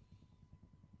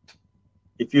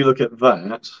if you look at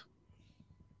that,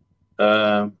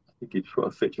 I think it's put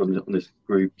a picture on this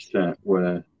group chat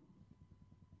where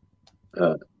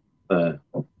there.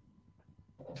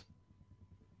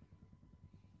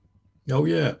 Oh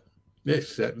yeah, yes,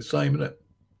 exactly the same, isn't it?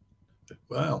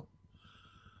 Wow.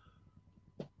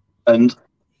 And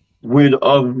I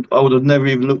would have never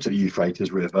even looked at the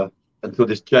Euphrates River until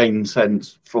this Jane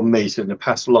sent from me, so in the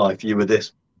past life you were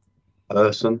this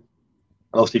person. And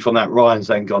obviously from that Ryan's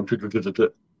then gone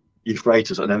to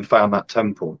Euphrates and then found that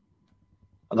temple.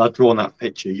 And I'd drawn that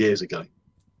picture years ago.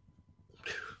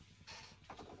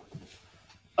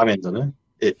 I mean, I don't know.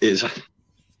 It is.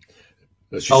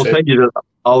 I'll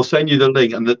send you the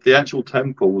link, and the actual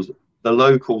temples. The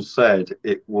locals said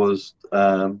it was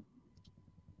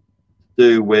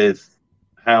do with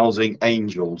housing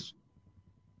angels.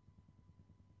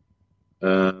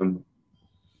 Where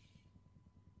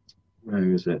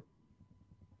is it?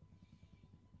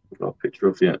 I've got a picture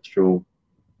of the actual.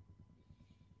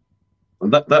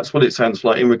 And that's what it sounds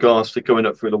like in regards to going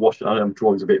up through the washing. I know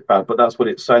drawing's a bit bad, but that's what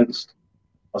it sensed.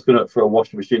 I was going up through a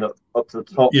washing machine up to the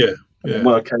top. Yeah. And then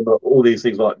when I came up, all these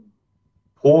things like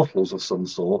portals of some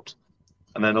sort.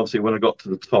 And then obviously when I got to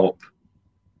the top,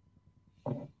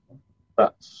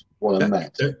 that's what I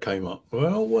met. That came up.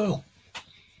 Well.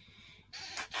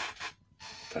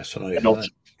 Fascinating.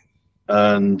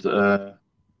 And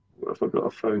what if I got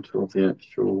a photo of the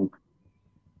actual?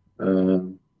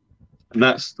 And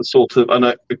that's the sort of, I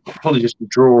know, apologies for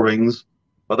drawings,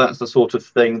 but that's the sort of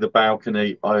thing, the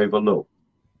balcony I overlooked.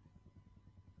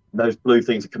 Those blue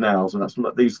things are canals, and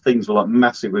these things are like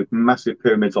massive, with massive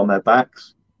pyramids on their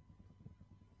backs.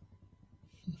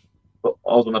 But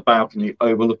I was on a balcony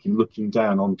overlooking, looking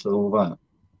down onto all that,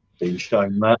 being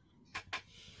shown that.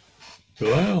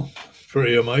 Wow,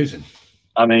 pretty amazing.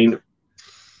 I mean,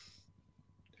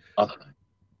 I don't know.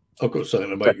 I've got something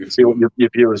to make you see what your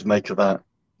viewers make of that.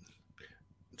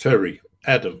 Terry,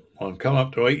 Adam, I'm come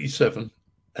up to 87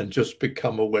 and just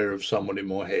become aware of someone in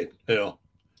my head. Yeah.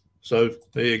 So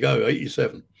there you go,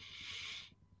 87.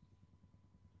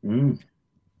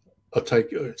 I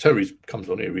take Terry comes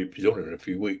on here. He's on here in a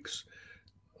few weeks.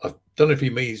 I don't know if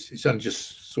he means it's only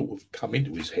just sort of come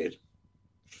into his head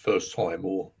first time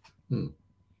or.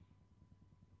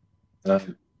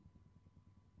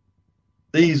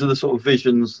 These are the sort of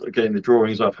visions, again, the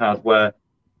drawings I've had where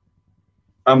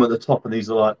I'm at the top, and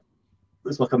these are like,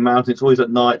 it's like a mountain. It's always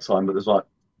at night time, but there's like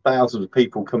thousands of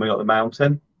people coming up the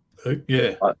mountain.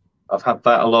 Yeah. I've had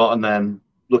that a lot, and then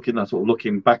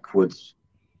looking backwards,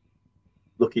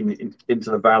 looking into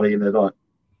the valley, and they're like,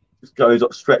 just goes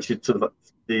up, stretches to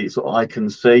the sort of I can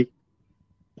see.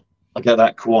 I get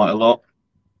that quite a lot.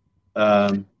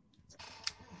 Drawn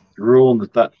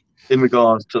that in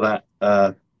regards to that.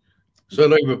 So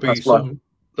they would be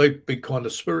they'd be kind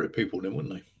of spirit people then,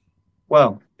 wouldn't they?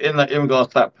 Well, in regards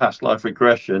to that past life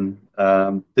regression,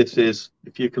 this is,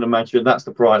 if you can imagine, that's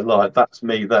the bright light. That's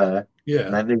me there. Yeah.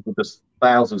 And then these are just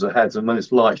thousands of heads, and when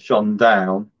this light shone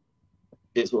down,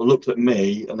 it sort of looked at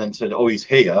me and then said, "Oh, he's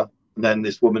here." And then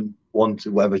this woman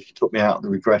wanted whether she took me out of the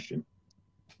regression.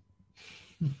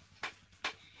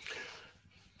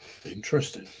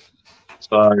 Interesting.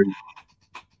 So,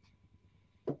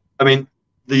 I mean,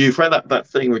 the Euphrates, that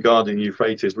thing regarding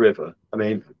Euphrates River. I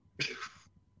mean,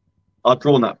 I'd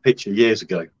drawn that picture years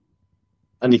ago,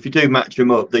 and if you do match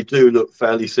them up, they do look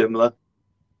fairly similar.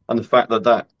 And the fact that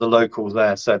the locals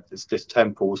there said this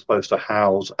temple was supposed to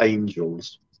house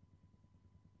angels.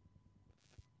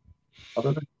 I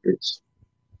don't know.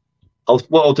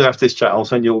 What I'll do after this chat, I'll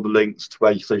send you all the links to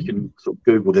where so you can sort of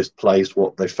Google this place,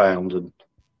 what they found, and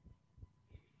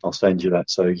I'll send you that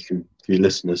so you can, for your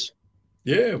listeners.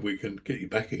 Yeah, we can get you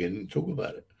back again and talk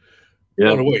about it. Yeah.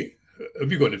 By the way, have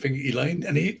you got anything, Elaine?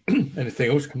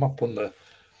 Anything else come up on the?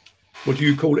 What do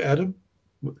you call it, Adam?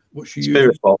 What's she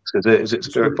Spirit box? Is it? Is it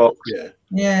spirit box? Yeah.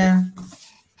 Yeah.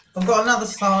 I've got another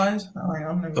side. Oh, hang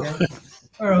on, there we go.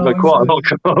 Where are They're we? quite a lot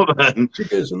come up then. She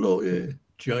gets a lot, yeah.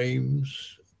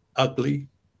 James, ugly,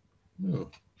 oh.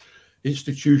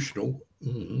 Institutional.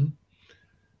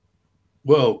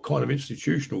 Well, kind of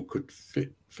institutional could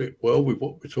fit well with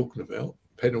what we're talking about.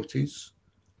 Penalties,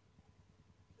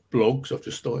 blogs. I've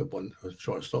just started one. I'm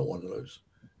trying to start one of those.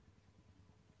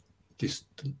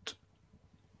 Distant.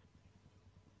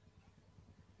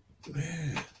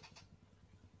 Yeah.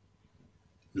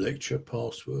 Lecture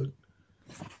password.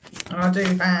 I do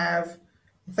have,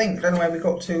 I think, I don't know where we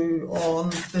got to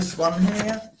on this one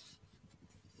here.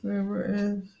 Where it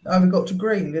is. Oh, we got to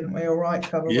green, didn't we? All right,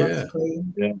 cover Yeah.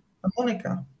 clean. Yeah. And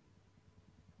Monica.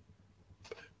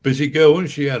 Busy girl, isn't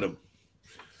she, Adam?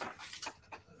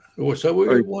 Oh, so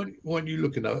why aren't you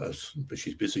looking at us? But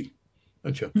she's busy,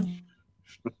 aren't you?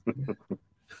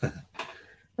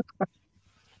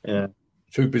 Yeah.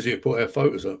 Too busy to put our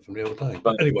photos up from the other day.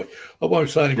 But anyway, I won't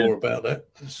say any more about that.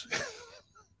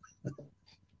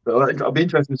 But I'd be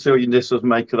interested to see what you just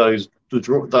make of those,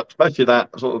 especially that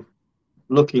sort of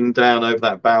looking down over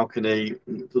that balcony.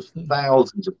 There's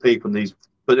thousands of people in these,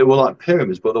 but they were like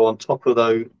pyramids, but they're on top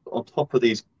of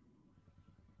these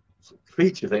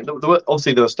creature things.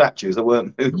 Obviously, there were statues that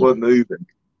weren't moving,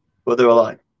 but they were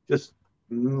like just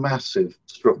massive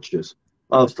structures.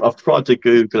 I've tried to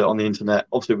Google it on the internet.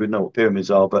 Obviously, we know what pyramids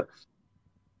are, but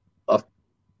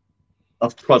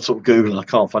I've tried sort of Googling. I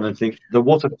can't find anything. There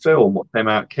was a film what came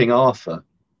out, King Arthur.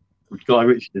 Guy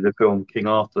Ritchie did a film, King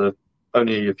Arthur,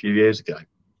 only a few years ago,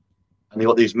 and they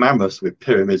got these mammoths with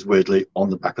pyramids weirdly on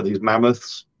the back of these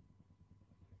mammoths,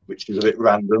 which is a bit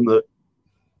random.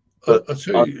 So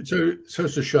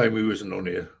it's a shame we wasn't on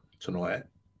here tonight.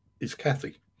 It's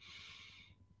Kathy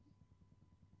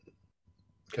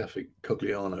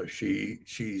Cogliano.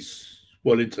 She's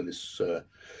well into this,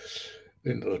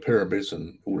 into the pyramids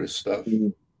and all this stuff.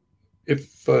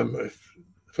 If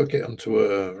I get onto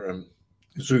a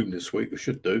Zoom this week, I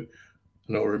should do,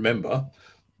 and I'll remember,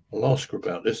 I'll ask her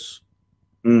about this.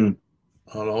 I'll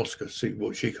ask her to see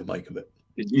what she can make of it.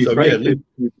 Leave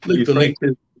the link.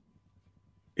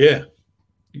 Yeah,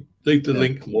 leave the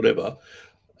link and whatever,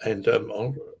 and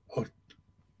I'll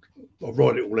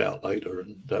write it all out later.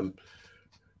 And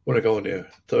when I go on there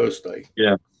Thursday,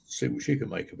 see what she can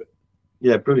make of it.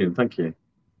 Yeah, brilliant. Thank you.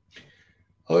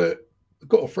 I've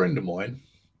got a friend of mine.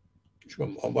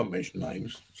 I won't mention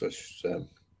names. So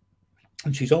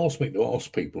and she's asked me to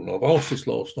ask people, and I've asked this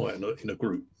last night in a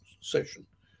group session.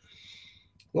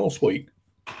 Last week,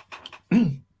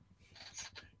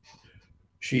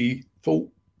 she thought,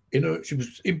 she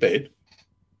was in bed,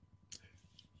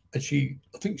 and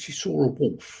I think she saw a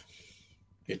wolf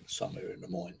somewhere in the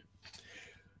mind,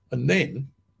 and then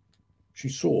she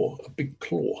saw a big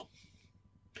claw,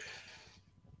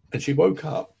 and she woke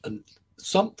up, and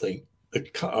something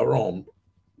had cut her arm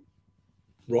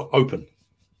right open.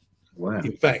 Wow!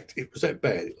 In fact, it was that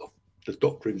bad. The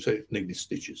doctor himself needed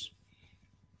stitches.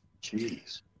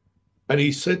 Jeez! And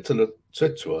he said to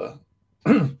her,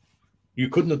 "You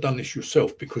couldn't have done this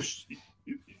yourself because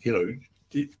the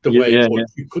way it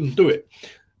was, you couldn't do it."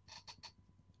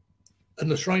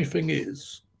 And the strange thing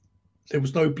is, there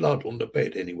was no blood on the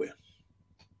bed anywhere,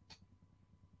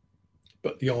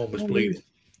 but the arm was bleeding.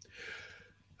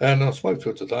 And I spoke to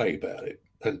her today about it,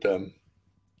 and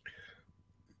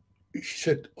she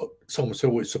said, someone said,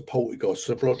 "Well, it's a poltergeist."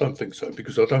 I said, "Well, I don't think so,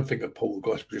 because I don't think a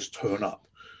poltergeist would just turn up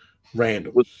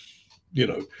random. They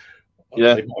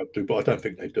might do, but I don't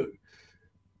think they do."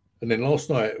 And then last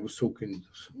night I was talking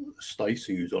to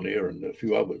Stacey, who's on here, and a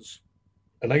few others,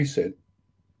 and they said,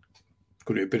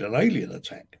 could it have been an alien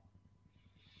attack?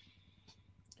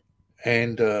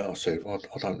 And I said, well,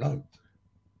 I don't know,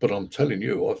 but I'm telling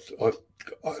you,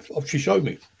 she showed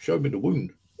me the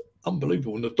wound,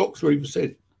 unbelievable. And the doctor even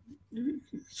said,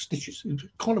 stitches, it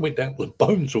kind of went down to the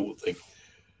bone sort of thing.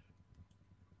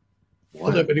 Wow. I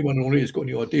don't know if anyone on here has got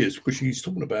any ideas, because she's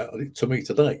talking about it to me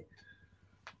today.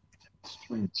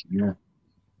 Strange, yeah.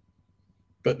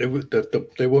 But there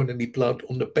weren't any blood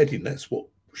on the bedding. That's what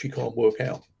she can't work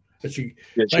out. And she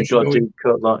got a deep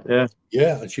cut, like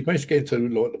and she managed to get into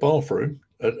like the bathroom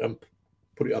and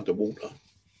put it under water.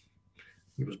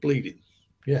 It was bleeding,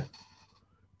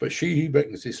 but he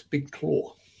reckons this big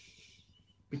claw,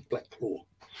 big black claw.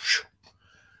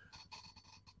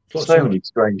 So many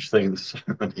strange things,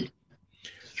 so many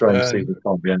strange things that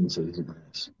can't be answered, isn't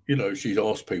there? She's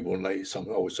asked people, and it's a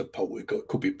poltergeist,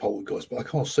 could be a poltergeist, but I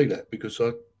can't see that, because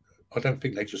I don't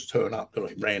think they just turn up. They're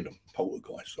like random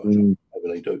poltergeists. So I don't know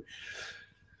whether they do.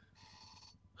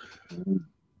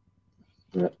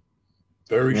 Yeah.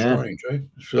 Very strange, eh?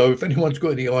 So if anyone's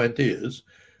got any ideas,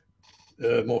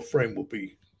 my friend will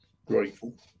be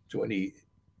grateful to any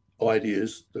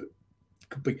ideas that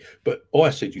could be. But I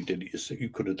said you did it yourself. You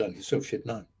could have done it yourself. She said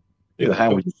no. Yeah,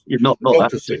 how would you? Not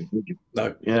that thing, would you?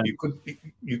 No. Yeah.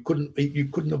 You couldn't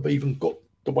have even got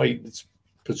the way it's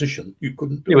positioned. You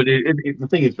couldn't. Yeah, but the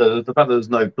thing is the fact that there's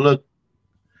no blood.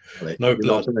 No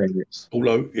blood.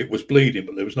 Although it was bleeding,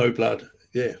 but there was no blood.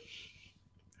 Yeah.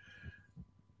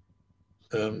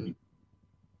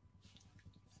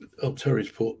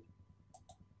 Terry's put,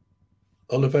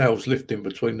 are the valves lifting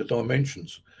between the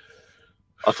dimensions?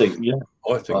 I think, yeah.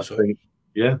 I think so. I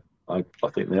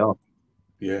think they are.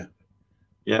 Yeah.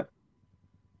 Yeah.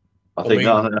 I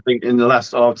think in the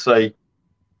last, I would say,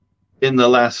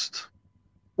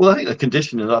 well, I think the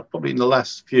conditioning, probably in the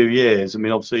last few years, I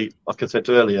mean, obviously, like I said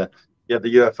earlier, you have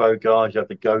the UFO guys, you have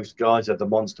the ghost guys, you have the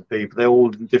monster people. They're all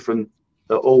different.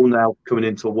 They're all now coming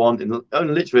into one.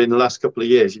 Only literally in the last couple of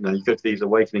years, you go to these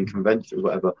awakening conventions,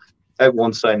 whatever.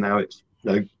 Everyone's saying now it's,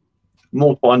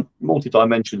 multi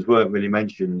dimensions weren't really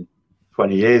mentioned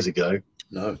 20 years ago.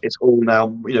 No, it's all now,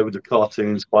 with the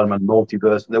cartoons, Spider-Man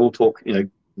multiverse. They all talk,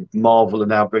 Marvel are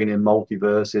now bringing in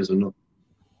multiverses, and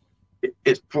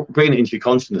it's bringing it into your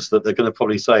consciousness that they're going to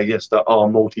probably say, yes, there are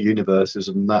multi-universes,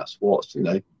 and that's what's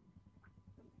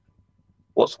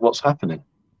happening.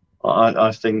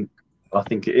 I think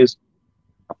it is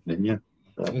happening. Yeah,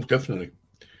 definitely.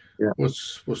 Yeah.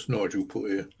 What's Nigel put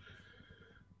here?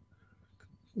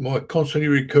 My constantly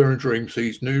recurring dream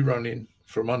sees new running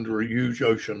from under a huge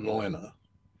ocean liner,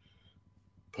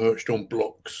 perched on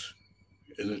blocks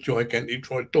in a gigantic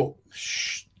dry dock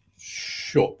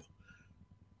shop.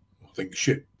 I think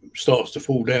ship starts to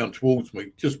fall down towards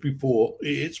me. Just before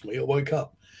it hits me, I wake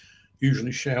up,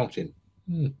 usually shouting.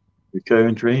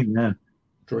 Recurring dream, yeah.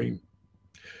 Dream.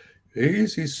 It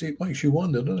is. It makes you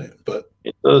wonder, doesn't it? But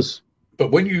it does.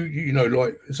 But when you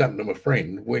like it's happened to my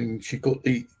friend, when she got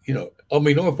the, I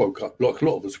mean, I woke up like a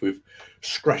lot of us with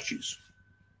scratches.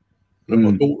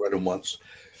 My daughter had them once,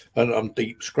 and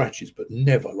deep scratches, but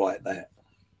never like that.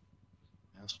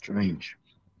 That's strange.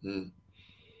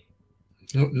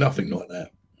 Nothing like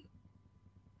that.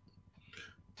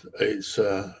 It's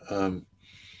I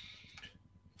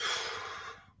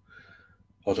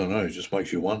don't know. It just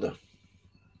makes you wonder.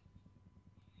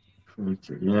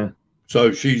 Yeah.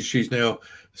 So she's now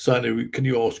saying, can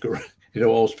you ask her?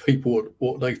 Ask people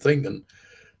what they think, and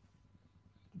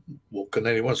what can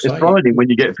anyone say? It's frightening when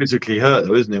you get physically hurt,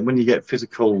 though, isn't it? When you get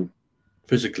physically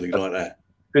like that.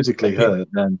 Physically hurt.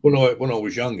 Then when I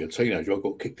was younger, teenager, I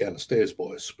got kicked down the stairs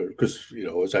by a spirit because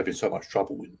I was having so much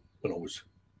trouble when I was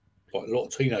like a lot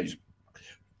of teenagers.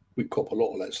 We cop a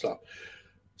lot of that stuff.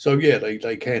 So yeah,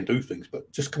 they can do things,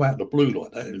 but just come out of the blue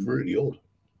like that is really odd.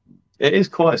 It is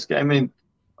quite scary. I mean,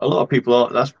 a lot of people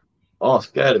are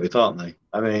scared of it, aren't they?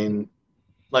 I mean,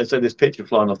 like I said, this picture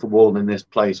flying off the wall in this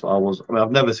place where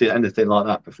I've never seen anything like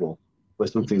that before, where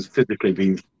something's physically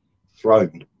been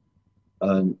thrown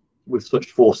with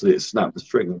such force that it snapped the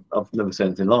string. I've never seen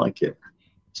anything like it.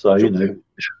 So, I would never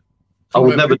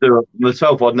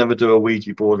I'd never do a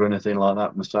Ouija board or anything like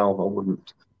that myself. I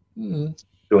wouldn't do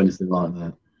anything like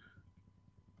that.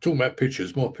 Talking about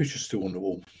pictures, my picture's still on the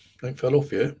wall. Ain't fell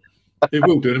off yet. It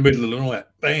will do in the middle of the night.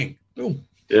 Bang. Oh.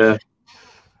 Yeah.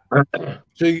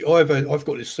 See, I've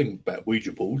got this thing about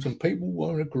Ouija boards, and people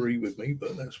won't agree with me,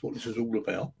 but that's what this is all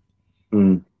about.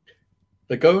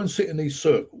 They go and sit in these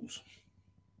circles,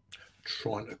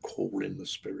 trying to call in the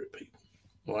spirit people,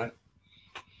 right?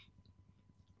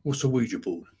 What's a Ouija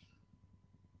board?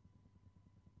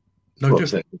 No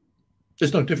different.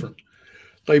 It's no different.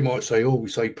 They might say, "Oh, we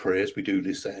say prayers, we do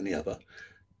this, that, and the other,"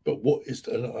 but what is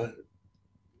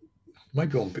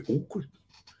maybe I'm a bit awkward.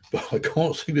 But I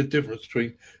can't see the difference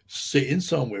between sitting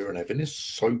somewhere and having this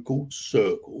so-called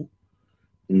circle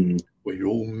where you're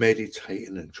all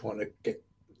meditating and trying to get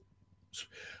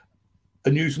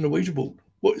and using the Ouija board.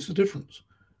 What is the difference?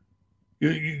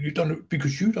 You don't know,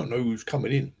 because you don't know who's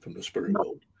coming in from the spirit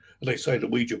world. And they say the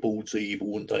Ouija board's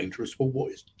evil and dangerous. Well,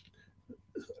 what is?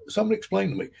 Someone explain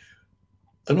to me.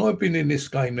 And I've been in this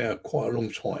game now quite a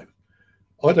long time.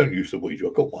 I don't use the Ouija.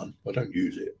 I've got one. I don't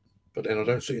use it. But then I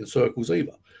don't sit in circles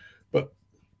either. But,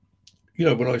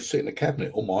 when I sit in a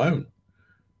cabinet on my own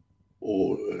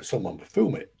or someone would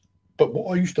film it. But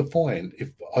what I used to find,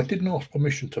 if I didn't ask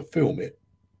permission to film it,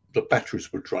 the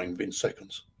batteries would drain within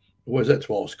seconds. Where's that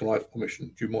to ask? Can I have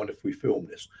permission? Do you mind if we film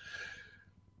this?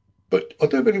 But I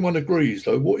don't know if anyone agrees,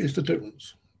 though. What is the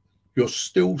difference? You're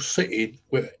still sitting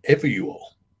wherever you are,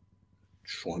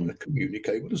 trying to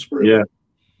communicate with the spirit. Yeah.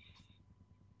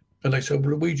 And they say, well,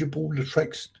 the Ouija board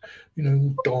attracts,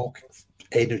 dark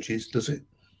energies, does it?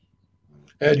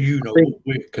 How do you know what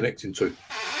we're connecting to?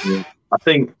 Yeah. I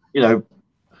think,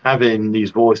 having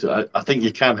these voices, I think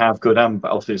you can have good and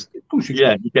bad. Obviously, of course you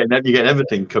yeah, can. you're getting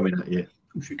everything coming at you.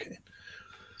 Of course you can.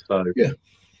 So yeah,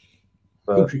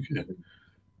 of course you can.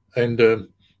 And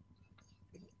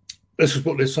this is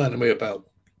what they're saying to me about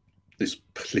this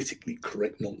politically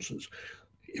correct nonsense.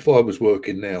 If I was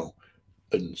working now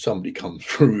and somebody comes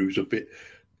through who's a bit,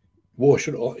 why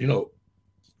should I? You know,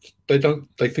 they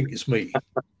think it's me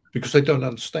because they don't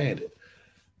understand it.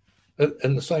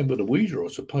 And the same with the Ouija, I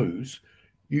suppose.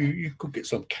 You could get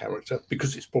some character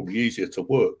because it's probably easier to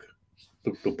work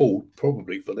the board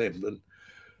probably for them than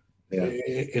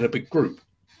in a big group.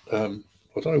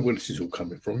 I don't know where this is all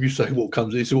coming from. You say what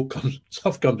comes, this all comes,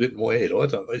 stuff comes into my head. I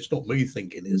don't know. It's not me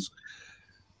thinking this,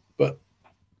 but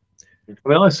I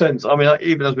mean, I sense. I mean,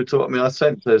 even as we talk, I mean, I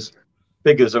sense there's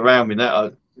figures around me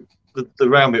now. They're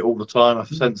around me all the time. I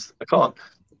sense. I can't.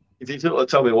 If you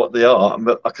tell me what they are,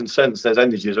 but I can sense there's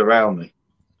energies around me.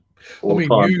 I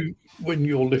mean, when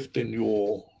you're lifting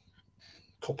your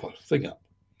copper thing up,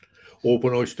 or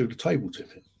when I used to do the table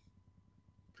tipping,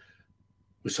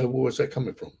 we say, well, where's that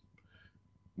coming from?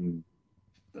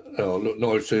 Oh, look,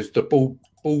 no, it says the ball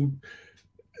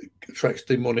attracts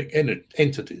demonic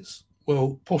entities.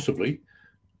 Well, possibly,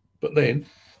 but then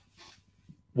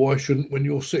why shouldn't, when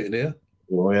you're sitting there,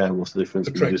 well, yeah, what's the difference?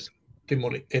 Attract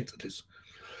demonic entities.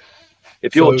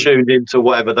 If you're tuned into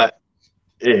whatever that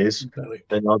is,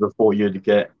 then I'd have thought you'd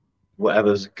get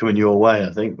whatever's coming your way,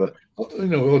 I think. But you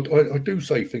know, I do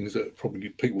say things that probably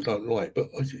people don't like, but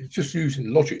it's just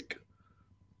using logic.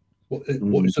 What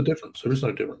is the difference? There is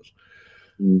no difference.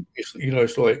 It's, you know,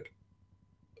 it's like,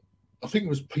 I think it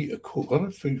was Peter Cook. I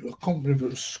can't remember if it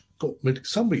was Scott.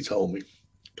 Somebody told me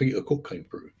Peter Cook came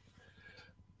through,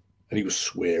 and he was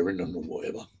swearing and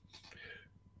whatever.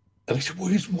 And I said,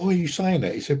 why are you saying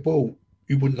that? He said, well,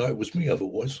 you wouldn't know it was me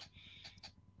otherwise.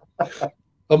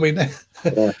 I mean,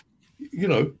 you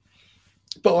know,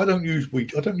 but I don't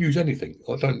use anything.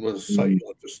 I don't want to say,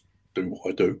 I just do what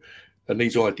I do. And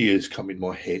these ideas come in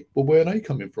my head. Well, where are they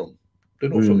coming from? They're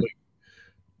not from me.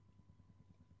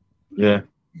 Yeah.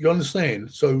 You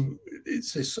understand? So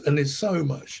it's this, and there's so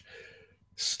much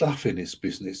stuff in this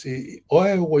business.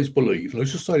 I always believe, and I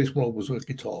just say this when I was a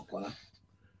guitar player,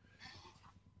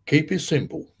 keep it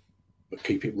simple, but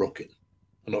keep it rocking.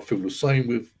 And I feel the same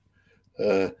with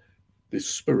this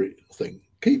spirit thing.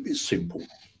 Keep it simple,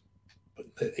 but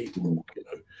let it rock, you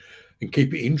know, and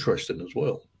keep it interesting as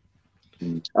well.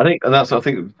 I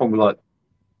think probably like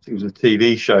things with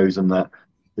TV shows and that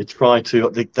they try to.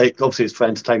 They obviously it's for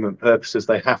entertainment purposes.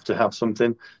 They have to have something.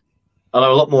 And I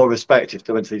have a lot more respect if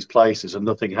they went to these places and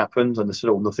nothing happened, and they said,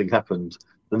 "Oh, nothing happened,"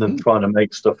 than them trying to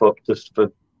make stuff up just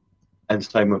for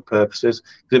entertainment purposes.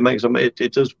 Because it makes them, it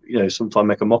does, you know, sometimes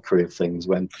make a mockery of things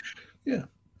when. Yeah,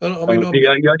 I mean,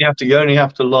 you only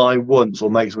have to lie once or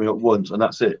make something up once, and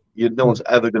that's it. No one's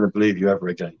ever going to believe you ever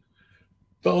again.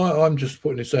 But I'm just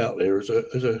putting this out there as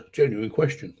a genuine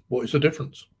question. What is the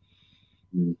difference?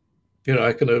 You know,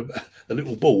 I can a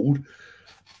little board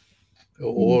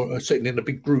or sitting in a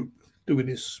big group doing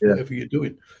this, whatever you're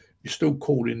doing, you're still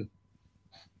calling.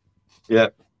 Yeah,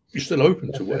 you're still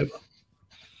open to whatever.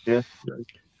 Yeah.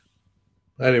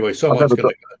 Anyway, someone's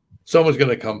going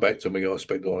to come back to me. I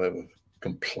expect I'll have a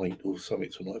complaint or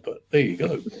something tonight. But there you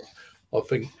go. I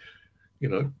think, you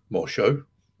know, my show,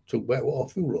 talk about what I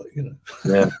feel like, you know.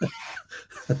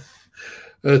 Yeah.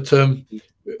 But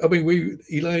I mean,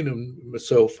 Elaine and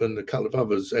myself and a couple of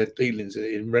others had dealings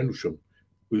in Rendlesham.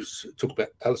 We talked about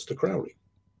Aleister Crowley.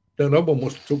 Now, no one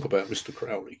wants to talk about Mr.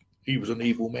 Crowley. He was an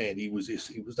evil man. He was this,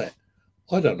 he was that.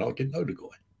 I don't know. I didn't know the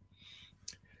guy.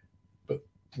 But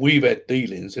we've had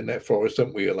dealings in that forest,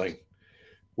 haven't we, Elaine?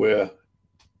 Where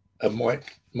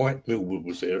Mike Millwood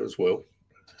was there as well.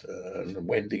 And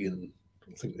Wendy and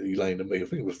I think Elaine and me. I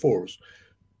think it was four of us.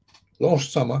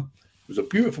 Last summer, it was a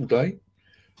beautiful day.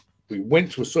 We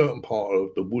went to a certain part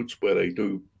of the woods where they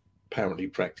do apparently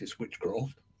practice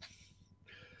witchcraft.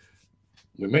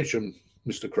 We mentioned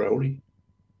Mr. Crowley,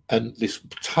 and this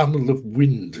tunnel of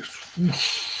wind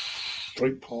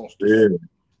straight past us.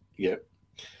 Yeah.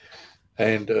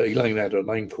 And Elaine had her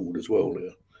name called as well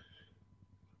there.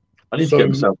 I need to get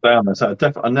myself down there. So I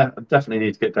definitely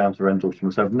need to get down to Rendlesham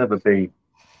myself. I've never been,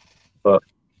 but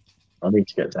I need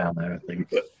to get down there, I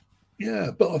think.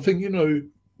 But I think, you know,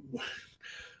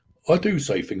 I do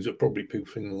say things that probably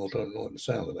people think, I don't like the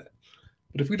sound of that.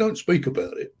 But if we don't speak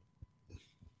about it,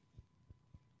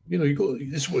 you know,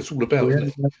 this is what it's all about, isn't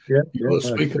it? Yeah, you've got to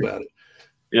speak about it.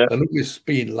 Yeah. And all this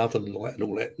being love and light and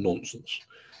all that nonsense.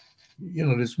 You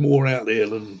know, there's more out there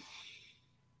than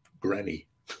granny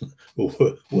or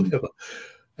whatever.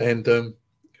 And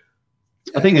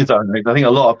I think it's only. I think a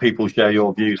lot of people share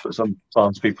your views, but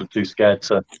sometimes people are too scared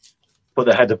to put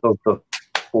their head above the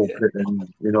pulpit,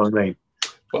 and you know what I mean.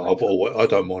 But I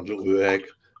don't mind a little rag.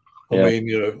 I mean,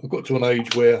 you know, I've got to an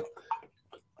age where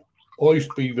I used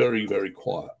to be very, very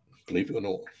quiet. Believe it or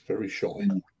not, very shy.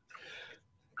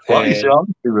 Well, you see, I was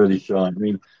really shy. I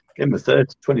mean, in my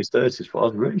 20s, 30s, I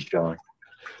was really shy.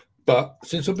 But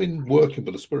since I've been working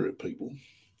with the spirit people,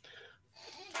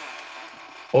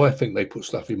 I think they put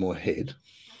stuff in my head,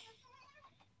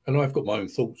 and I've got my own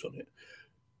thoughts on it.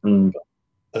 And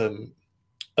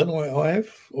I have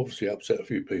obviously upset a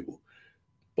few people,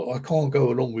 but I can't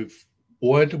go along with.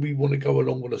 Why do we want to go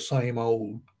along with the same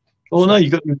old? Well, no,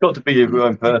 you've got to be your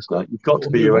own person. You've got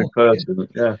to be your own person.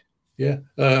 Yeah.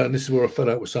 And this is where I fell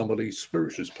out with some of these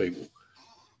spiritualist people.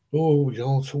 Oh,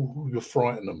 you're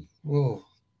frightening them. Oh,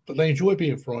 but they enjoy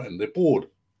being frightened. They're bored.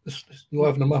 It's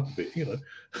liven them up a bit, you know.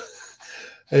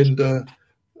 And I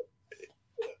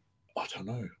don't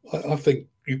know. I think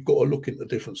you've got to look into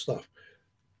different stuff.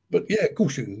 But yeah, of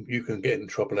course you can get in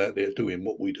trouble out there doing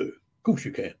what we do. Of course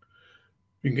you can.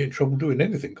 You can get in trouble doing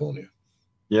anything, can't you?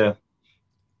 Yeah.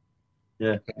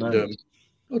 Yeah. And,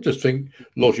 I just think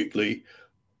logically,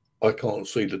 I can't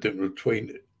see the difference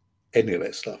between any of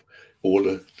that stuff, or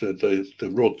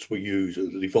the rods we use, or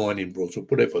the divining rods, or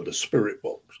whatever, the spirit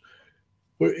box.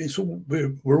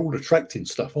 We're all attracting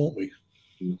stuff, aren't we?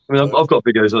 I mean, I've got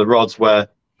videos of the rods where,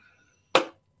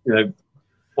 you know,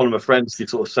 one of my friends, he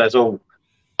sort of says, "Oh,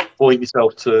 point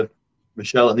yourself to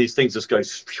Michelle," and these things just go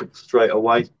straight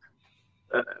away.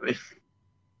 I mean,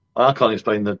 I can't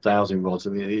explain the dowsing rods.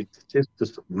 I mean, it's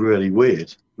just really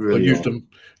weird. Really, I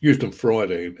used them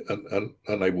Friday,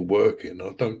 and they were working.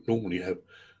 I don't normally have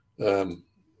a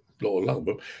lot of luck,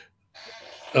 but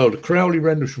the Crowley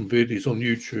Rendlesham videos on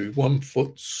YouTube. 1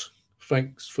 foot's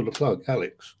thanks for the plug,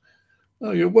 Alex.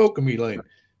 Oh, you're welcome, Elaine.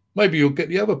 Maybe you'll get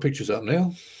the other pictures up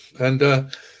now, and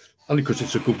only because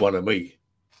it's a good one of me.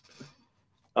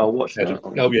 I'll watch that.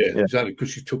 Oh yeah, exactly. Because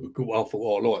she took a good one. I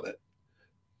thought, I like that.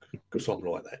 Because I'm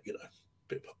like that, you know,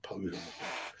 bit of a poser.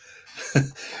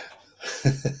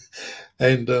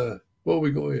 And what have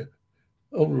we got here?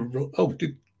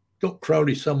 Did not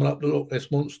Crowley summon up the Loch Ness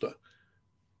Monster?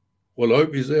 Well, I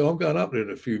hope he's there. I'm going up there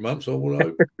in a few months. I will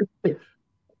hope.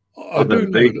 I do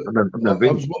know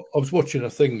that I was watching a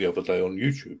thing the other day on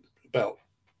YouTube about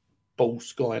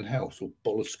Boleskine House, or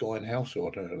Boleskine House, or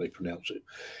I don't know how they pronounce it,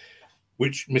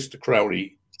 which Mr.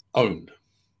 Crowley owned.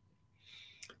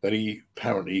 And he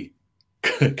apparently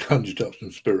conjured up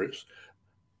some spirits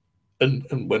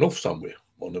and went off somewhere.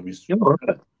 One of his,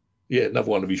 another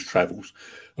one of his travels.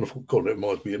 And I thought, God, that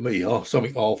reminds me of me.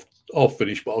 Something half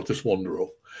finished, but I'll just wander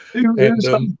off.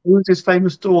 Who's his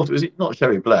famous daughter? Is it not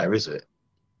Sherry Blair, is it?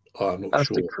 I'm not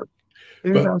sure.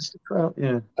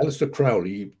 Alistair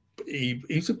Crowley,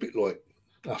 he's a bit like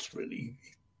us, really.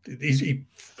 He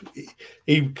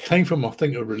came from, I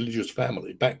think, a religious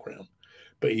family background,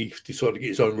 but he decided to get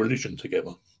his own religion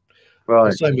together. Right.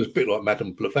 The same as a bit like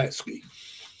Madame Blavatsky.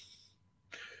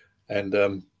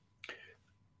 And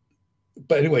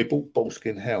but anyway, bought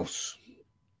Boleskine House.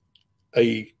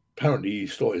 Apparently he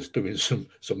started doing some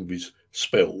of his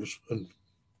spells and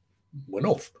went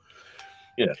off.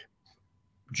 Yeah.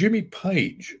 Jimmy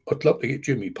Page. I'd love to get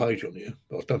Jimmy Page on here,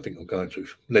 but I don't think I'm going to.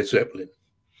 Led Zeppelin.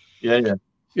 Yeah.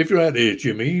 If you're out there,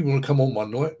 Jimmy, you want to come on one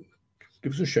night,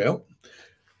 give us a shout.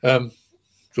 So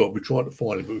I'll be trying to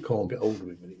find him, but we can't get hold of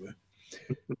him anywhere.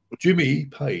 Jimmy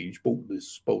Page bought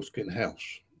this Boleskine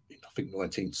House in, I think,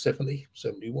 1970,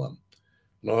 71.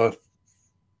 And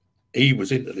he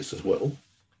was into this as well.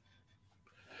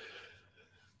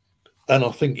 And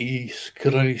I think he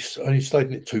could only stayed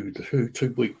in it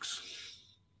two weeks.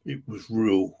 It was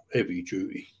real heavy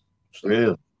duty stuff.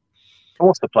 Really?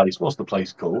 What's the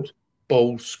place called?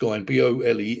 Boleskine,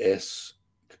 Boles.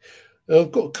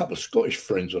 I've got a couple of Scottish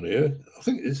friends on here. I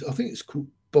think it's called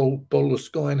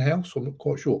Boleskine House. I'm not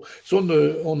quite sure. It's on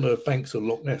the banks of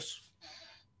Loch Ness.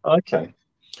 Okay.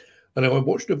 And I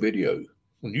watched a video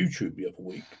on YouTube the other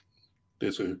week.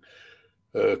 There's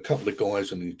a couple of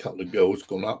guys and a couple of girls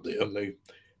gone up there, and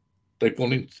they've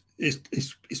gone in.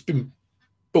 It's been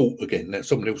built again. Now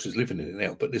someone else is living in it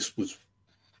now, but this must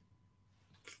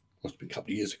have been a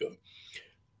couple of years ago.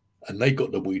 And they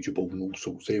got the Ouija board and all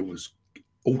sorts. There was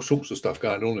all sorts of stuff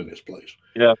going on in this place.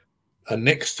 Yeah. And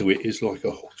next to it is like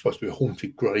supposed to be a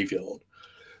haunted graveyard.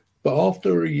 But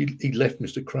after he left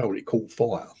Mr. Crowley, it caught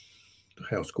fire. The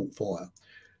house caught fire.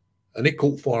 And it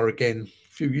caught fire again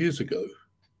a few years ago.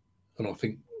 And I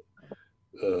think,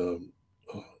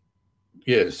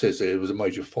 it says there was a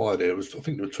major fire there. I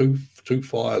think there were two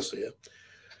fires there.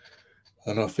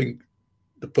 And I think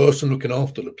the person looking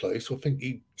after the place, I think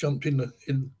he jumped into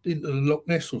the Loch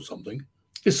Ness or something.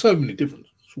 There's so many different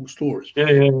sort of stories.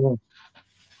 Yeah.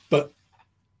 But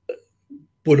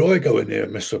would I go in there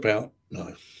and mess about?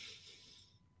 No.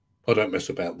 I don't mess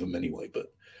about them anyway,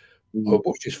 but I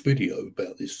watched this video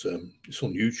about this. It's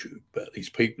on YouTube about these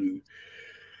people who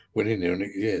went in there, and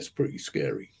it's pretty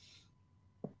scary.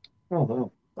 Oh,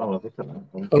 wow. Oh, look at that.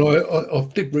 And I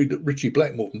did read that Richie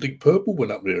Blackmore from Deep Purple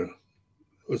went up there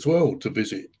as well to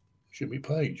visit Jimmy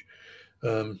Page.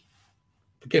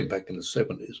 Again, back in the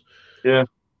 70s. Yeah.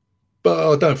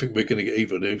 But I don't think we're going to get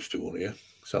either of those two on here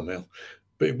somehow.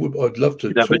 But I'd love to.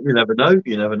 You never know.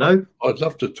 You never know. I'd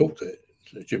love to talk to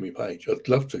Jimmy Page. I'd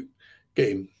love to get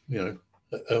him,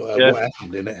 what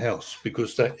happened in that house,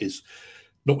 because that is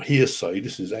not hearsay.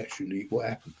 This is actually what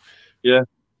happened. Yeah.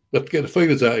 Let's get the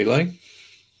feelers out, Elaine.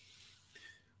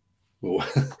 Well,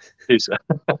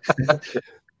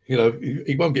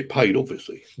 he won't get paid,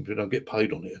 obviously. We don't get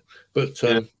paid on here. But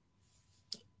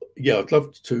I'd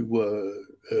love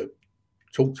to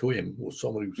talk to him or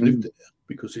someone who's lived there,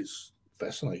 because it's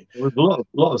fascinating. There's a lot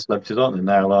of celebrities, aren't there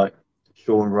now? Like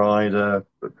Sean Ryder,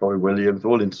 Corey Williams,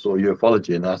 all into sort of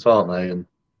ufology and that, aren't they? And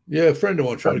a friend of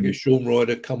mine trying to get Sean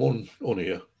Ryder come on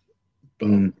here,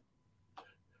 but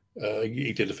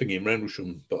he did a thing in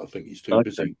Rendlesham, but I think he's too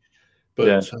busy. But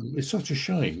it's such a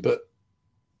shame. But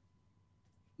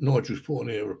Nigel's put on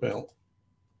here about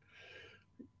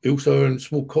he also owned a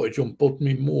small cottage on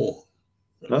Bodmin Moor.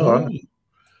 Right.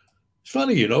 It's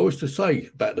funny, as to say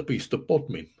about the Beast of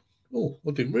Bodmin. Oh,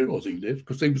 I didn't realise he lived,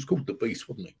 because he was called the Beast,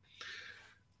 wasn't he?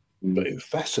 But it was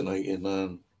fascinating.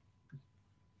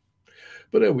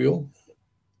 But there we are.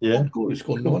 Yeah. Oh, God, it's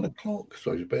gone 9 o'clock,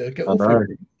 so you better get I off know.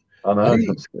 it. I know. Hey,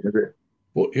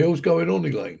 what the hell's going on,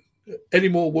 Elaine? Any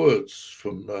more words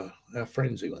from our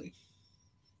friends, Elaine?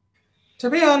 To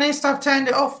be honest, I've turned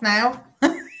it off now.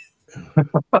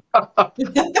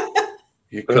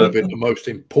 You could have been the most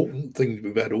important thing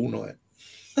we've had all night.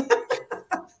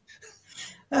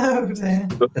 Oh dear.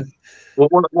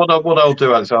 What I'll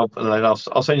do, Alex,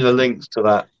 I'll send you the links to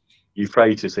that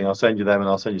Euphrates thing. I'll send you them, and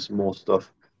I'll send you some more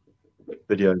stuff,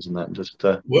 videos and that, and just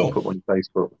put them on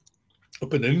Facebook. It's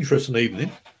been an interesting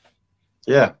evening.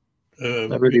 Yeah,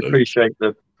 I really appreciate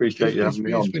you having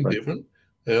me on. It's been different.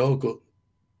 Yeah, I've got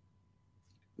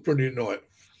a brilliant night.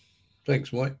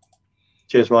 Thanks, Mike.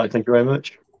 Cheers, Mike. Thank you very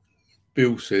much.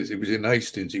 Bill says he was in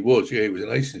Hastings. He was in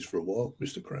Hastings for a while,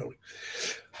 Mr. Crowley.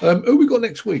 Who we got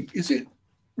next week? Is it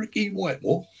Ricky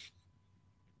Whitemore?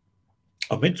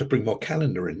 I meant to bring my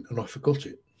calendar in and I forgot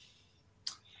it.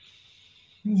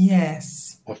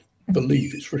 Yes. I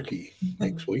believe it's Ricky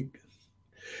next week.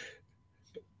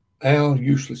 How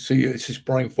useless. See, it's this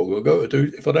brain fog.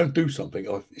 If I don't do something,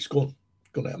 it's gone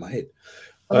out of my head.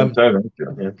 Could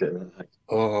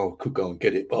go and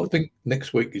get it. But I think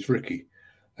next week is Ricky.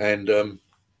 And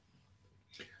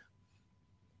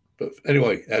but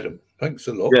anyway, Adam, thanks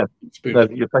a lot. Yeah,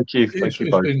 thank you. Thank you. It's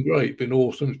been great. It's been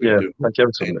awesome. It's been thank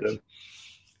you so much.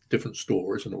 Different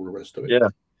stories and all the rest of it. Yeah.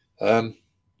 I'm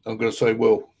going to say,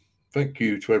 thank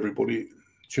you to everybody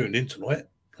tuned in tonight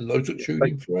and those that tuned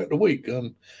in throughout the week.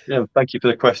 Thank you for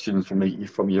the questions from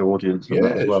your audience.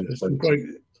 As well. It's great.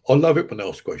 I love it when they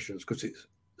ask questions, because it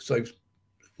saves.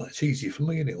 It's easier for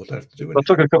me, isn't it? I don't have to do it. I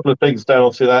took a couple of things down,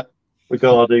 obviously, that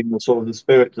regarding the sort of the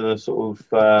spirit, the sort of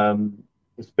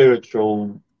the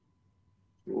spiritual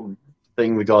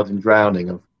thing regarding drowning.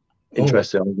 I'm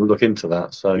interested. I'll look into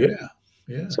that. So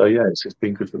So it's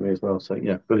been good for me as well. So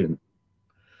brilliant.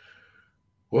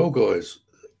 Well, guys,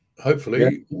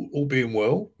 hopefully all being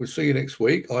well, we'll see you next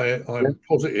week. I'm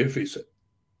positive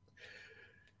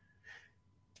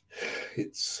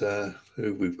it's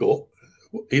who we've got.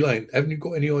 Elaine, haven't you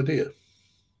got any idea?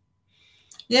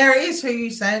 Yeah, it is who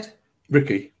you said.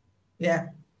 Ricky. Yeah.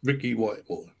 Ricky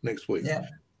Whitemore next week. Yeah.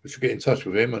 We should get in touch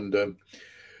with him, and I'm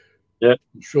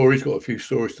sure he's got a few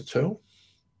stories to tell.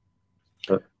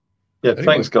 Anyway,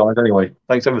 thanks, guys. Anyway,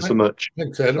 thanks ever so much.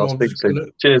 Thanks, Adam.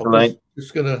 Cheers, Elaine.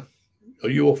 Are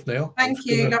you off now? Thank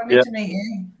you. Lovely to meet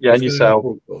you. Yeah, and yourself.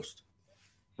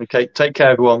 Okay, take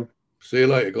care, everyone. See you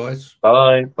later, guys.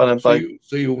 Bye. Bye.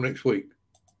 See you all next week.